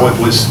 and so it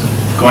was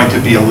going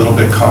to be a little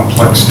bit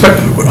complex.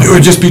 It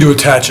would just be to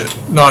attach it,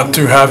 not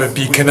to have it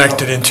be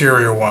connected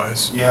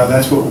interior-wise. Yeah,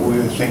 that's what we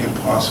were thinking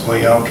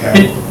possibly,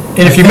 okay.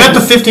 And if you met the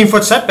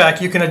 15-foot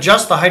setback, you can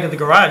adjust the height of the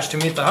garage to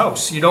meet the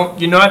house.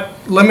 You're not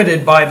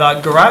limited by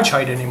the garage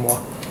height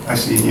anymore. I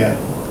see, yeah.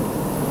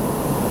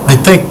 I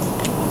think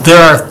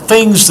there are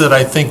things that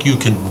I think you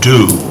can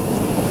do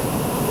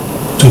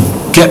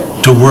to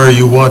get to where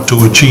you want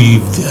to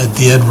achieve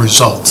the end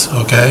result,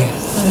 okay?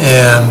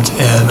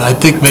 And I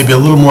think maybe a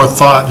little more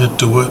thought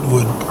into it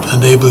would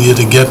enable you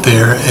to get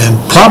there,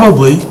 and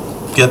probably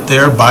get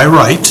there by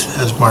right,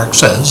 as Mark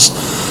says.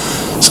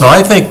 So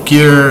I think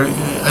you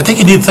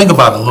need to think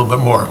about it a little bit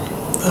more,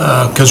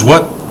 because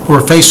what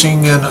we're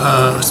facing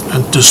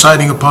and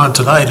deciding upon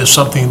tonight is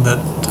something that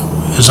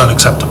is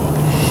unacceptable.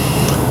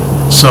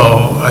 So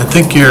I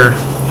think you're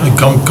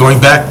going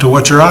back to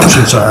what your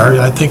options are.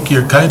 I think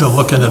you're kind of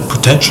looking at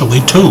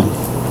potentially 2: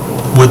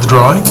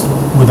 withdrawing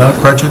without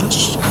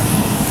prejudice,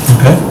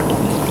 okay,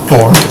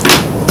 or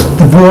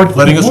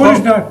letting us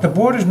vote. The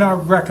board is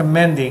not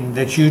recommending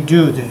that you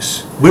do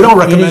this. We don't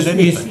recommend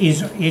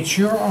anything. It's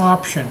your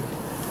option.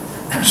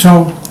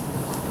 So,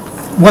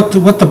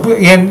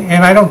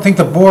 and I don't think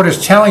the board is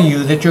telling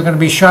you that you're gonna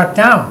be shut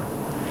down.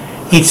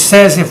 It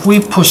says if we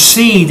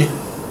proceed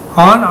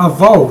on a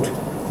vote,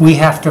 we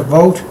have to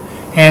vote,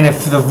 and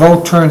if the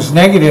vote turns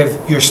negative,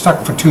 you're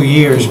stuck for 2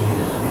 years.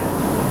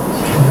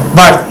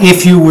 But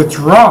if you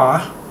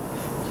withdraw,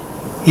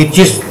 it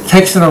just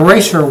takes an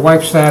eraser,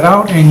 wipes that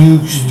out, and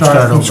you start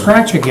from over.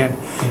 scratch again.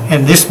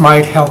 And this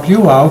might help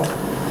you out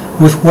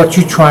with what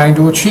you're trying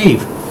to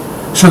achieve.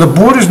 So the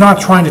board is not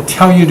trying to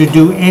tell you to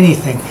do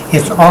anything.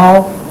 It's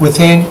all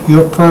within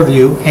your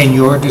purview and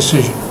your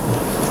decision.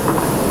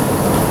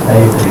 I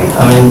agree.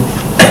 I mean,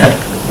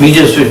 we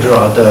just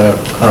withdraw the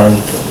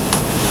current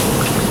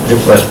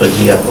request, but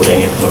we are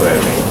putting it for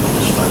everything.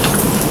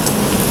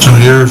 So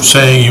you're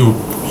saying you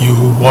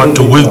want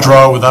to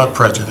withdraw without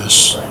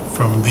prejudice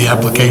from the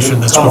application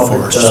that's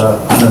before us?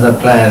 Another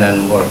plan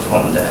and work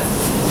from there.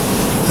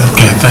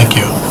 Okay, thank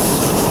you.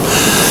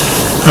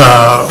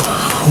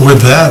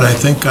 With that, I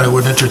think I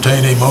would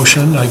entertain a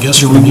motion, I guess.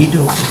 Do we need to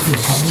open for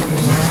public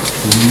or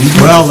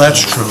not? Well,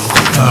 that's true.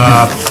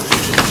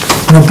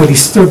 Nobody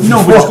stood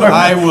before.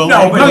 I will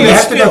No, open but you it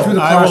have to go through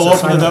the I will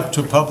process. open it up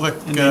to public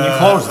And then you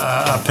close it.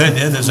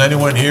 opinion. Is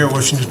anyone here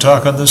wishing to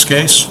talk on this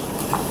case?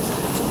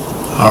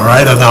 All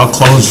right, I'll now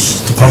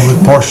close the public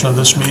portion of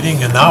this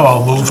meeting, and now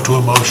I'll move to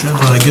a motion.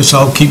 And I guess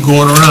I'll keep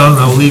going around.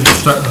 I'll leave,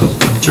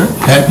 Sure.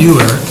 at you,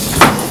 Eric.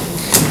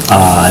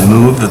 I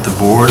move that the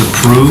board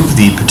approve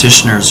the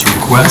petitioner's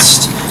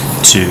request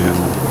to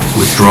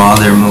withdraw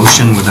their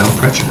motion without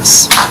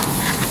prejudice.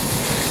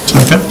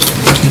 Second?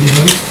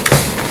 Anybody?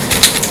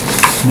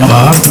 No,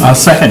 Bob? I'll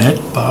second it.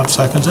 Bob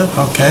seconds it,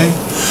 okay.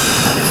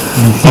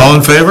 All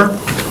in favor?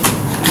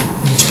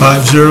 It's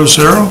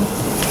 5-0-0.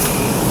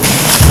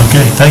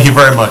 Okay, thank you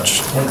very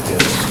much. Thank you.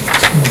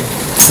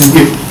 Thank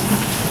you.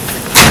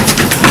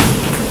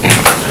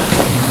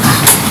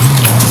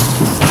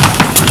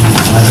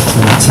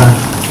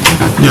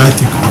 Yeah, I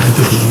think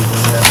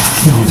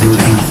we'll do it.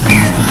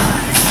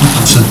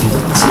 Simple.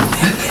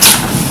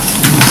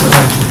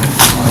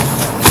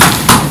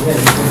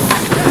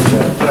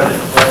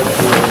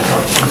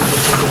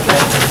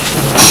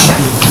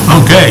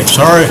 Okay,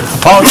 sorry,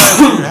 apologize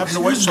for having to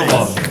wait so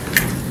long.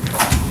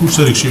 Who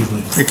said excuse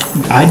me?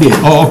 I did.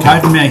 Oh, okay.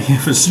 Pardon me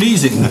for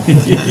sneezing. All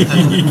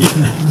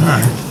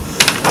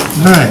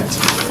right.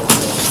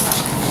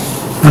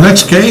 The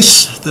next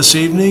case this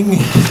evening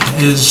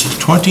is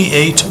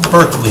 28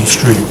 Berkeley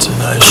Street,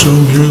 and I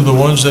assume you're the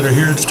ones that are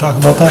here to talk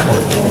about that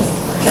one.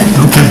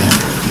 Okay.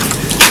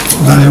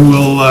 I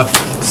will,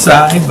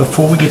 Side,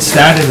 before we get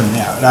started on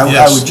that, I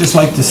Yes. would just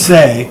like to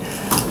say,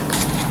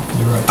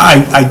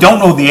 I don't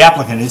know the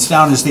applicant, it's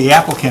down as the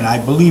applicant, I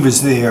believe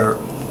is their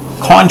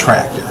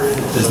contractor,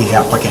 is the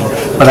applicant,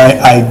 but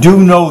I do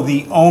know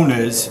the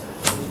owners,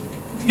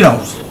 you know,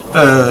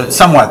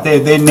 somewhat,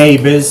 they're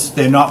neighbors,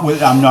 they're not,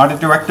 I'm not a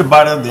direct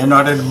abutter, they're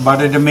not a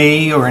abutter to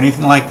me or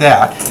anything like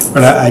that,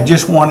 but I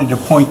just wanted to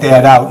point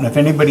that out, and if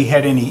anybody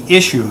had any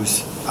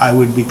issues, I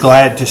would be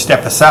glad to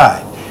step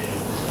aside.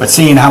 But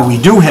seeing how we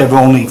do have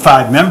only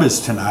 5 members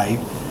tonight,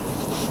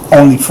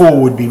 only 4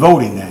 would be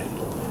voting then.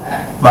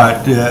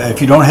 But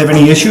if you don't have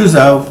any issues,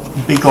 I'll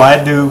be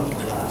glad to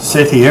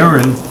sit here,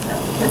 and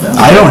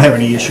I don't have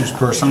any issues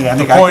personally. I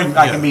think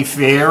I can be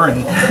fair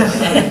and...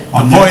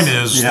 the point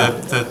is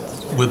that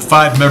with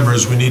 5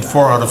 members, we need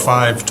 4 out of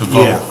 5 to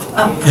vote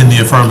in the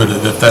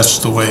affirmative, if that's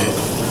the way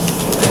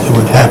it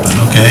would happen,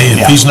 okay?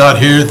 If he's not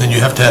here, then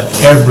you have to have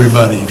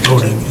everybody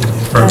voting in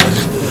the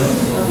affirmative.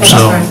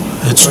 So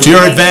it's to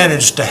your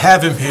advantage to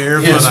have him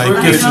here, but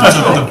I guess it's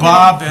up to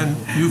Bob and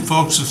you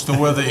folks as to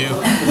whether you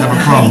have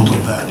a problem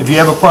with that. If you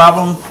have a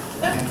problem,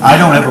 I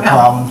don't have a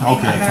problem.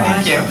 Okay,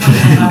 fine. Thank you.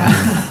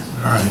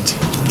 All right.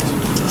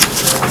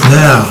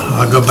 Now,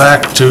 I'll go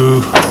back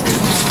to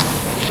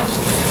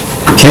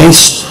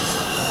case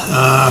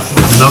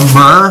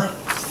number...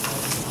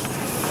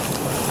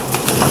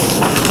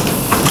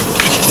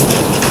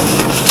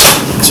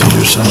 It's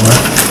here somewhere.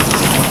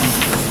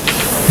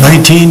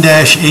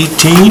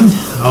 19-18.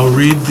 I'll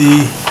read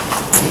the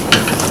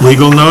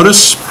legal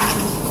notice.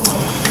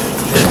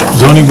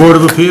 Zoning Board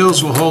of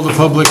Appeals will hold a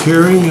public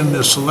hearing in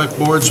the Select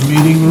Board's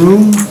meeting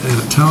room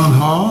at Town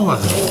Hall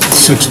at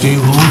 16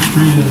 Lowell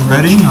Street in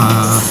Reading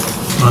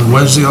on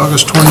Wednesday,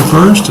 August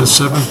 21st at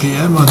 7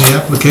 p.m. on the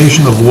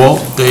application of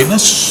Walt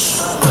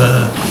Davis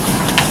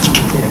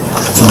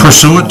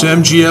pursuant to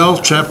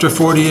MGL Chapter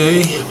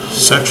 40A,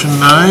 Section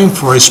 9,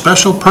 for a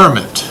special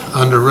permit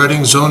under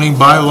Reading zoning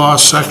bylaw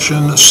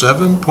Section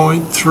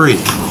 7.3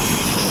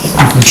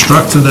 to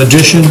construct an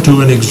addition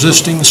to an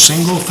existing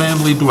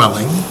single-family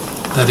dwelling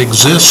that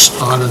exists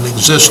on an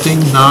existing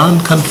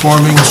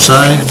non-conforming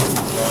side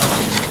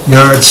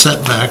yard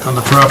setback on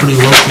the property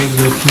located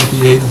at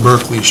 28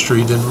 Berkeley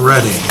Street in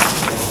Reading.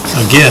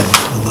 Again,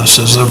 unless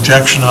there's an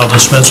objection, I'll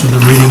dispense with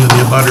the reading of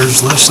the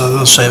abutters list.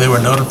 I'll say they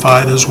were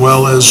notified, as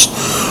well as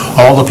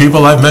all the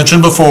people I've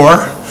mentioned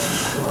before.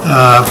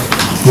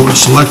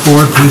 Select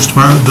Board, Police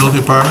Department,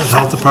 Building Department,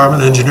 Health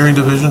Department, Engineering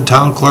Division,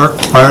 Town Clerk,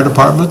 Fire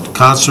Department,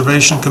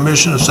 Conservation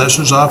Commission,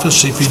 Assessor's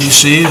Office,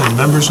 CPDC, and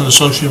members and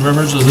associate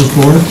members of this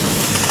board,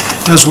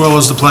 as well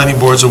as the planning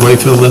boards of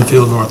Wakefield,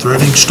 Linfield, North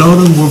Reading,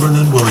 Stoneham, Woburn,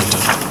 and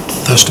Willington.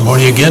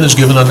 Testimony again is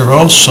given under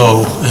oath,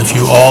 so if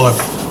you all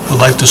would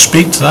like to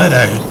speak tonight,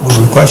 I would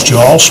request you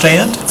all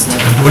stand.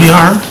 Don't do any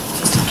harm.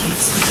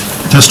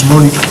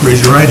 Testimony,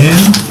 raise your right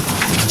hand.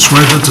 I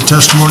swear that the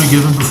testimony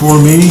given before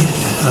me,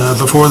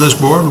 before this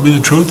board, will be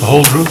the truth, the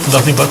whole truth,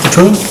 nothing but the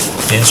truth.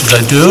 The answer is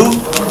I do.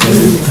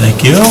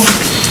 Thank you.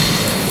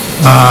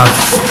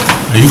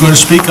 Are you going to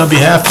speak on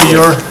behalf of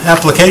your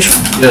application?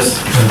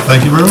 Yes.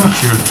 Thank you very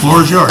much. Your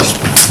floor is yours.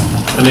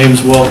 My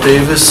name's Walt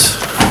Davis,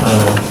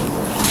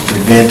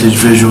 Advantage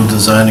Visual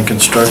Design and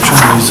Construction.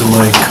 These are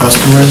my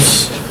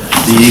customers,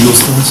 the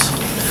Eaglestons.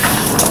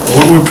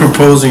 What we're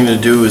proposing to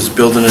do is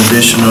build an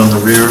addition on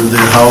the rear of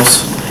their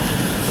house,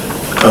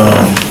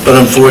 but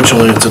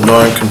unfortunately it's a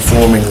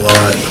non-conforming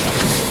lot.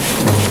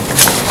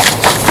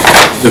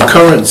 The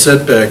current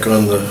setback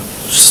on their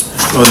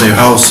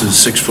house is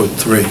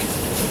 6'3".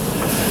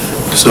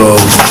 So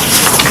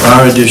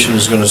our addition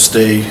is going to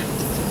stay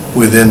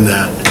within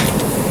that,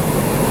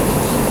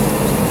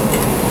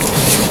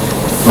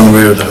 on the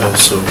rear of the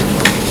house, so.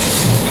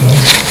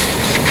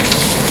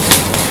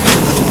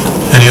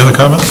 Any other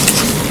comment?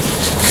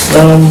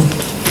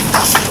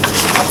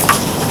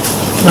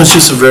 It's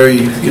just a very,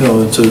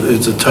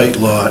 it's a tight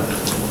lot,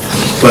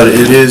 but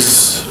it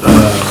is,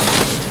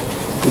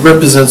 it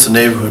represents the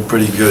neighborhood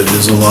pretty good.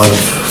 There's a lot of,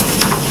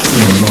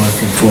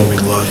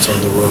 non-conforming lots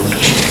on the road,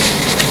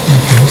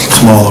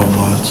 smaller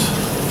lots.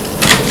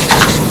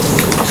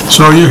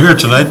 So you're here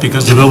tonight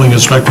because the building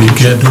inspector, you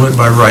can't do it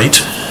by right.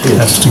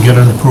 Has to get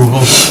an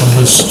approval from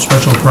this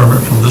special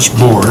permit from this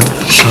board,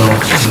 so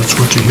that's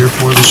what you're here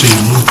for this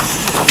evening.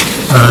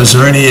 Is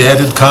there any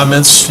added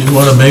comments you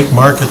want to make,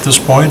 Mark, at this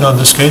point on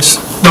this case?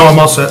 No, I'm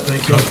all set,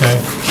 thank you. Okay.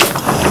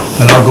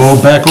 Then I'll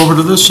go back over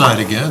to this side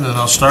again, and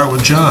I'll start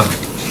with John.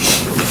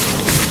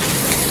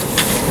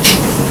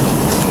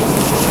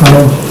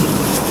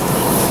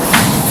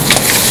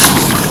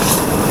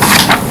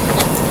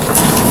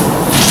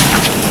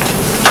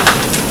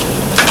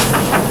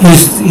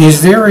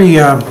 Is there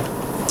a,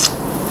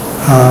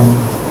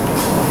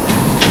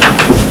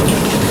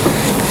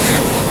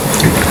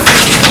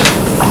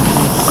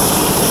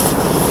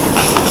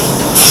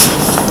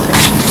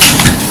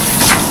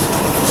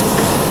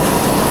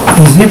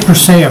 is there per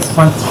se a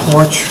front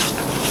porch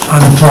on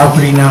the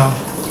property now?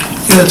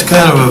 Yeah, it's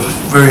kind of a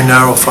very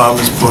narrow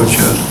farmer's porch,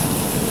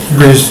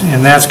 There is,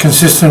 and that's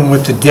consistent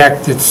with the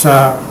deck that's,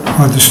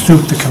 or the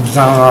stoop that comes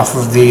down off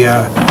of the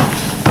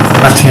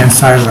left-hand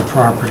side of the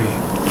property,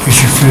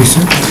 as you face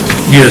it.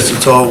 Yes,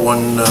 it's all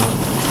one,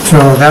 So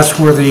that's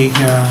where the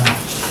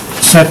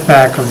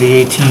setback of the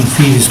 18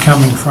 feet is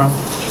coming from?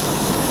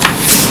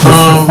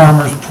 The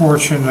farmer's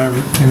porch in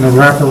the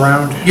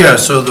wraparound? yeah,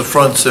 so the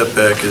front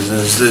setback is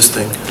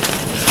existing.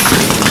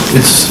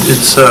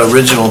 It's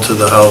original to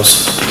the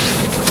house.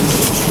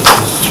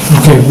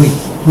 Okay,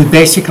 we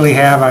basically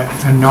have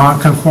a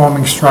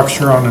non-conforming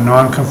structure on a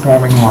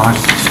non-conforming lot.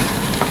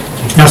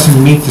 It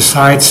doesn't meet the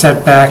side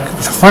setback,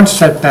 the front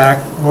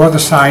setback, or the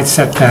side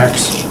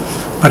setbacks,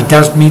 but it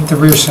does meet the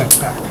rear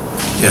setback.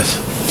 Yes.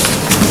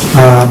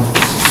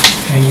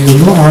 And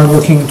you are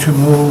looking to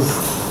move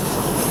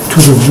to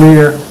the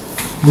rear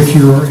with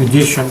your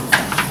addition.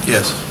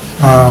 Yes.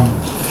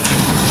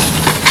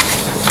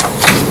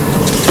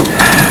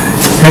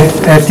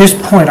 At this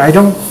point, I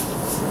don't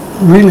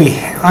really,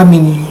 I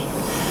mean,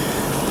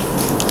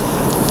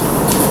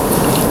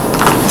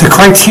 the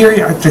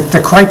criteria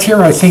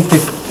I think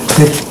that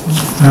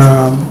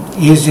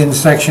is in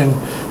section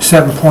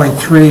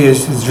 7.3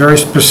 is very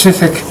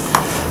specific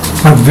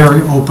but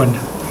very open.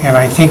 And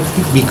I think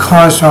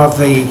because of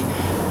the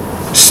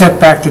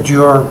setback that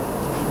you're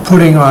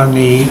putting on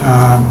the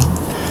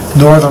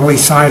northerly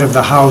side of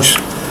the house,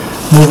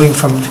 moving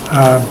from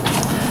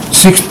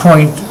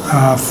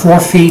 6.4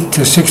 feet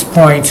to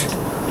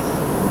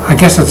I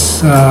guess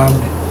it's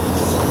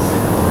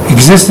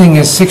existing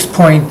is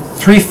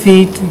 6.3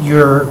 feet,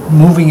 you're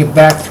moving it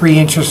back 3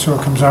 inches, so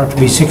it comes out to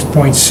be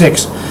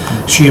 6.6.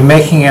 So you're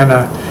making an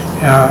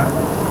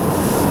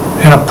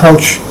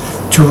approach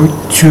to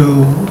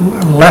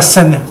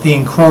lessen the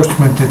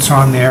encroachment that's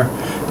on there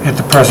at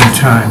the present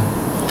time.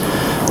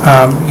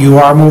 You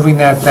are moving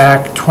that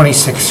back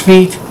 26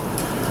 feet,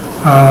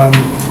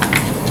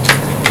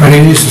 but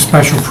it is a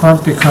special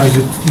permit because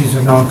it is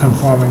a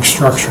non-conforming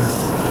structure,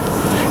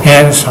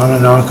 and it's on a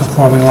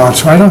non-conforming lot.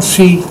 So I don't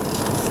see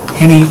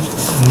any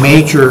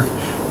major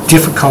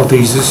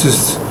difficulties. This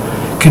is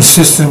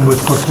consistent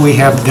with what we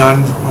have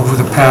done over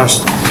the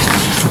past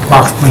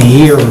approximately a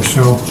year or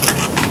so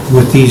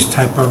with these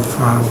type of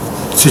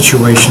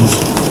situations.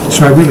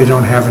 So I really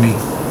don't have any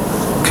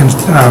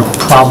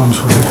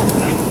problems with it.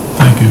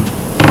 Thank you.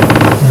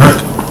 Rick?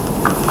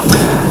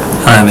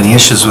 I don't have any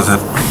issues with it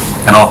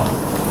at all.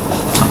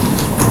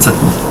 That's it.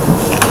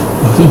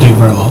 That didn't take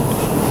very long.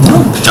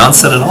 No, John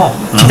said it all.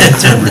 No,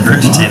 it's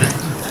regurgitated.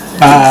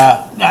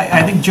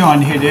 I think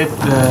John hit it.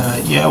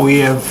 Yeah, we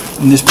have,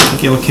 in this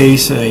particular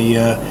case,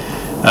 a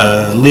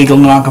legal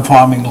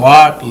non-conforming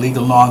lot,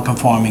 legal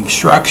non-conforming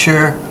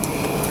structure,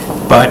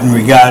 but in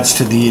regards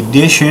to the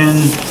addition,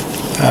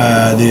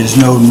 there's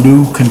no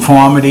new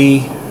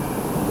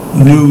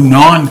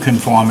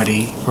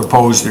non-conformity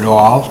proposed at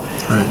all.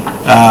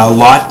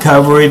 Lot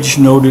coverage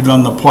noted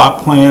on the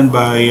plot plan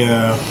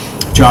by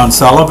John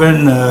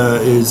Sullivan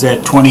is at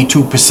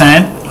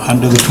 22%,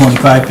 under the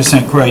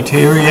 25%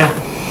 criteria.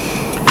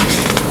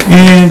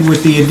 And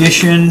with the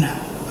addition,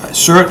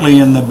 certainly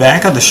in the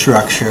back of the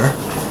structure,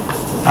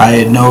 I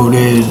had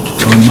noted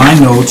on my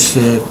notes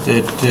that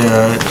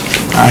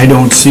I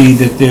don't see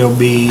that there'll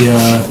be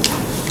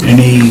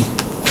any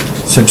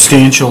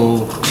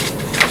substantial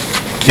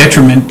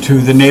detriment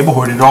to the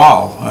neighborhood at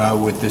all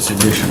with this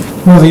addition.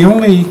 Well, the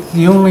only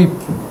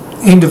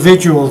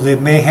individual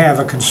that may have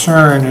a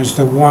concern is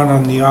the one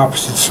on the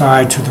opposite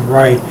side to the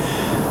right,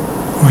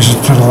 or is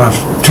it to the left?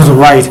 To the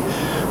right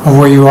of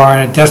where you are,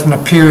 and it doesn't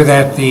appear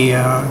that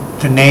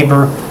the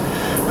neighbor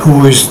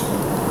who is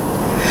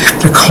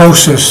the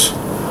closest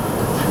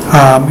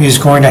is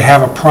going to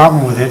have a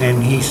problem with it,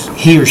 and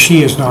he or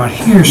she is not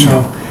here,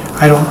 so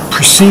I don't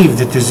perceive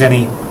that there's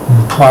any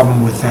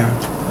problem with that.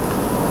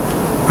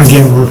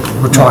 Again,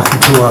 we're talking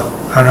to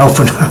an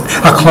open,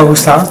 a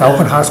closed house,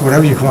 open house,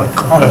 whatever you want to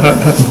call it.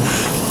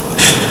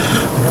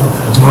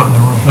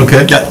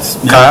 Okay.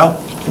 Kyle?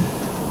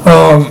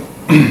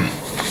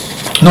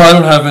 No, I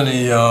don't have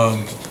any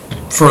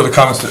further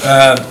comments to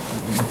add,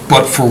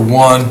 but for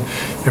one,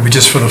 maybe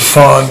just for the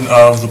fun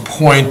of the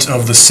point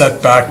of the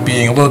setback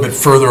being a little bit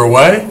further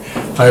away,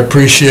 I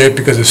appreciate,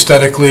 because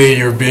aesthetically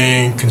you're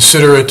being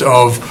considerate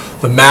of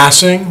the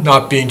massing,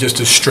 not being just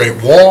a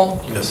straight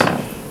wall. Yes.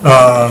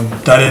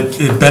 That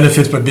it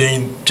benefits by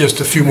being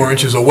just a few more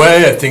inches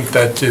away. I think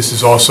that this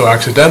is also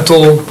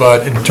accidental,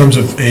 but in terms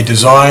of a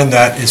design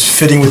that is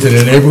fitting within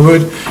a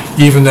neighborhood,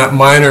 even that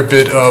minor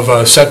bit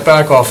of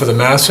setback off of the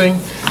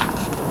massing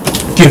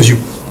gives you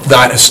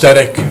that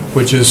aesthetic,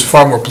 which is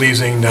far more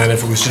pleasing than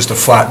if it was just a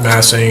flat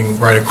massing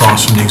right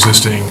across from the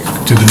existing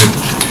to the new.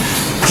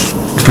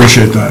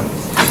 Appreciate that.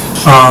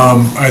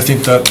 I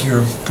think that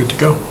you're good to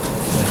go.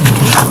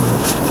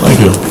 Thank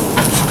you.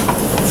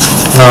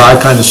 I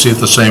kind of see it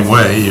the same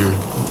way. You're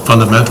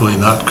fundamentally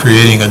not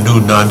creating a new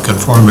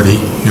nonconformity.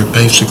 You're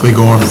basically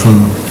going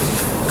from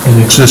an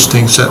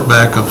existing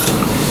setback of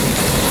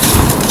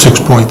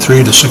 6.3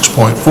 to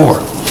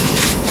 6.4.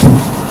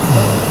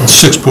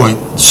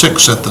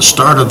 6.6 at the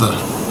start of the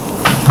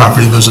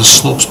property, because it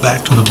slopes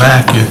back to the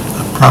back. The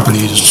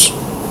property is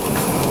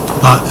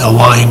not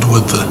aligned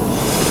with the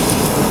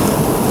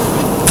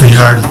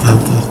yard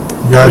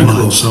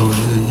line, so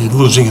you're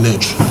losing an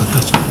inch.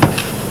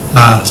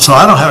 So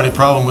I don't have any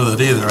problem with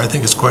it either. I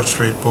think it's quite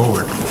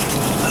straightforward.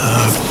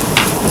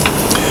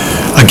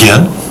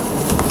 Again,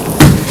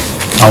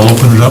 I'll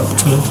open it up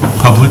to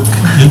public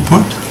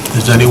input.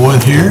 Is anyone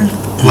here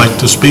like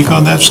to speak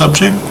on that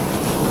subject?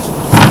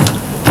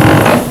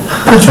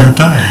 It's your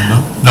time, no?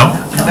 No?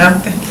 No,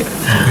 thank you.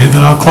 Okay,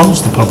 then I'll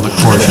close the public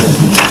portion.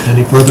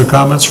 Any further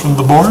comments from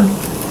the board?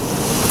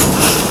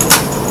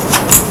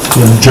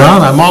 Then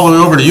John, I'm all the way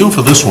over to you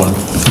for this one.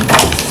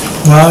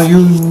 Well,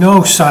 you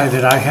know, Si,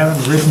 that I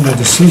haven't written a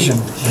decision.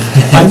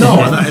 I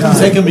know, and it's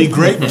taken me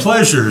great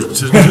pleasure to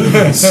do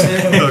this,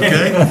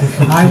 okay?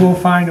 I will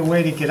find a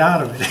way to get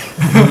out of it.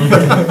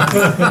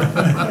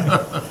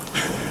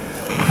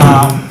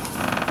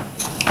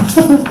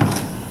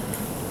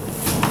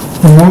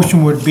 The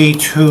motion would be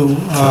to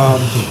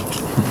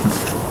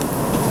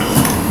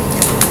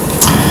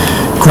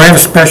grant a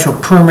special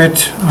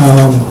permit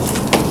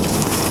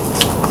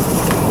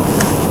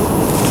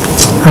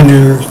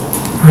under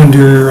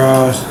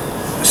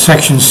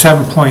section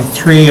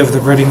 7.3 of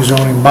the Reading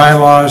zoning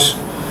bylaws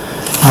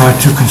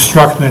to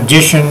construct an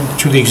addition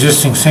to the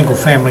existing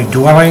single-family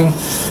dwelling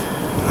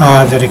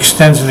that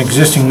extends an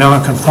existing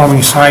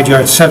non-conforming side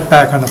yard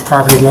setback on the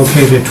property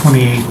located at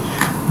 28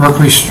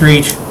 Berkeley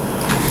Street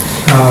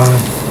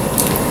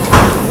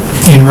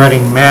in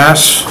Reading,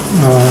 Mass,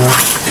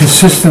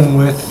 consistent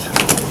with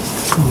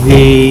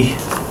the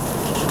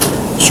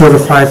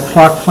certified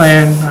plot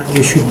plan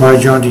issued by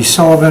John D.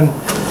 Sullivan,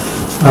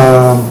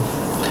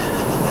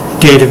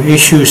 date of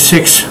issue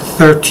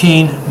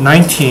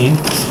 6/13/19,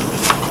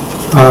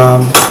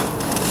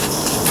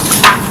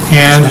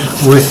 and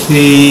with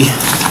the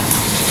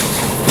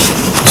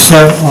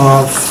set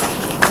of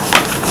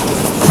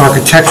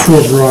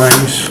architectural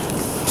drawings,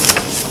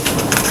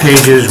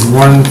 pages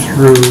 1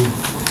 through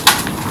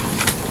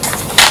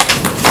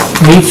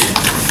 8,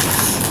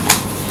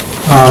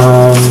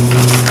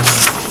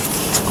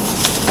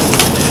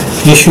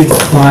 issued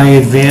by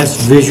Advanced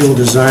Visual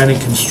Design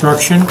and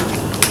Construction,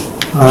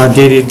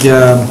 dated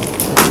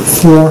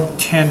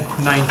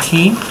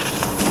 4/10/19,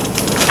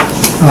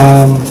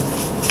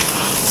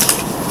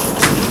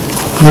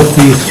 with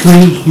the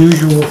 3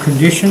 usual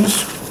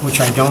conditions,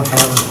 which I don't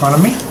have in front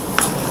of me.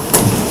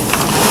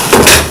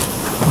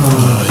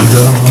 You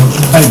got a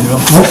motion? I do.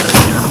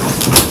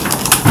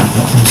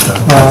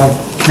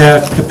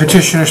 that the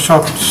petitioner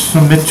shall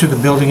submit to the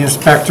building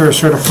inspector a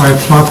certified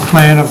plot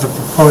plan of the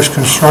proposed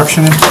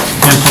construction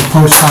and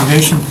proposed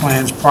foundation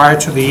plans prior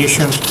to the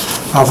issuance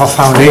of a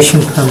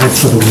foundation permit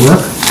for the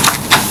work.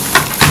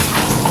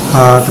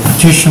 The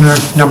petitioner,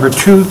 number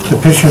 2, the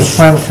petitioner's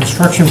final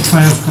construction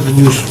plans for the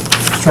new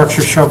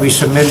structure shall be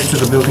submitted to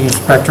the building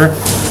inspector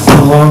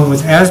along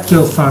with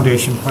as-built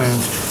foundation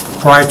plans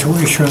prior to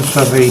issuance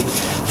of a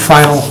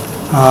final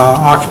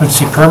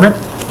occupancy permit.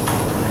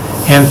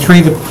 And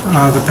 3,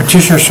 the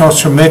petitioner shall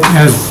submit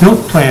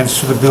as-built plans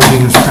to the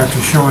building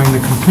inspector showing the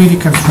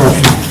completed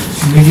construction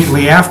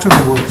immediately after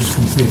the work is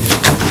completed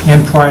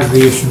and prior to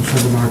the issuance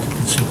of an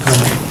occupancy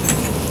permit.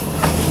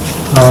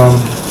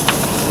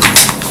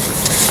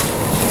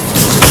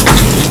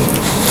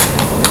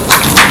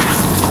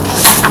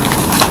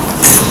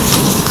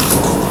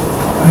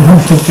 I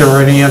don't think there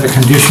are any other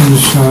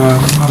conditions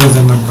other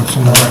than what's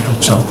in the right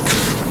itself.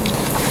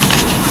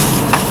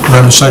 Do I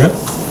have a second?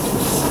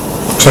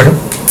 Second?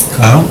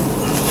 Kyle?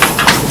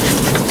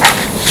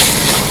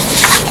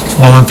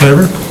 All in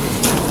favor?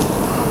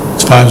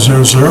 It's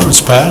 5-0-0,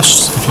 it's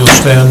passed. If you'll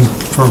stand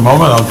for a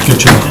moment, I'll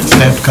get you a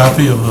stamped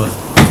copy of the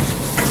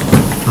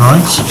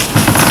drawings.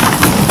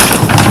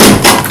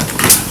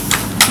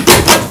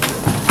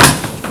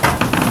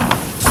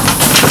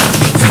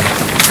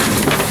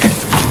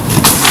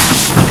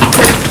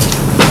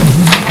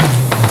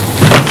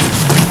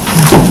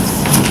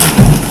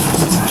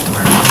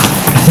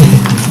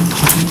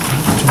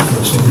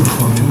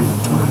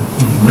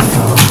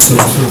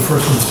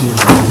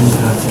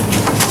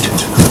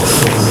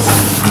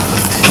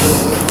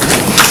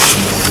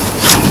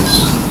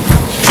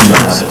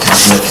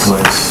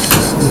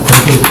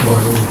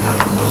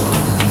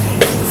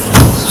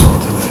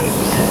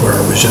 Where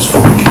it was just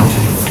for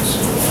continuance.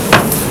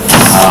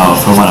 Oh,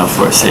 for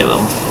 104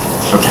 Salem.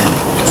 Okay.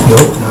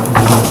 Nope,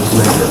 not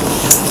later.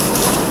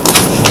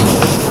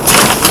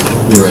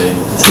 You're right,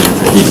 it's here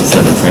for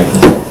 87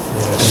 Franklin.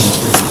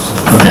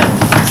 Okay.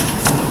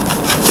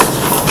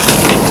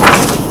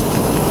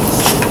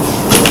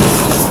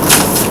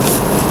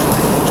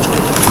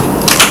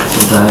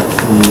 That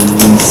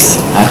is,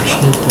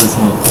 actually it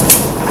doesn't,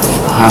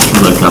 I'll have to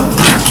look up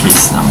the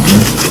case number.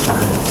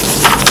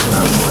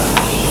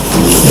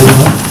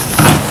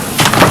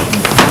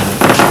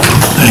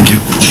 Thank you.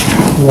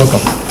 You're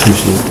welcome.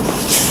 Appreciate it.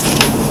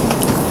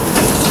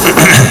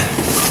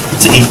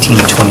 It's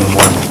 1821.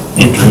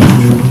 Andrew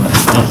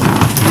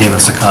gave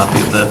us a copy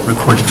of the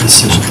recorded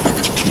decision.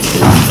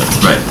 That's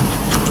right.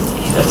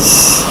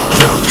 Yes.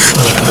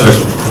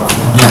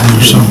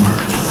 Somewhere.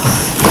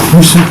 Who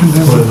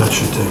seconded that? That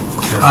should take.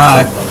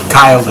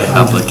 Kyle did.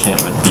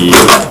 Applicant would be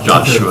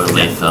Joshua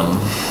Latham.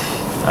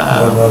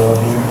 Not on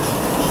here.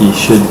 He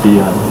should be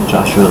on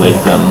Joshua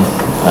Latham,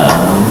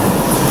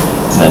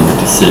 then the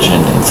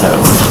decision, and so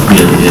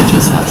really it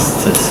just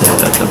has to say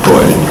that the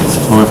board is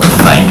for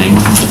finding.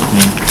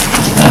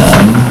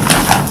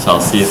 So I'll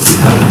see if we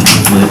have a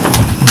template.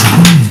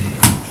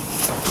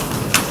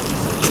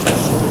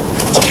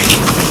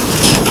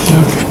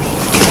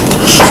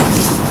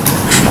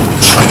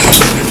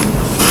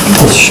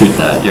 I'll shoot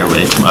that your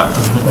way tomorrow,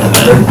 and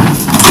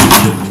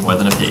then more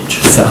than a page,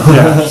 so.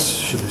 Yeah,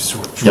 should be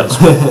short. Yep.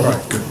 All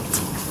right, good.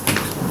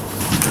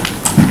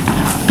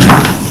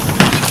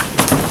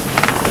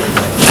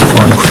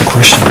 One quick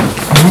question.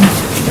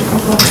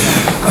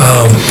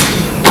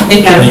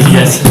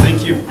 Yes.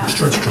 Thank you.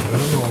 Stretch code, I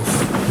don't know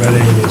if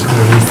Reading is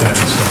underneath that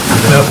and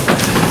stuff.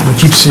 We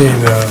keep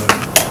seeing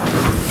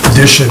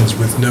additions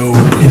with no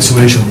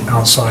insulation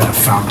outside of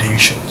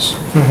foundations.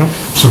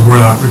 So we're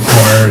not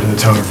required in the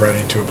town of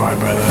Reading to abide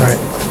by that. Right.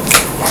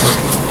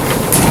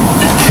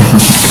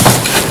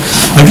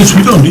 I guess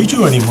we don't need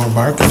you anymore,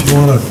 Mark, if you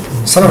want to.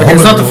 It's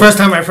not the first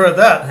time I've heard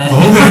that.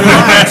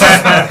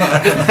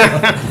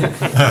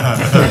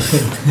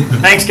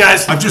 Thanks,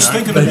 guys. I'm just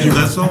thinking of you,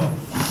 that's all.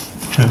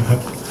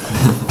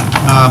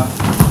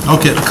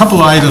 Okay, a couple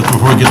of items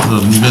before we get to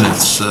the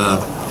minutes.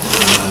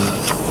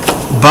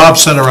 Bob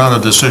sent around a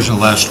decision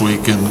last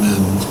week, and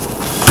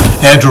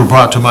Andrew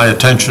brought to my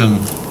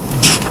attention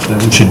that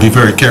we should be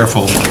very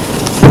careful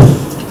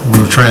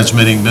when we're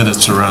transmitting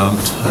minutes around.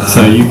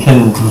 So you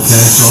can.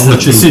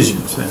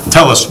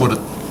 Tell us what it.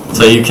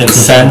 So you can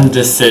send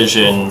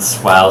decisions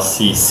while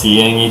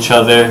CCing each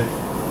other.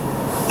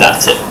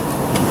 That's it.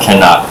 You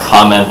cannot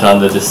comment on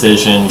the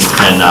decision. You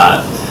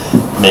cannot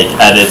make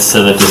edits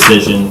to the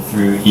decision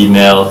through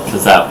email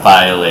because that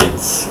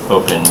violates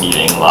open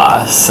meeting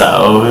law.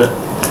 So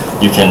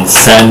you can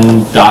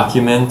send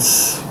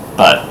documents,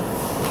 but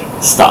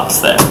stops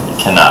there. You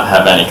cannot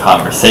have any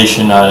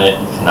conversation on it.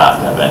 You cannot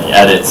have any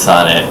edits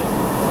on it,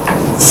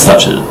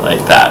 such as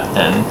like that.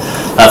 And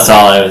that's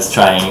all I was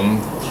trying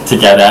to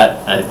get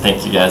at. I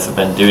think you guys have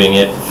been doing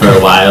it for a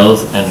while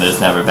and there's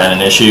never been an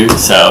issue,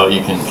 so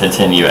you can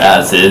continue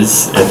as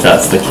is if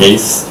that's the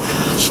case,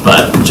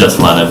 but just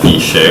want to be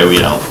sure we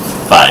don't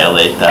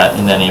violate that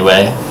in any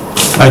way.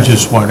 I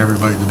just want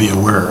everybody to be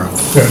aware of.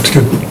 Yeah, it's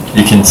good.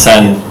 You can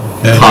send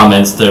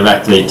comments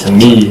directly to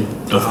me,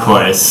 of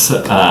course,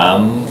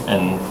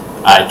 and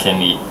I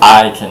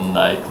can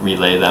like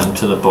relay them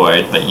to the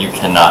board, but you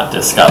cannot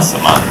discuss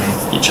among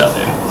each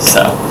other,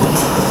 so.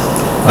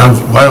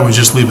 Why don't we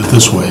just leave it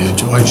this way?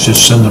 Why don't you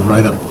just send them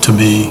right up to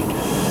me?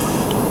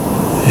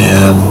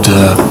 And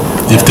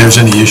if there's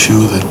any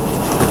issue that,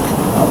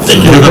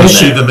 you're going to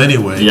see them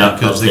anyway, Yeah,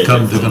 because I'll they're take it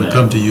going from to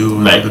come to you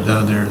and Right. go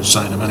down there and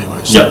sign them anyway.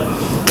 So Yep.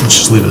 let's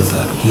just leave it at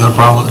that. You got a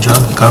problem with it,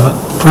 John? A comment?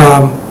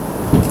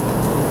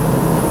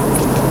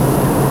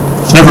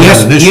 Never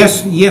had an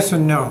issue. Yes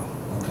and no.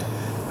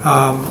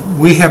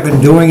 We have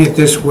been doing it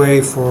this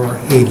way for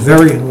a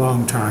very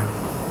long time.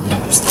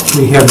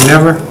 We have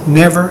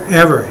never,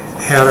 ever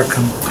had a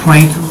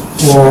complaint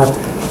or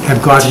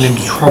have gotten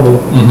into trouble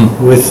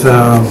with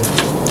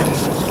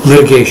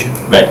litigation.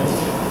 Right.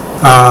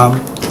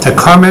 The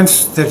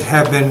comments that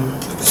have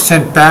been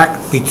sent back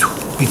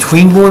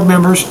between board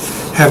members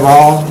have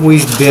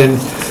always been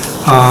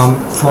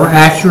for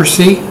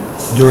accuracy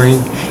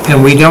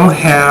and we don't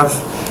have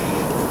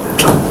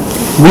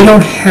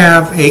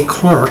a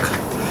clerk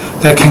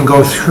that can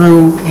go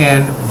through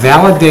and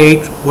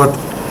validate what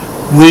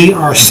we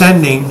are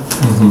sending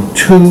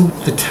to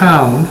the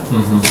town,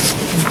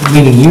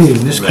 meaning you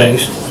in this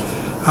case,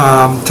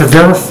 to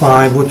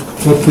verify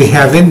what we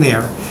have in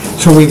there.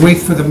 So we wait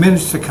for the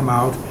minutes to come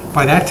out.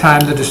 By that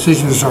time, the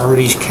decision is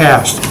already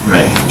cast.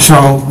 Right.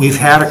 So we've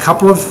had a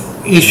couple of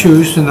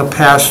issues in the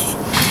past,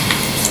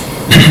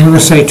 I'm going to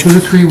say 2 to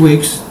 3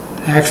 weeks,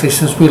 actually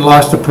since we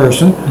lost a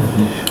person.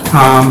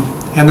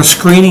 And the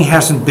screening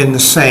hasn't been the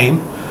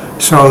same.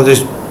 So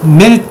there's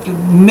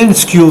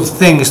minuscule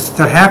things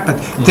that happen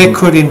that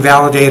could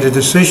invalidate a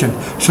decision.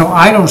 So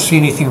I don't see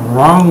anything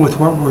wrong with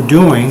what we're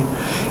doing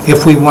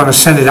if we want to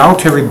send it out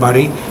to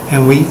everybody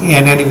and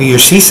any of you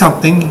see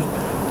something,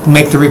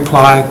 make the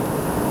reply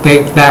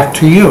back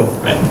to you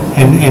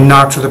and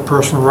not to the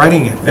person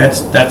writing it.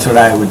 That's what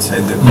I would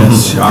say,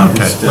 that's Sean.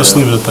 Okay, let's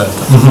leave it at that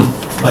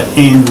then. Let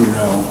Andrew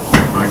know,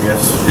 I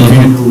guess, if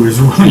Andrew is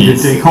willing to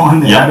take on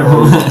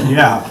that,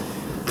 yeah.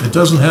 It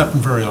doesn't happen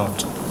very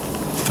often.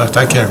 In fact,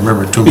 I can't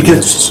remember too many Because,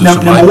 instances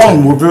in my number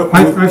time.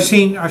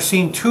 one, I've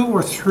seen 2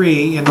 or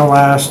 3 in the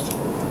last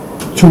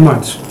 2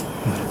 months.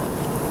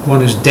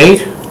 One is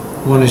date,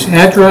 one is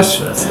address,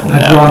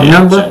 a wrong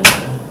number.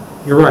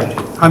 You're right.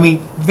 I mean,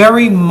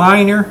 very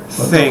minor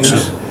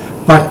things,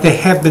 but they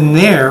have been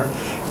there.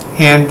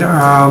 And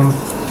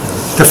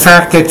the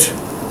fact that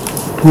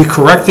we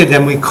corrected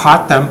them, we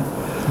caught them.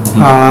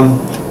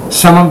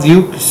 Some of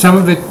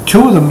it,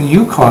 2 of them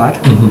you caught,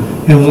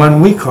 and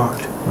 1 we caught.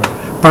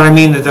 But I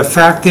mean, the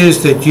fact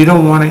is that you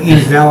don't want to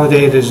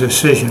invalidate a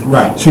decision.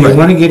 Right. So you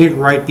want to get it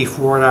right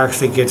before it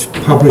actually gets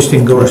published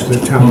and goes to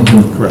the town.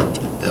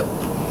 Correct. Yep.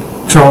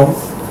 So,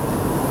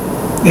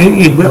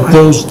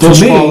 Those to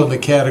me- fall in the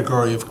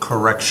category of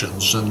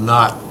corrections and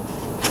not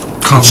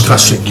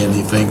discussing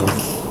anything or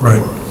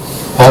Right.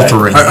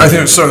 altering. I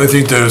certainly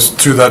think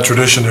to that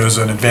tradition, there's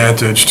an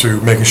advantage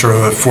to making sure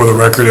that for the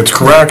record it's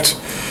correct.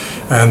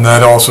 And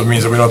that also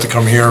means that we don't have to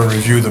come here and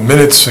review the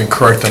minutes and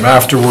correct them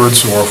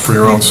afterwards or for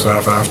your own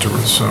staff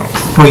afterwards, so.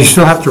 well, you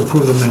still have to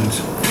approve the minutes.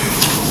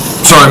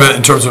 Sorry, I meant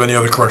in terms of any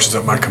other corrections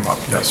that might come up,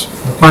 yes.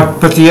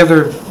 But the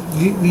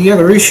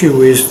other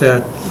issue is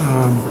that,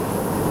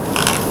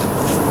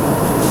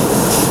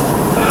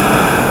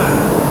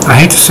 I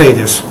hate to say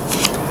this,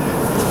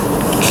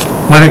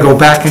 when I go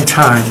back in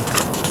time,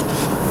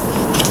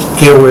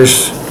 there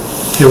was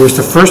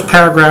the first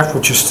paragraph,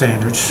 which is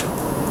standards,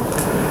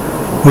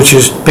 which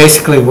is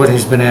basically what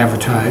has been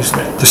advertised.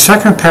 The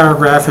second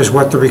paragraph is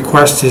what the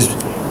request is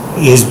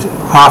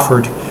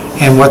offered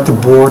and what the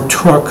board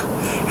took.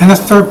 And the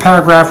third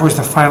paragraph was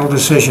the final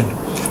decision.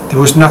 There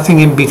was nothing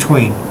in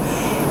between.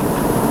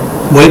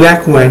 Way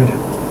back when,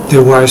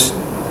 there was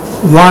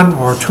 1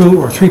 or 2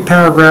 or 3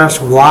 paragraphs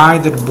why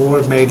the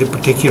board made a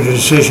particular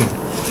decision.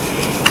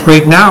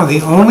 Right now,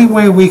 the only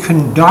way we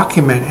can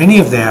document any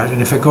of that,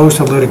 and if it goes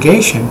to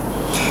litigation,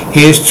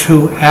 is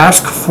to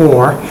ask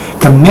for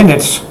the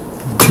minutes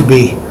to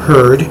be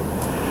heard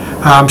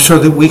so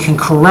that we can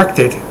correct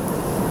it,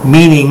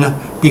 meaning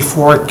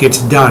before it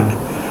gets done.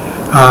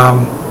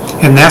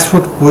 And that's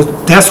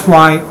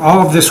why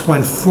all of this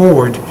went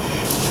forward.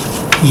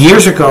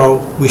 Years ago,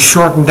 we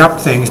shortened up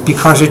things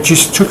because it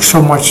just took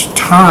so much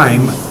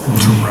time.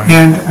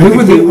 And we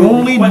were the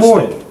only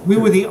board. We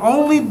were the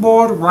only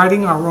board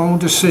writing our own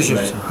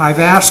decisions. I've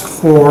asked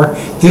for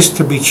this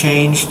to be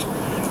changed,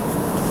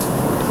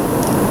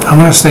 I'm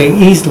going to say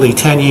easily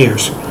 10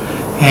 years.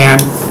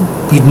 And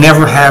we'd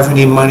never have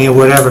any money or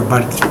whatever,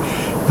 but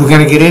we're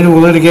going to get into a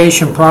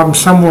litigation problem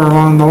somewhere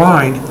along the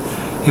line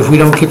if we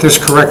don't get this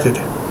corrected.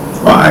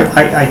 Well,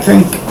 I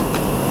think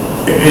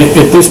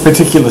at this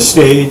particular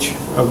stage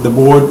of the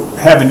board,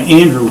 having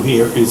Andrew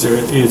here is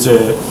a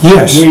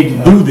Yes. way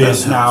to do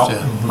this now.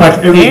 But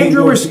everything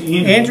Andrew goes is,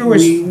 to Andrew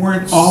is, We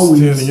weren't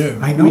always,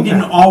 I know we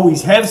didn't that.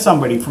 always have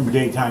somebody from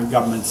daytime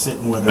government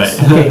sitting with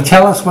us. Okay,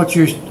 tell us what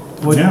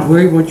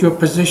your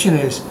position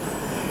is.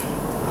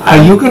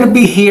 Are you going to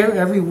be here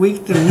every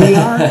week that we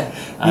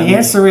are? The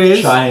answer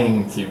is,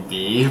 trying to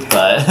be,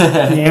 but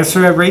the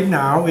answer right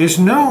now is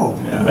no.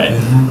 right.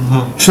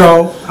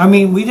 So, I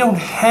mean, we don't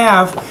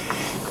have,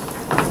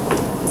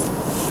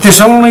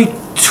 there's only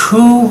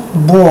 2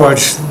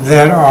 boards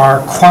that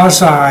are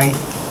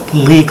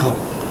quasi-legal.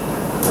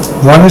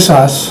 One is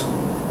us,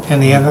 and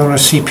the other one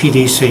is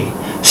CPDC.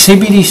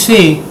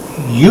 CPDC,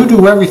 you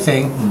do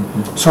everything,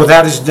 so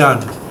that is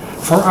done.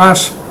 For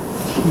us,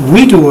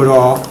 we do it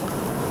all,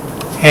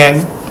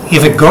 and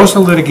if it goes to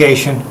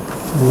litigation,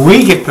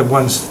 we get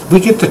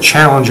the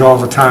challenge all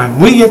the time.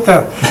 We get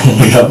the,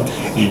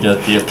 You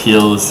get the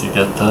appeals, you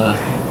get the...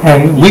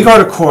 and we go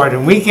to court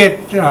and we get,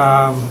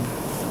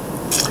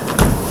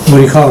 what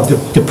do you call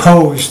it,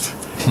 deposed,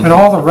 and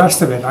all the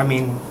rest of it. I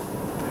mean,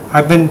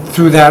 I've been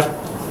through that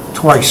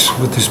twice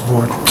with this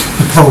board,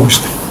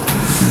 deposed.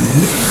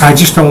 I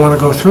just don't want to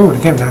go through it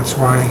again, that's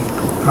why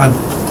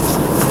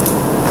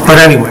but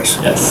anyways.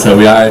 Yes, so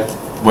we are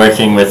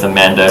working with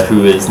Amanda,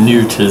 who is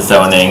new to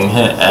zoning,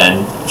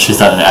 and she's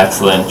done an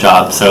excellent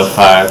job so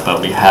far, but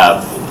we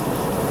have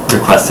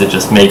requested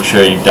just make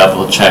sure you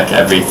double check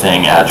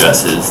everything,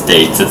 addresses,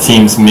 dates. It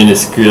seems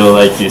minuscule,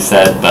 like you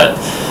said, but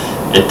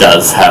it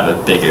does have a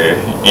bigger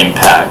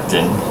impact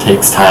and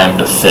takes time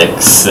to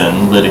fix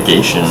and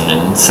litigation,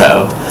 and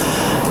so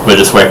we're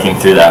just working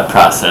through that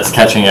process,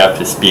 catching her up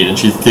to speed, and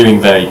she's doing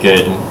very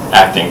good and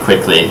acting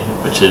quickly,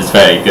 which is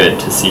very good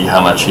to see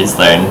how much she's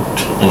learned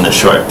in the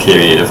short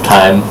period of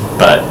time.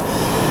 But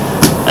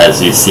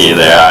as you see,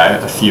 there are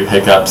a few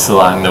hiccups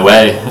along the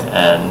way,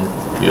 and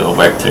we'll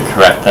work to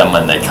correct them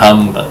when they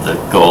come, but the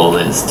goal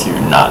is to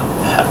not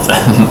have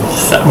them.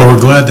 So, Well, we're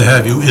glad to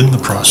have you in the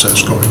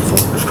process going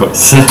forward. of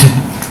course.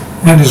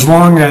 And as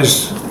long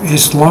as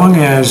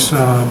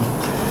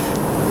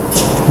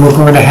we're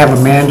going to have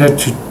Amanda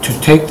to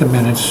take the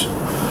minutes,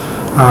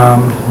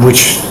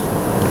 which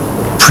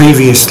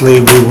previously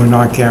we were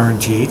not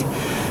guaranteed.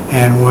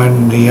 And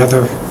when the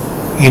other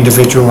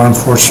individual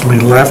unfortunately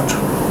left,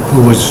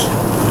 who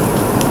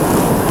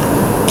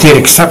did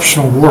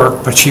exceptional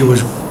work, but she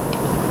was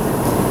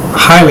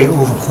highly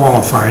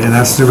overqualified, and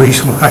that's the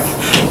reason why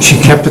she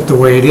kept it the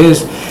way it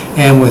is.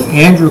 And with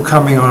Andrew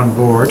coming on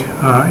board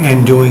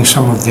and doing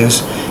some of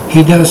this,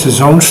 he does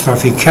his own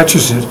stuff, he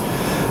catches it.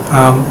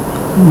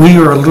 We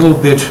are a little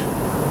bit,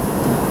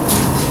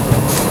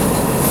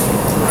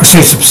 I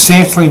say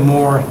substantially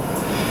more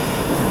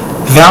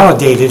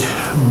validated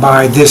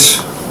by this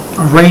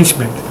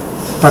arrangement,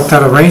 but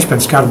that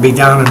arrangement's got to be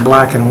down in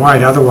black and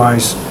white,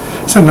 otherwise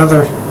it's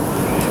another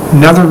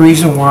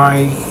reason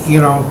why, you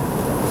know,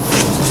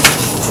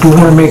 we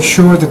want to make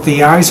sure that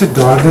the I's are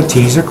dotted and the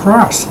T's are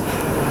crossed.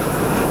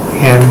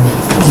 And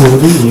over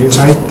the years,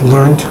 I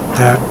learned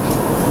that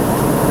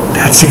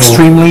that's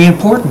extremely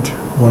important.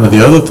 One of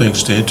the other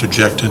things to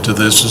interject into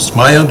this is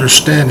my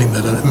understanding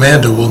that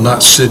Amanda will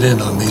not sit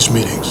in on these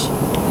meetings.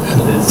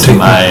 It's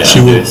my She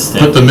will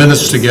understanding. put the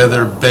minutes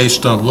together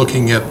based on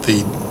looking at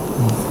the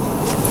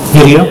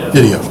video.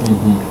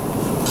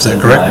 Is that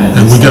correct?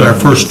 And we got our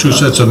first 2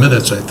 sets of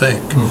minutes, I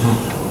think,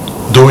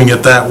 doing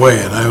it that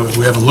way, and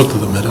we haven't looked at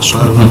the minutes, so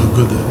I don't know how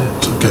good that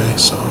is, okay?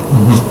 So,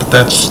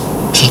 but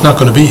she's not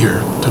going to be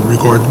here to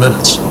record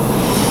minutes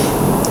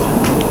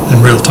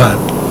in real time.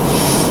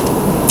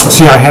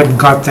 See, I hadn't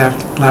got that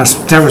was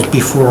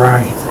before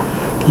I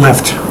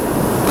left.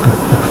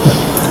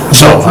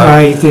 So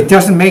it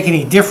doesn't make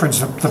any difference.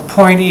 The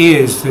point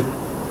is that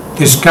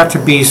there's got to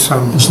be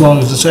some... As long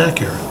as it's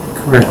accurate.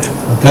 Correct.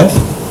 Okay?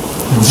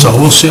 So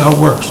we'll see how it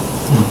works.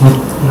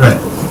 Right.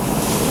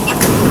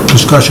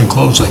 Discussion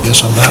closed, I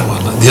guess, on that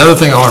one. The other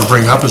thing I want to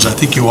bring up is I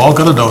think you all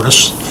got a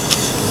notice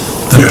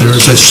that there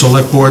is a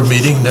select board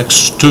meeting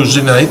next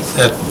Tuesday night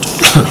at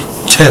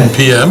 10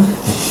 p.m.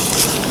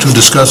 to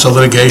discuss a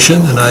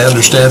litigation, and I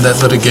understand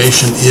that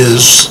litigation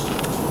is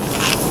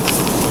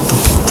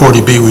the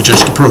 40B we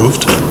just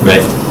approved.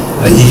 Right.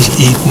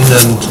 Eaton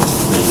and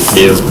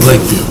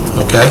Lakeview,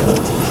 okay?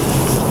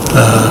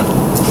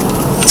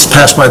 It's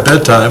past my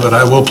bedtime, but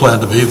I will plan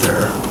to be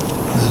there.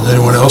 Is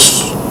anyone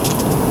else?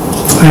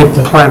 I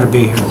plan to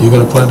be here. You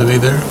gonna plan to be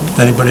there?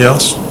 Anybody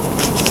else?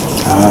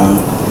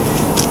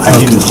 I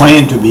didn't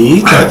plan to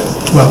be, but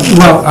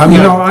Well, you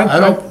know,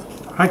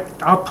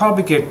 I'll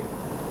probably get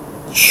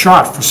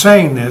shot for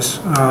saying this,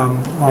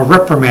 or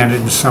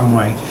reprimanded in some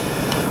way,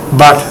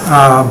 but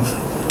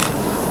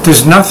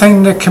there's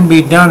nothing that can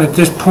be done at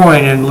this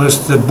point unless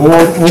the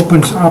board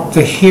opens up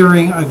the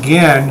hearing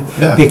again,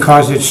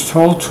 because it's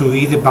told to,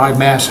 either by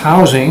mass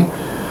housing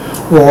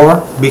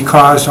or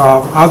because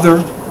of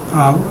other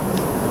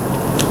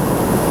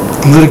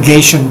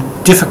litigation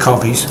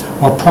difficulties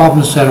or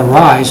problems that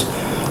arise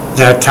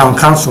that town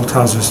council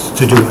tells us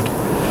to do it.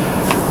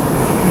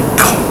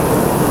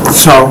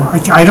 So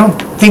I don't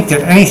think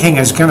that anything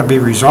is going to be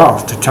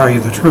resolved, to tell you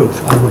the truth.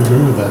 I would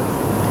agree with that.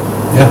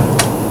 Yeah.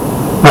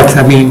 But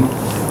I mean,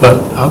 But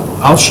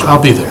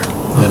I'll be there.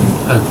 And,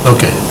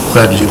 okay,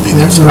 glad you'll be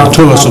there. So the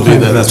 2 of us will be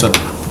there, that's it.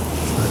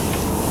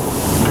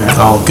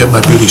 I'll get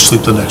my beauty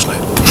sleep the next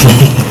night.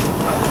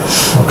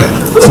 Okay.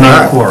 it's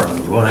not a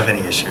quorum. won't have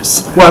any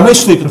issues. Well, I may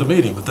sleep at the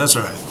meeting, but that's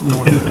all right. Don't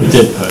worry. We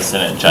did post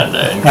an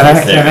agenda in And I-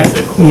 case there and is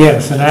a I- quorum.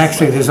 Yes, and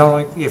actually, there's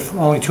only, if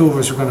only two of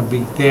us are going to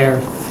be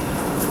there,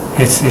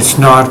 it's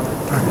not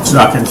It's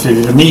not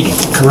considered a meeting,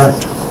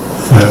 correct.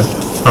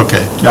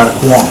 Okay. not a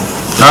quorum.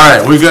 All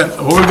right, what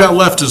we've got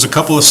left is a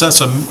couple of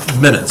sets of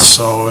minutes.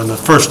 So, and the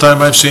first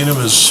time I've seen them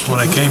is when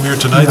I came here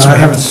tonight. No, so I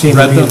haven't seen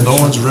read them them. either. No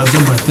one's read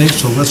them, I think,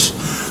 so let's.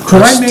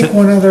 Could I let's make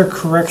one other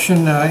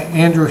correction?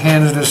 Andrew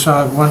handed us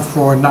one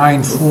for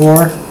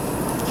 9-4.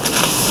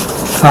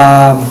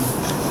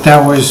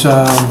 That was,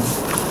 oh,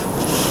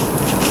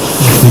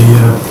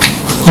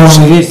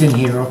 it is in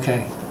here,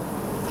 okay.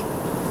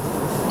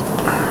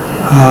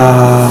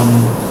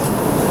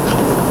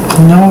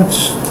 No,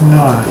 it's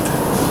not.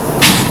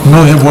 We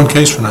only have one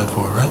case for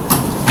 9-4, right?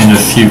 And a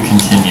few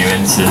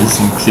continuances,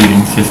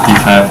 including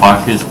 55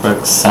 Walker's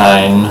Brook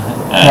sign.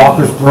 and-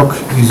 Walker's Brook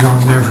is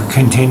on there for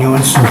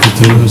continuance.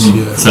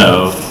 Yeah.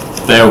 So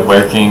they're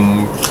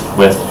working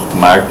with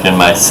Mark and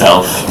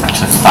myself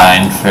to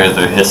find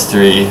further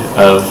history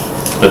of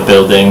the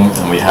building,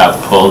 and we have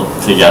pulled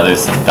together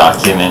some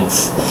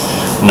documents,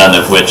 none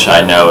of which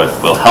I know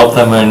if will help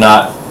them or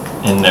not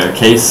in their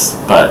case,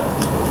 but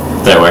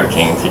they're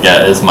working to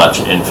get as much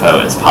info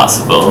as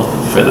possible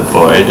for the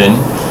board and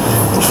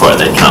before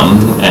they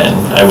come, and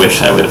I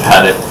wish I would have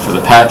had it for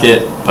the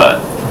packet, but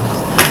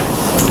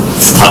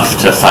it's tough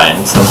to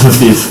find some of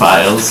these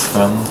files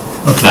from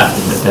back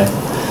in the day.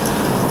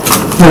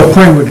 Well, the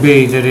point would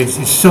be that it's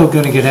still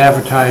going to get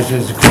advertised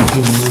as a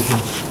continuation.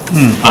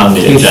 On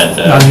the It's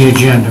agenda. On the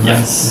agenda, right?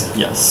 Yes,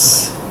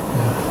 yes.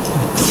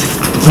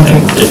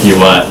 And if you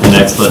want an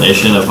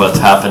explanation of what's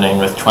happening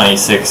with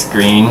 26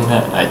 Green,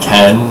 I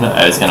can.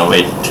 I was gonna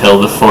wait till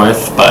the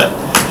 4th, but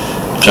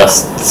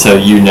just so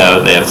you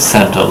know, they have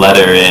sent a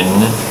letter in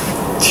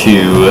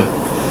to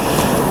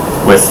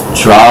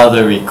withdraw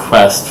the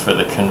request for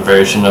the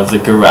conversion of the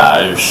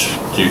garage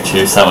due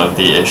to some of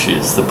the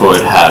issues the board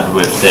had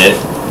with it,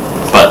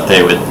 but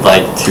they would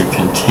like to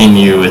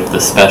continue with the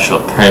special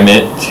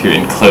permit to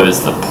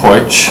enclose the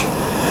porch.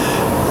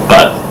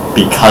 But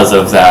because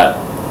of that,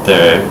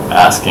 they're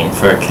asking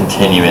for a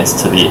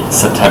continuance to the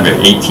September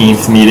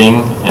 18th meeting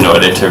in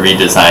order to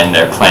redesign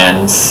their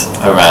plans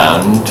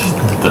around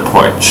the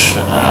porch.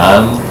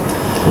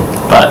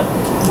 But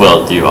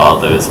we'll do all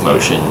those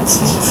motions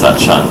and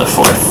such on the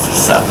 4th,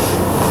 so.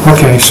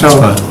 Okay, so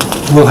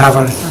we'll have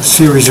a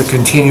series of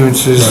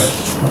continuances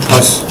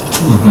plus.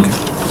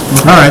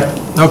 All right,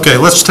 okay,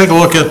 let's take a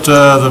look at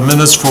the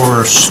minutes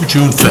for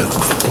June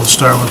 5th. We'll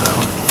start with that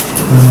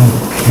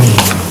one.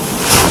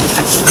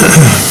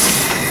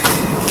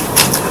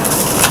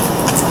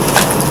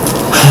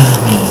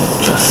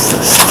 Just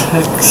this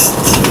text.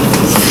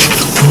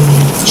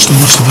 This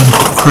must have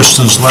been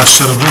Kristen's last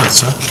set of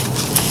minutes, huh?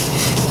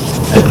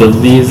 I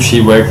believe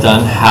she worked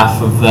on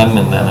half of them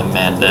and then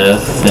Amanda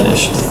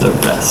finished the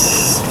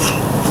rest.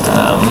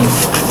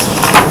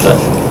 But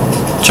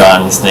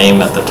John's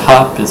name at the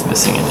top is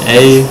missing an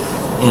A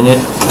in it,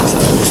 so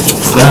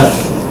it's that.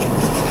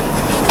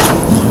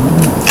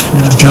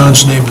 Yeah,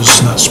 John's name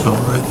is not spelled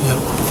right, yep.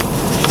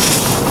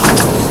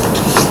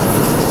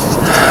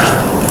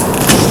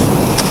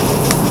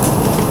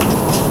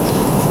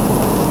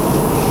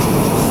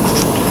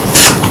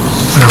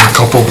 I have a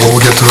couple, but we'll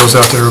get to those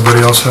after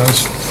everybody else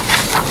has.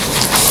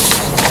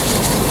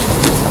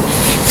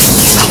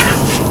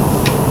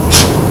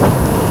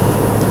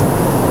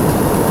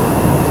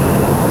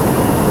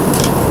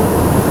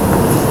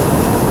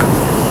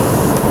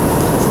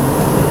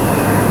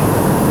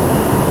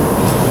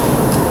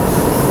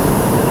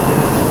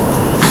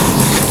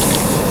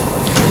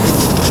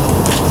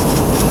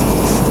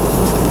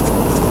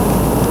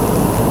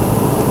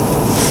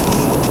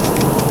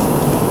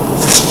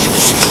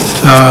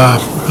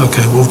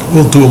 Okay,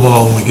 we'll do them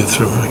all when we get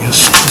through it, I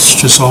guess. Let's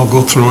just all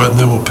go through it, and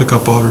then we'll pick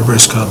up all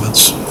everybody's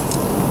comments.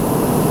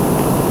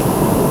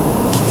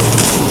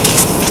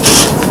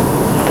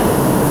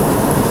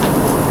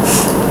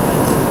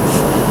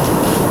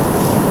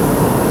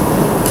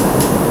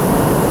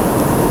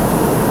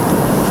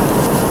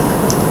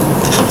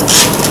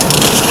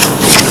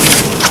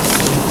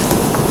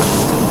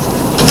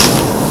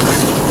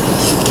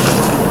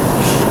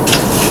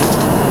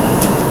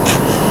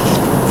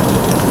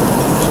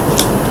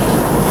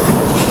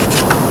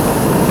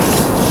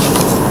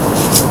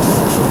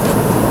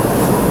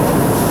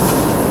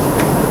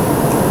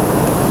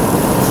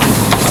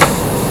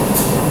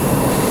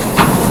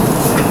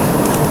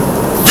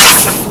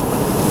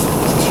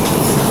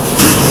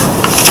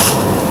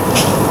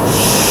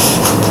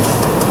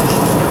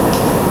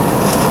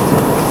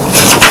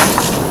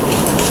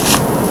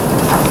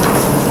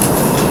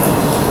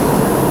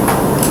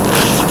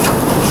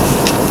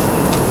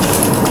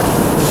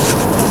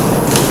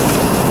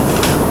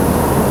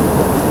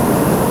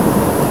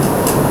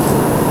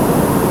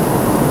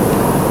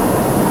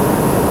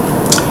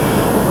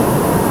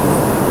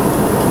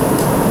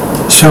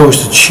 So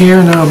is the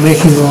chair now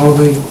making all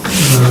the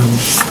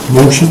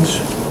motions?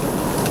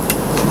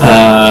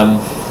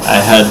 I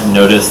had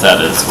noticed that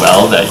as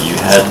well, that you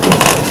had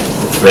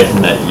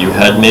written that you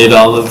had made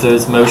all of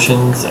those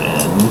motions,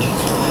 and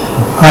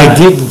I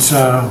didn't,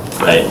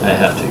 right, I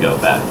have to go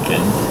back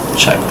and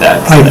check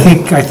that.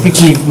 I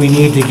think we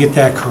need to get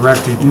that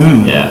corrected.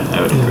 Yeah,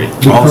 I would agree.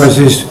 Because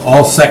it's,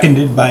 All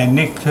seconded by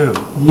Nick, too.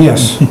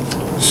 yes,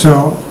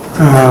 so,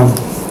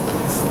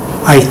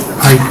 I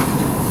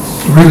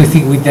really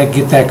think we'd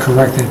get that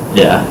corrected.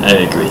 Yeah, I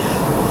agree.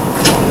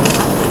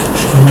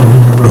 I don't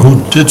remember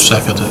who did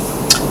second it.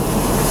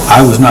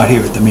 I was not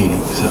here at the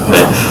meeting, so.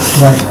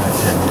 Right.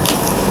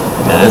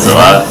 Yeah, there's a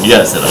lot, you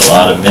guys did a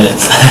lot of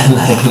minutes.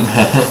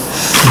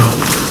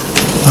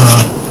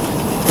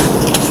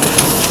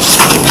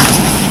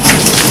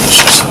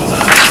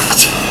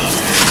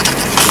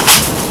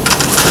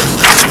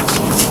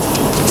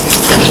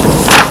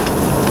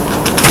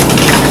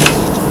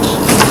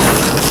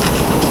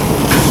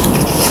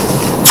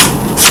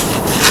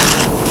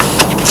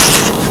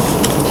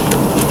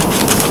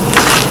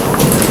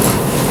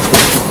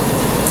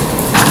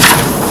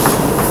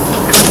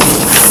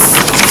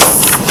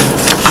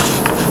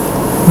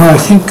 Well, I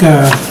think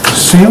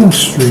Salem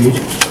Street,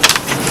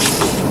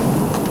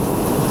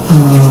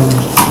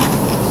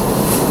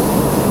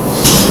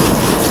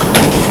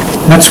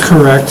 that's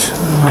correct.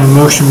 A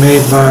motion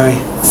made by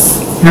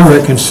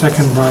Eric and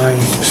second by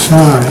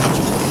Cy.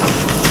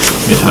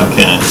 You're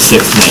talking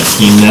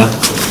 619 now?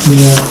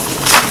 Yeah.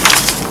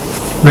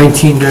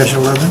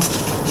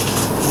 19-11.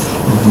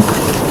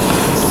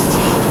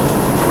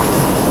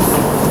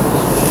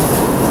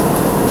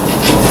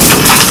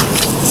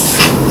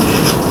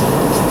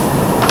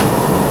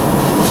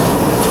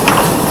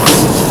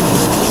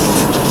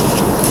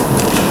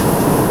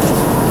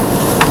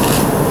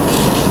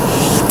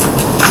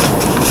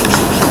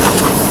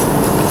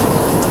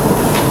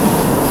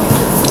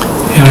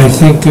 And I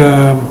think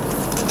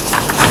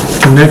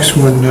the next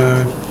one,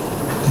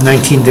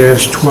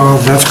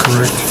 19-12, that's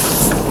correct.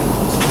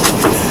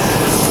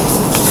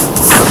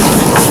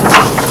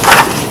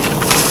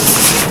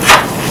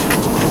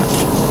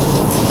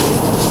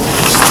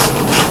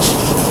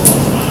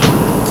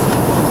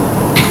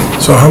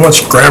 So how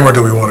much grammar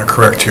do we want to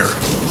correct here? I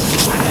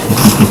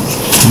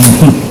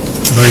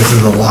think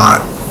there's a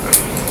lot.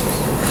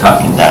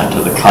 Talking down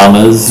to the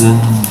commas and...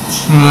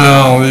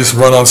 No, just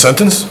run-on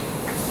sentence?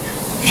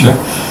 Sure.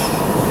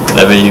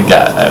 Whatever you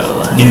got, I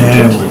will.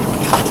 Yeah.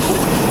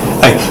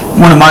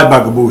 One of my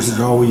bugaboos is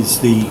always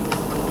the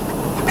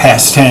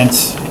past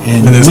tense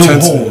and And there's will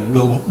tense-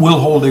 hold, will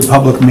hold a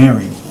public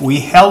hearing. We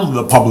held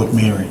the public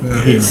hearing.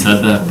 It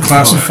said that.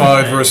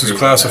 Classified versus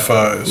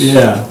classifies.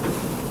 Yeah.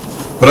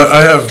 But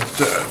I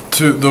have,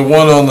 to the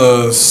one on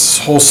the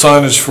whole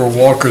signage for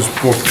Walker's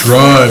Brook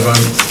Drive,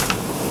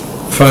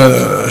 I'm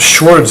finding a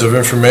shortage of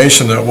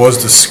information that was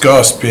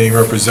discussed being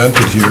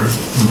represented here.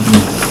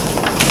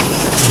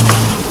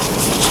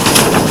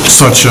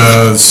 Such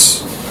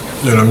as,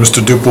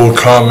 Mr. Duple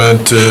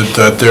commented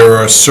that there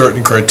are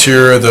certain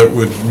criteria that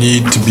would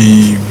need to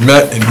be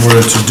met in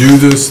order to do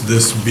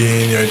this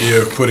being the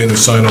idea of putting the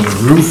sign on the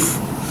roof.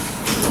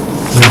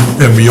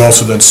 And we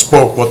also then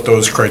spoke what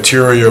those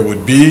criteria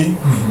would be.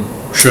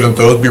 Shouldn't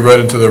those be read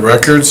into the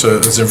records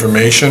as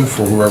information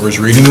for whoever's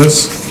reading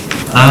this?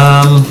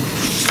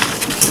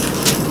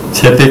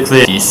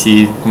 Typically, you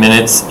see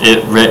minutes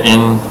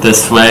written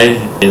this way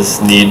is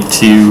need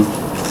to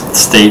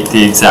state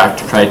the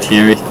exact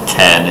criteria.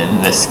 Can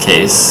in this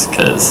case,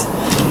 because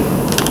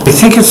I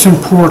think it's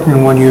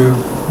important when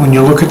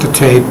you look at the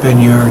tape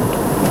and you're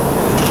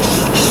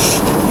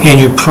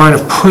trying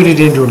to put it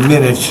into a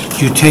minute,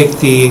 you take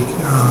the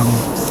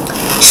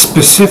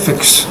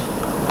specifics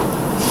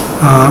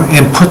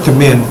and put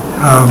them in.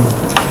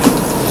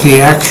 The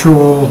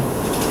actual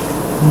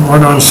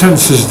run-on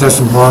sentences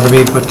doesn't bother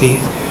me, but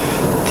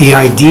the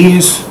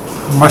ideas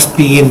must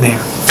be in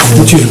there,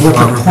 which is what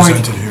the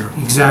point. Represented here.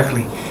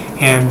 Exactly.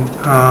 And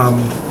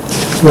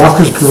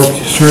Walker's Brook,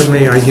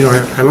 certainly,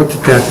 I looked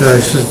at that, I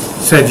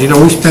said,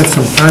 we spent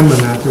some time on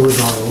that. There was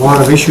a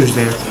lot of issues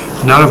there,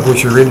 none of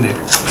which are in there.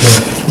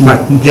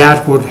 But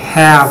that would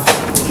have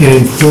an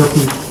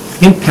important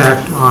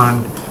impact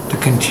on the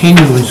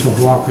continuance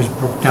of Walker's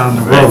Brook down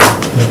the road.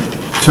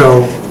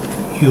 So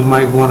you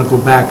might want to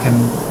go back and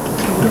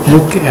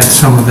look at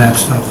some of that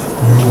stuff.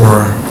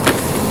 Or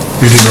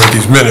we didn't write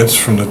these minutes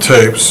from the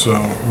tapes, so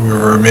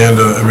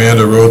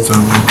Amanda wrote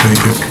them, I take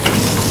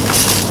it.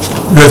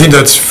 I think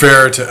that's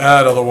fair to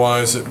add,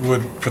 otherwise it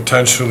would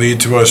potentially lead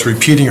to us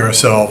repeating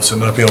ourselves and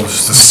not being able to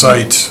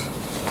cite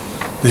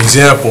the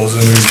examples,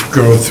 and we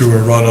go through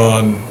a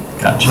run-on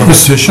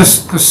repetition.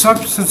 The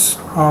substance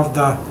of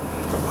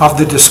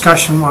the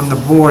discussion on the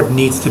board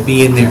needs to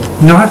be in there,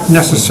 not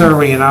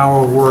necessarily in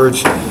our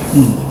words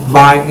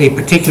by a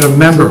particular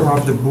member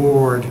of the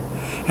board,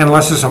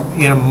 unless it's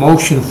in a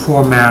motion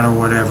format or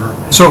whatever.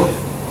 So,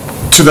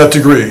 to that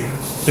degree,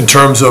 in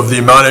terms of the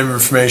amount of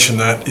information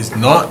that is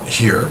not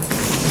here,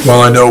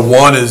 while I know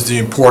one is the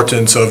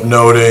importance of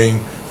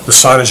noting the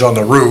signage on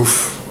the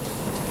roof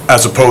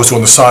as opposed to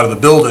on the side of the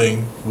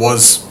building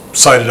was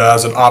cited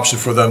as an option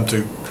for them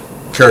to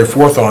carry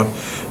forth on,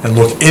 and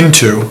look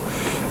into,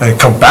 and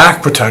come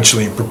back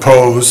potentially and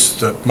propose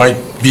that might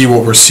be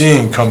what we're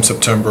seeing come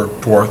September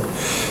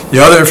 4th. The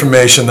other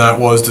information that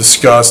was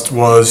discussed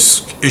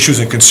was issues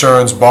and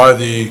concerns by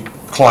the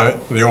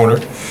client, the owner,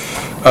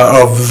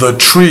 of the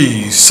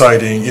tree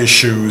sighting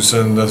issues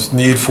and the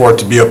need for it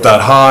to be up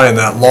that high and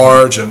that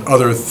large and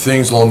other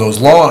things along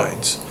those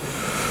lines.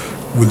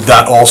 Would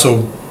that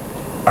also,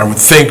 I would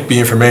think, be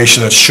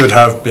information that should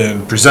have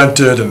been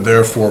presented and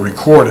therefore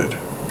recorded?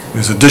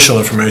 There's additional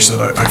information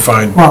that I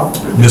find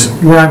missing.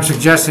 What I'm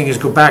suggesting is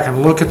go back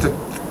and look at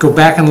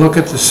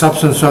the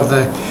substance of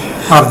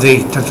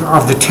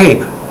the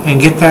tape and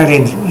get that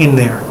in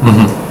there.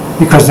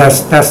 Because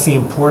that's the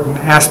important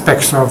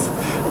aspects of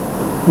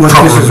what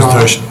this is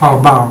all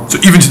about. So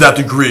even to that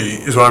degree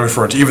is what I'm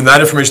referring to. Even that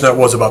information that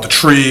was about the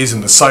trees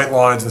and the sight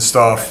lines and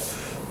stuff,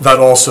 that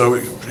also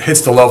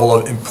hits the level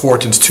of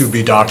importance to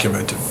be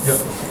documented.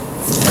 Yep.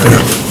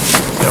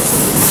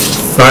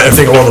 I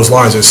think along those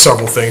lines, there's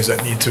several things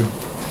that need to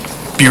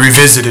be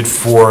revisited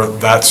for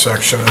that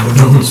section of the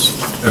notes.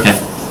 Okay.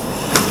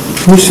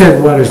 Who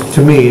said what is,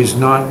 to me, is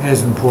not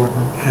as important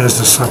as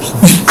the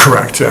substance?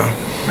 Correct, yeah.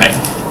 Right.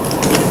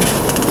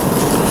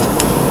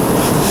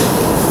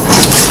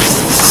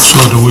 So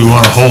do we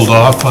want to hold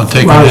off on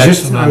taking Well,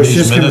 action on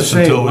these minutes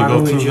until we why go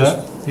don't we through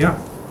that? Yeah,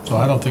 So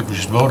I don't think we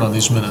should vote on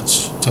these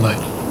minutes tonight.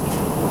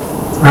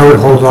 I would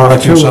hold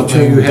off too until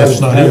something you that's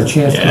not had here. a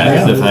chance to Yeah,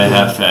 have because if I it.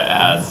 have to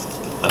add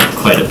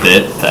quite a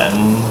bit,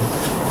 then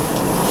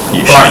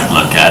you should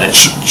look at it.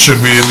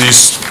 Should we at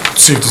least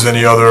see if there's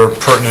any other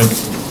pertinent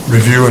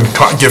review and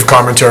give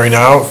commentary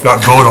now? If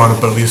not vote on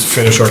it, but at least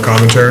finish our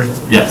commentary?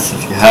 Yes,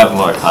 if you have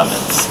more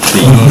comments,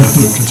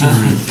 please.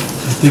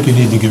 I think you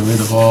need to get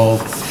rid of all,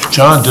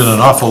 John did an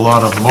awful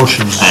lot of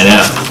motions. I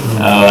know.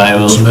 Oh, I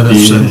will Those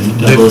minutes be and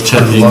double Dick did a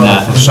checking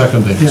lot that. of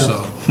seconding,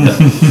 so.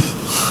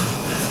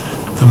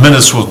 The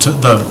minutes will,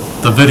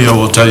 the video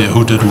will tell you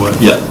who did what.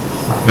 Yep.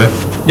 Okay?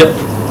 Yep.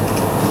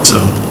 So,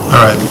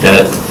 all right.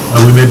 Got it.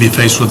 We may be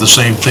faced with the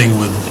same thing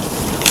with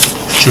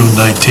June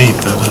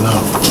 19th, I don't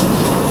know.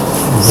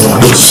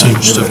 It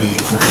seems to be.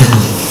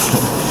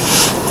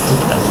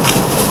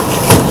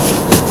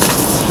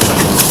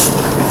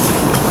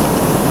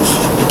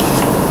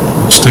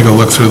 Let's take a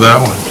look through that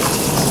one.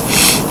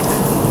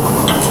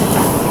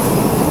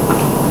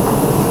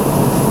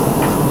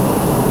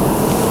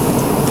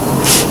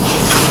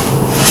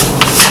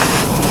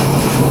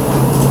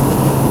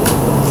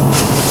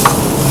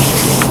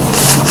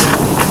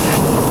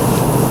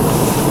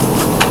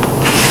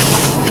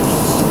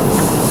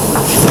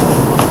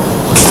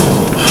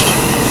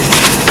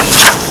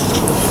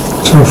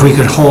 So if we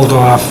could hold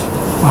off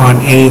on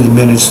any of the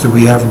minutes that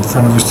we have in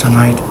front of us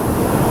tonight.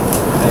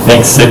 I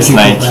think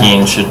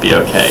 619 should be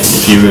okay.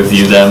 If you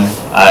review them,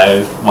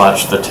 I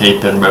watched the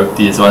tape and wrote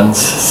these ones,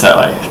 so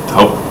I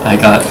hope I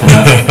got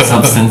enough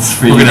substance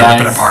for you guys. We're gonna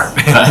rip it apart.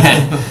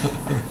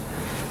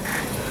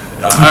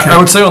 I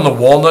would say on the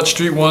Walnut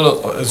Street one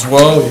as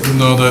well, even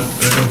though that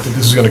I don't think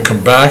this is going to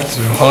come back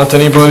to haunt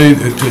anybody.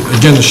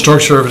 Again, the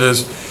structure of it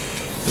is,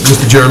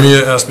 Mr.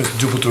 Jeremiah asked Mr.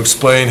 Duple to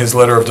explain his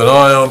letter of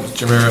denial. Mr.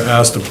 Jeremiah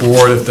asked the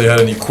board if they had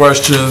any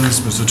questions.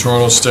 Mr.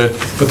 Toronto stated,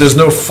 but there's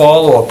no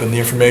follow-up in the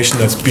information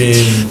that's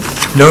being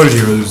noted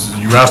here.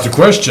 You asked a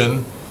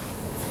question,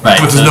 Right.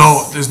 but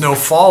there's no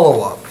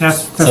follow-up.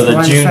 That's So the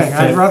what I'm June saying.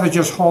 I'd 5th rather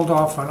just hold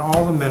off on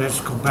all the minutes,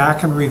 go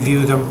back and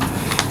review them,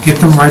 get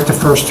them right the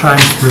first time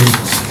through,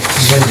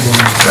 and then do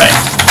them. Right,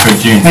 for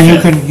June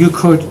 5th. And you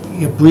could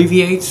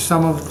abbreviate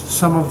some of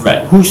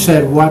Right. who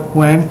said what,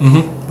 when,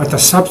 but the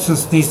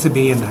substance needs to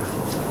be in there.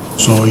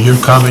 So your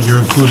comment, you're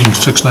including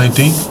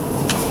 619?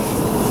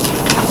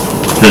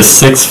 The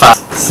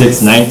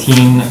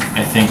 619,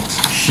 I think,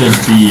 should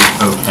be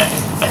okay,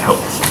 I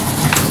hope.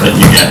 But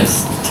you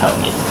guys tell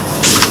me.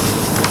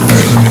 All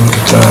right, let me look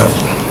at that.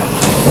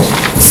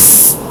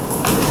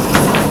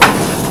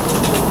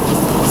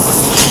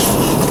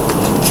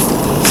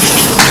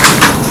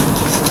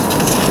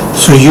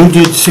 So you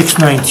did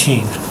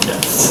 619.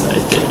 Yes, I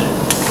did.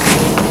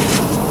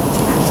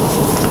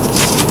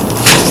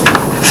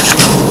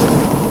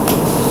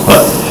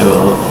 But I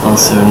will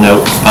also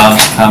note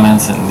Bob's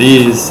comments in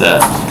these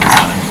that the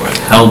zoning board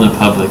held a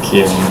public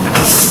hearing.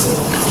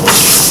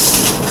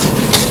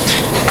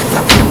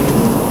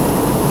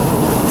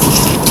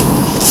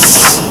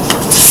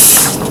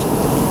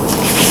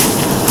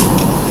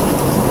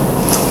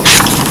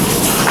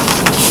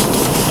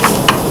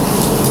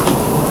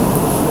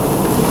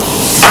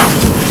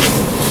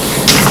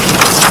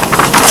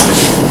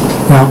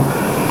 Well,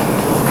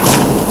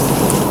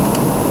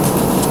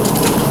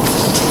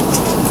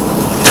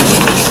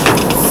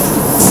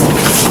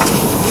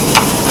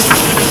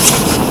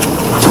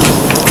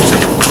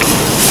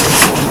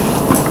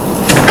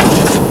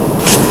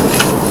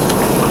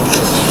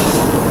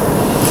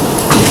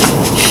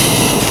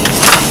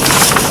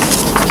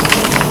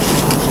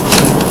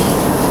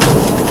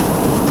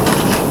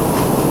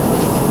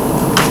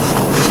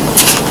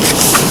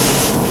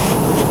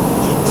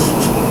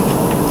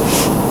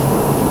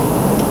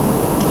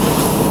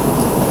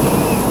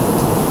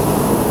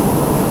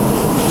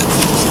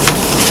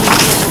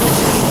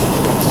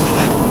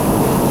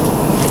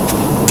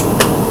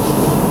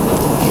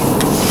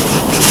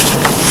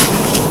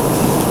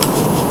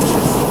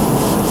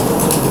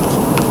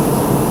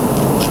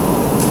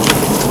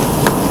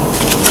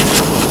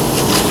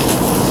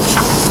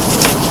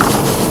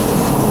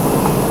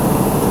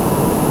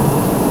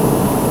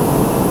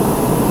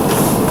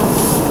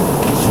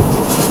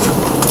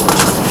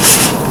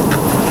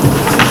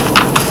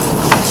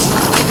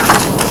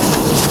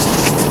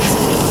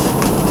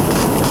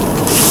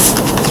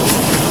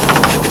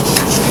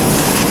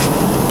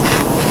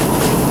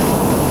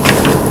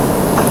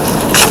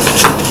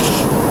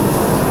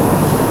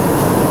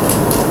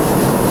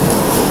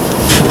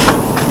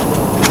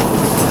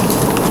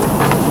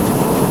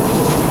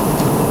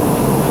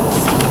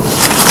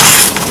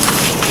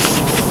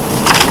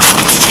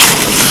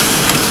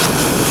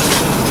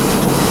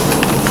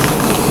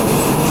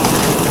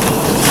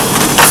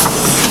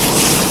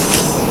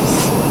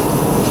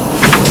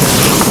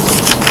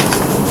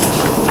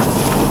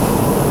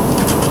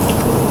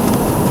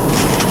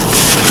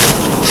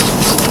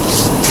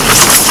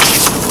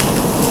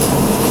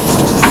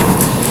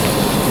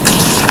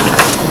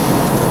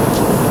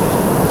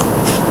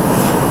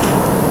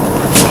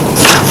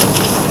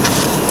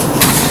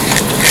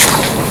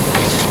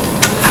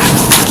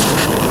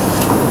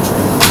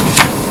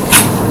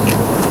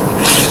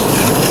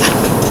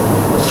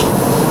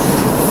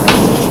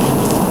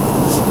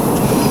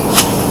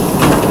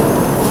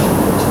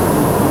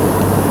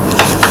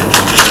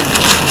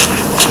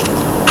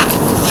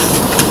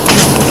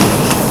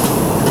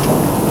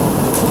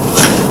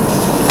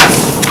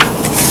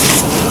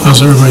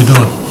 How's everybody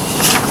doing?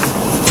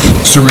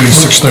 Still reading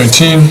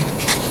 619.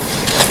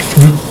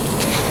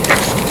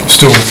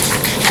 Still,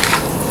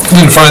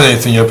 didn't find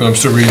anything yet, but I'm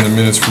still reading the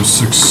minutes for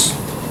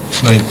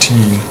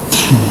 619.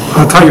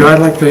 I'll tell you, I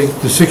like the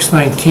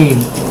 619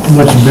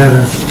 much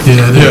better.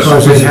 Yeah, it is.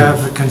 Because they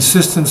have the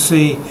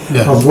consistency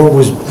of what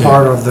was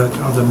part of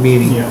the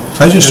meeting.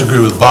 I just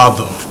agree with Bob,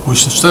 though. We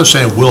should, instead of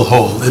saying "will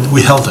hold,"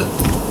 we held it.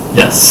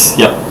 Yes,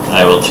 yep,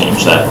 I will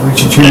change that. We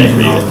should I change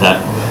agree it. with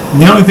that.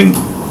 The only thing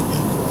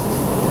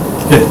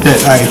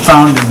that I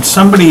found in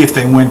somebody, if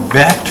they went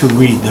back to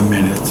read the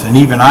minutes, and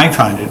even I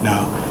find it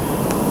now,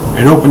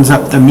 it opens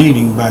up the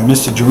meeting by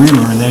Mr.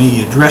 Dreamer, and then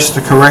he addressed the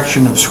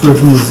correction of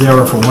Scrivener's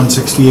error for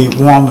 168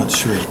 Walnut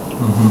Street.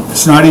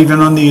 It's not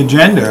even on the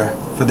agenda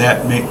for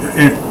that,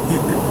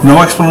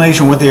 no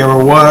explanation what the error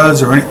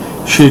was, or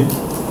should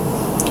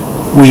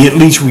we at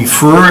least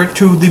refer it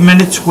to the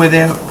minutes where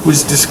that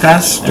was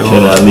discussed? I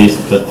should at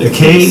least put the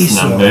case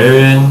number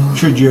in.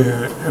 Should you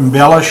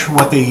embellish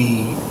what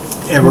the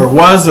error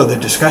was, or the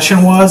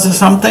discussion was, or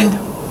something?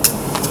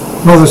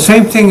 Well, the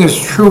same thing is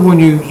true when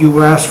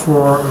you ask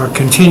for a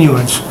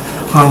continuance.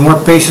 On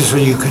what basis are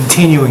you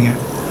continuing it?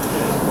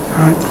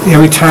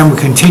 Every time we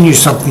continue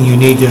something, you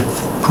need to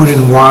put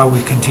in why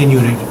we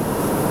continued it.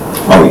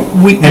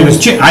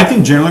 I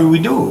think generally we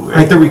do,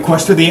 at the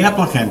request of the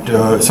applicant,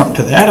 something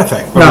to that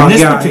effect. But Well, in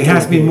this yeah, it particular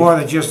has to be case, more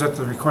than just at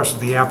the request of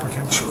the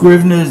applicant.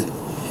 Scrivener's,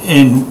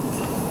 and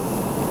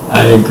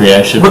I agree,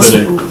 I should put what's,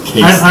 a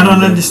case I don't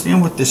number.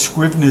 understand what the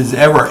Scrivener's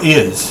error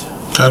is.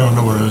 I don't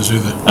know what it is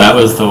either. That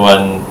was the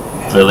one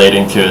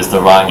relating to is the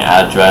wrong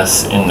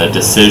address in the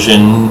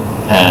decision,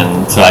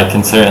 and so I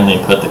can certainly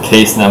put the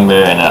case number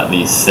and at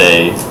least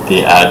say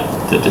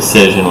the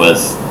decision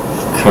was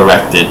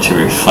corrected to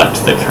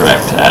reflect the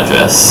correct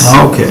address.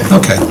 Okay.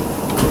 Okay.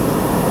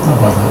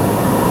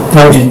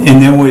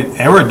 And then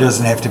error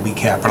doesn't have to be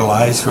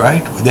capitalized,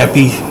 right? Would that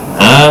be?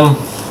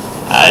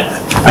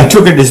 I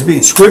took it as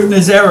being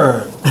Scrivener's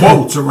error,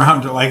 quotes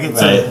around it like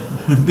it's a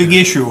big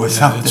issue or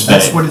something.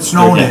 That's what it's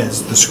known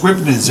as, the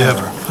Scrivener's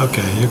error.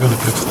 Okay, you're gonna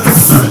fix that,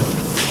 all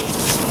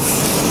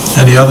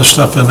right. Any other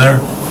stuff in there?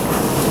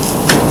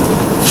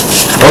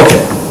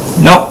 Okay.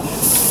 No.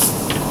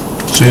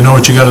 So you know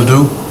what you gotta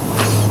do?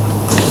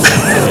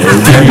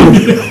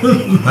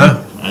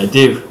 Huh? I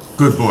do.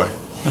 Good boy.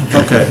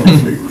 Okay.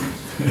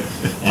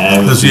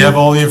 Does he have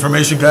all the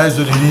information, guys,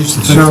 that he needs to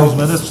fix those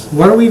minutes?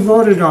 What are we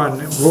voted on?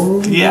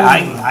 Yeah,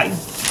 I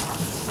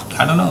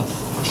don't know.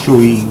 Should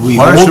we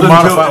Why hold don't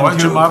you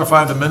until...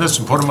 modify the minutes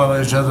and put them on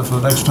the agenda for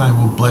the next time?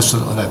 We'll bless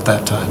it at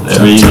that time.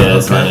 Whatever you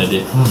guys want to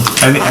do.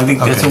 I think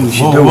that's what we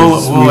should Okay. do, We'll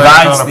is act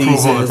revise on these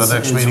approval at the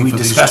next as meeting we for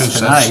these discussed two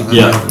tonight. sets.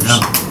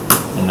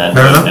 Yeah. And then,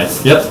 Fair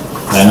enough? yep,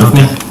 fine with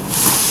me.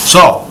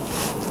 So,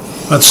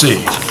 let's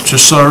see,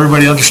 just so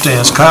everybody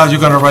understands, Kyle, you're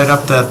gonna write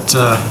up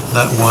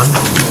that one.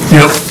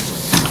 Yep.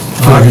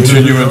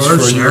 Continuance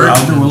for your...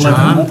 I'll do 11.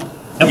 John?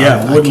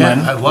 Yeah,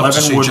 Woodland. I'd love to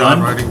 11 see John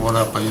Woodland. writing one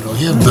up, but you know,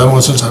 he hasn't done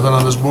one since I've been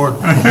on this board.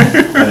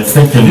 I was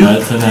thinking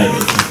that tonight.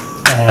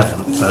 I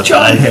haven't, but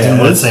John I has.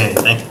 won't say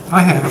anything. I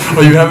have.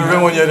 Oh, you haven't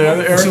been one yet, See,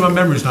 Eric? my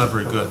memory's not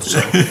very good, so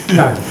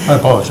Yeah. I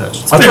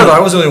apologize. I thought I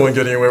was the only one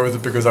getting away with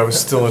it because I was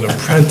still an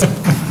apprentice.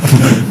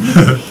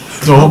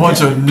 There's a whole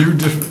bunch of new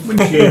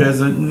different... He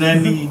doesn't, and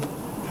then he...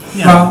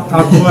 Well,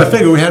 Well, I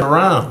figured we had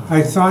around.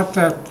 I thought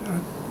that,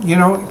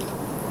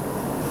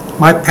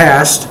 my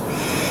past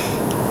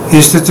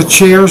is that the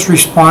chair is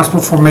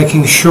responsible for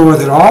making sure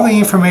that all the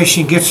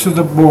information gets to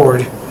the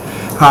board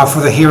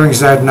for the hearings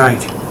that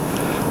night.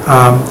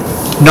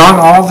 Not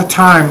all the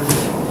time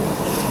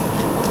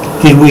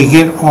did we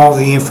get all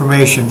the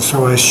information,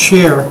 so as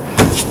chair,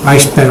 I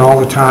spent all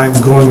the time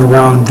going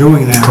around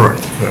doing that.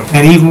 Correct, yeah.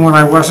 And even when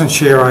I wasn't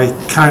chair, I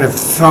kind of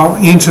fell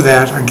into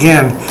that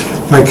again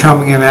by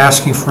coming and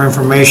asking for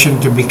information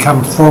to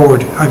become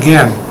forward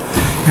again.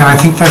 And I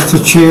think that's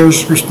the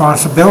chair's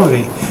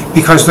responsibility,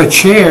 because the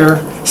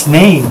chair's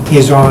name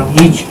is on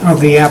each of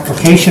the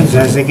applications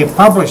as they get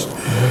published.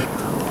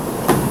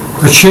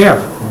 The chair,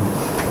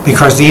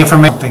 because the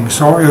information,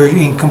 so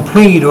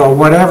incomplete or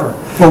whatever.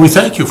 Well, we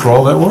thank you for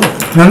all that work.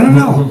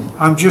 No.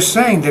 I'm just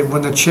saying that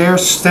when the chair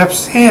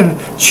steps in,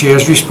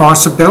 chair's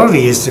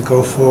responsibility is to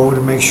go forward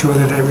and make sure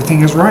that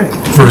everything is right.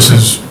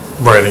 Versus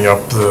writing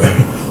up the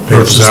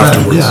papers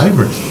afterwards. Yeah, I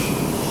agree.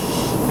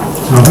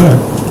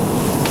 Okay.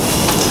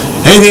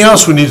 Anything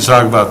else we need to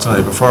talk about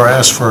tonight before I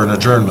ask for an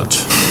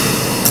adjournment?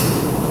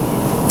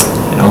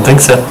 I don't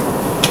think so.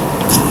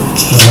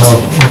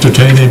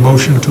 Entertain a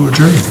motion to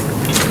adjourn.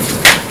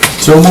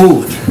 So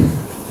moved.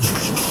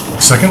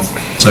 Second?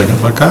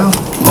 Second by Kyle.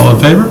 All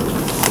in favor?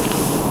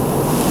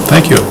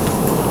 Thank you.